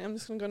talk again, I'm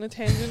just going to go on a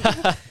tangent.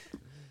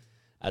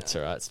 That's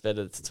all right. It's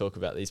better to talk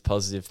about these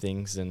positive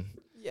things.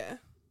 Yeah,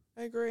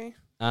 I agree.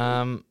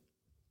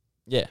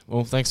 Yeah,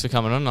 well, thanks for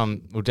coming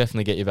on. We'll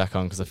definitely get you back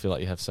on, because I feel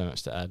like you have so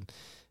much to add.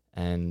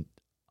 And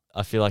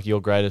I feel like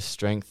your greatest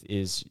strength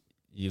is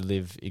you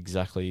live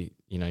exactly,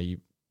 you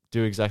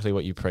do exactly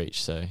what you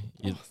preach. So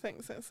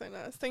thanks. That's so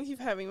nice. Thank you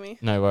for having me.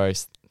 No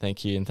worries.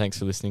 Thank you. And thanks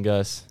for listening,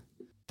 guys.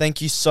 Thank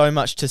you so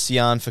much to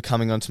Siahn for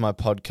coming onto my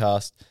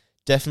podcast.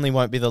 Definitely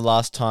won't be the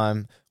last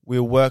time.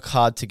 We'll work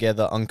hard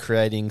together on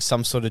creating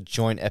some sort of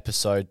joint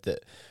episode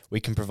that we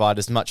can provide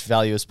as much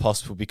value as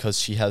possible, because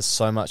she has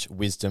so much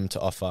wisdom to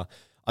offer.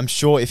 I'm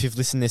sure if you've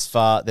listened this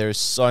far, there is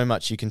so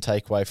much you can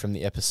take away from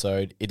the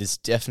episode. It is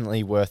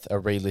definitely worth a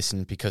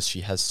re-listen, because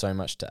she has so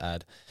much to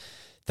add.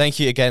 Thank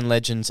you again,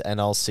 legends, and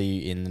I'll see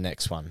you in the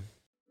next one.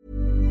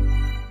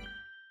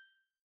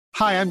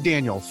 Hi, I'm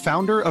Daniel,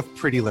 founder of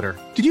Pretty Litter.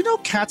 Did you know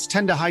cats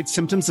tend to hide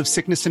symptoms of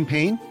sickness and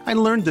pain? I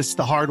learned this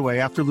the hard way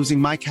after losing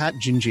my cat,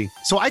 Gingy.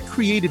 So I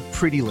created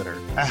Pretty Litter,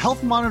 a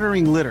health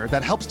monitoring litter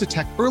that helps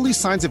detect early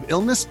signs of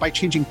illness by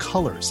changing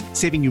colors,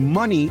 saving you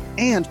money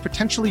and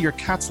potentially your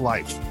cat's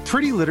life.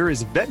 Pretty Litter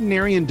is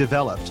veterinarian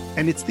developed,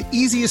 and it's the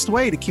easiest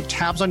way to keep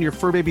tabs on your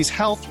fur baby's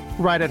health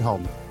right at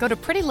home. Go to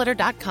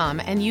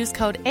prettylitter.com and use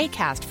code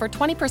ACAST for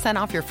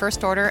 20% off your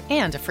first order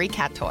and a free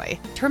cat toy.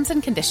 Terms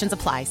and conditions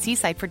apply. See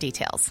site for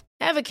details.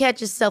 Ever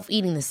catch yourself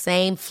eating the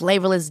same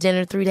flavorless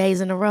dinner 3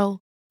 days in a row?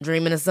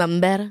 Dreaming of something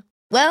better?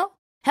 Well,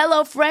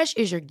 HelloFresh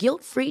is your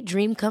guilt-free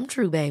dream come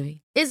true,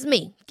 baby. It's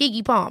me,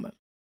 Keke Palmer.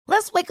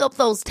 Let's wake up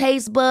those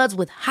taste buds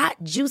with hot,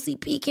 juicy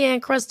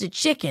pecan-crusted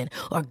chicken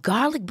or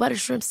garlic butter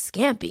shrimp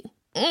scampi.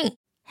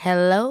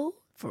 Hello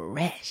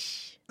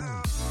Fresh.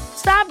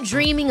 Stop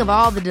dreaming of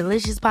all the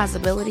delicious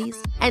possibilities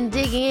and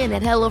dig in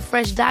at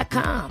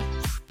HelloFresh.com.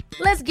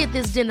 Let's get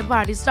this dinner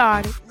party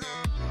started.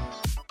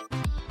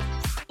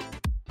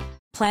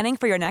 Planning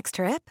for your next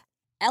trip?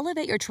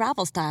 Elevate your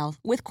travel style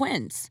with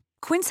Quince.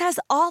 Quince has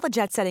all the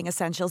jet-setting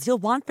essentials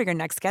you'll want for your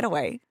next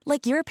getaway,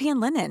 like European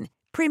linen,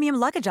 premium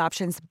luggage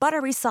options,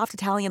 buttery soft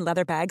Italian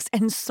leather bags,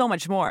 and so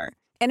much more.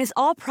 And is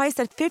all priced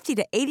at 50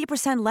 to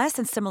 80% less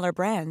than similar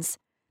brands.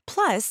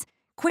 Plus,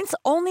 Quince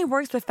only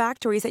works with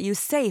factories that use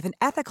safe and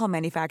ethical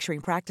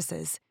manufacturing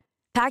practices.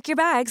 Pack your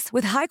bags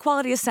with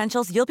high-quality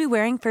essentials you'll be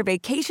wearing for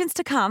vacations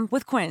to come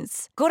with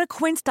Quince. Go to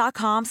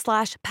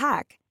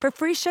quince.com/pack for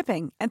free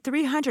shipping and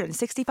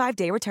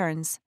 365-day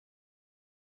returns.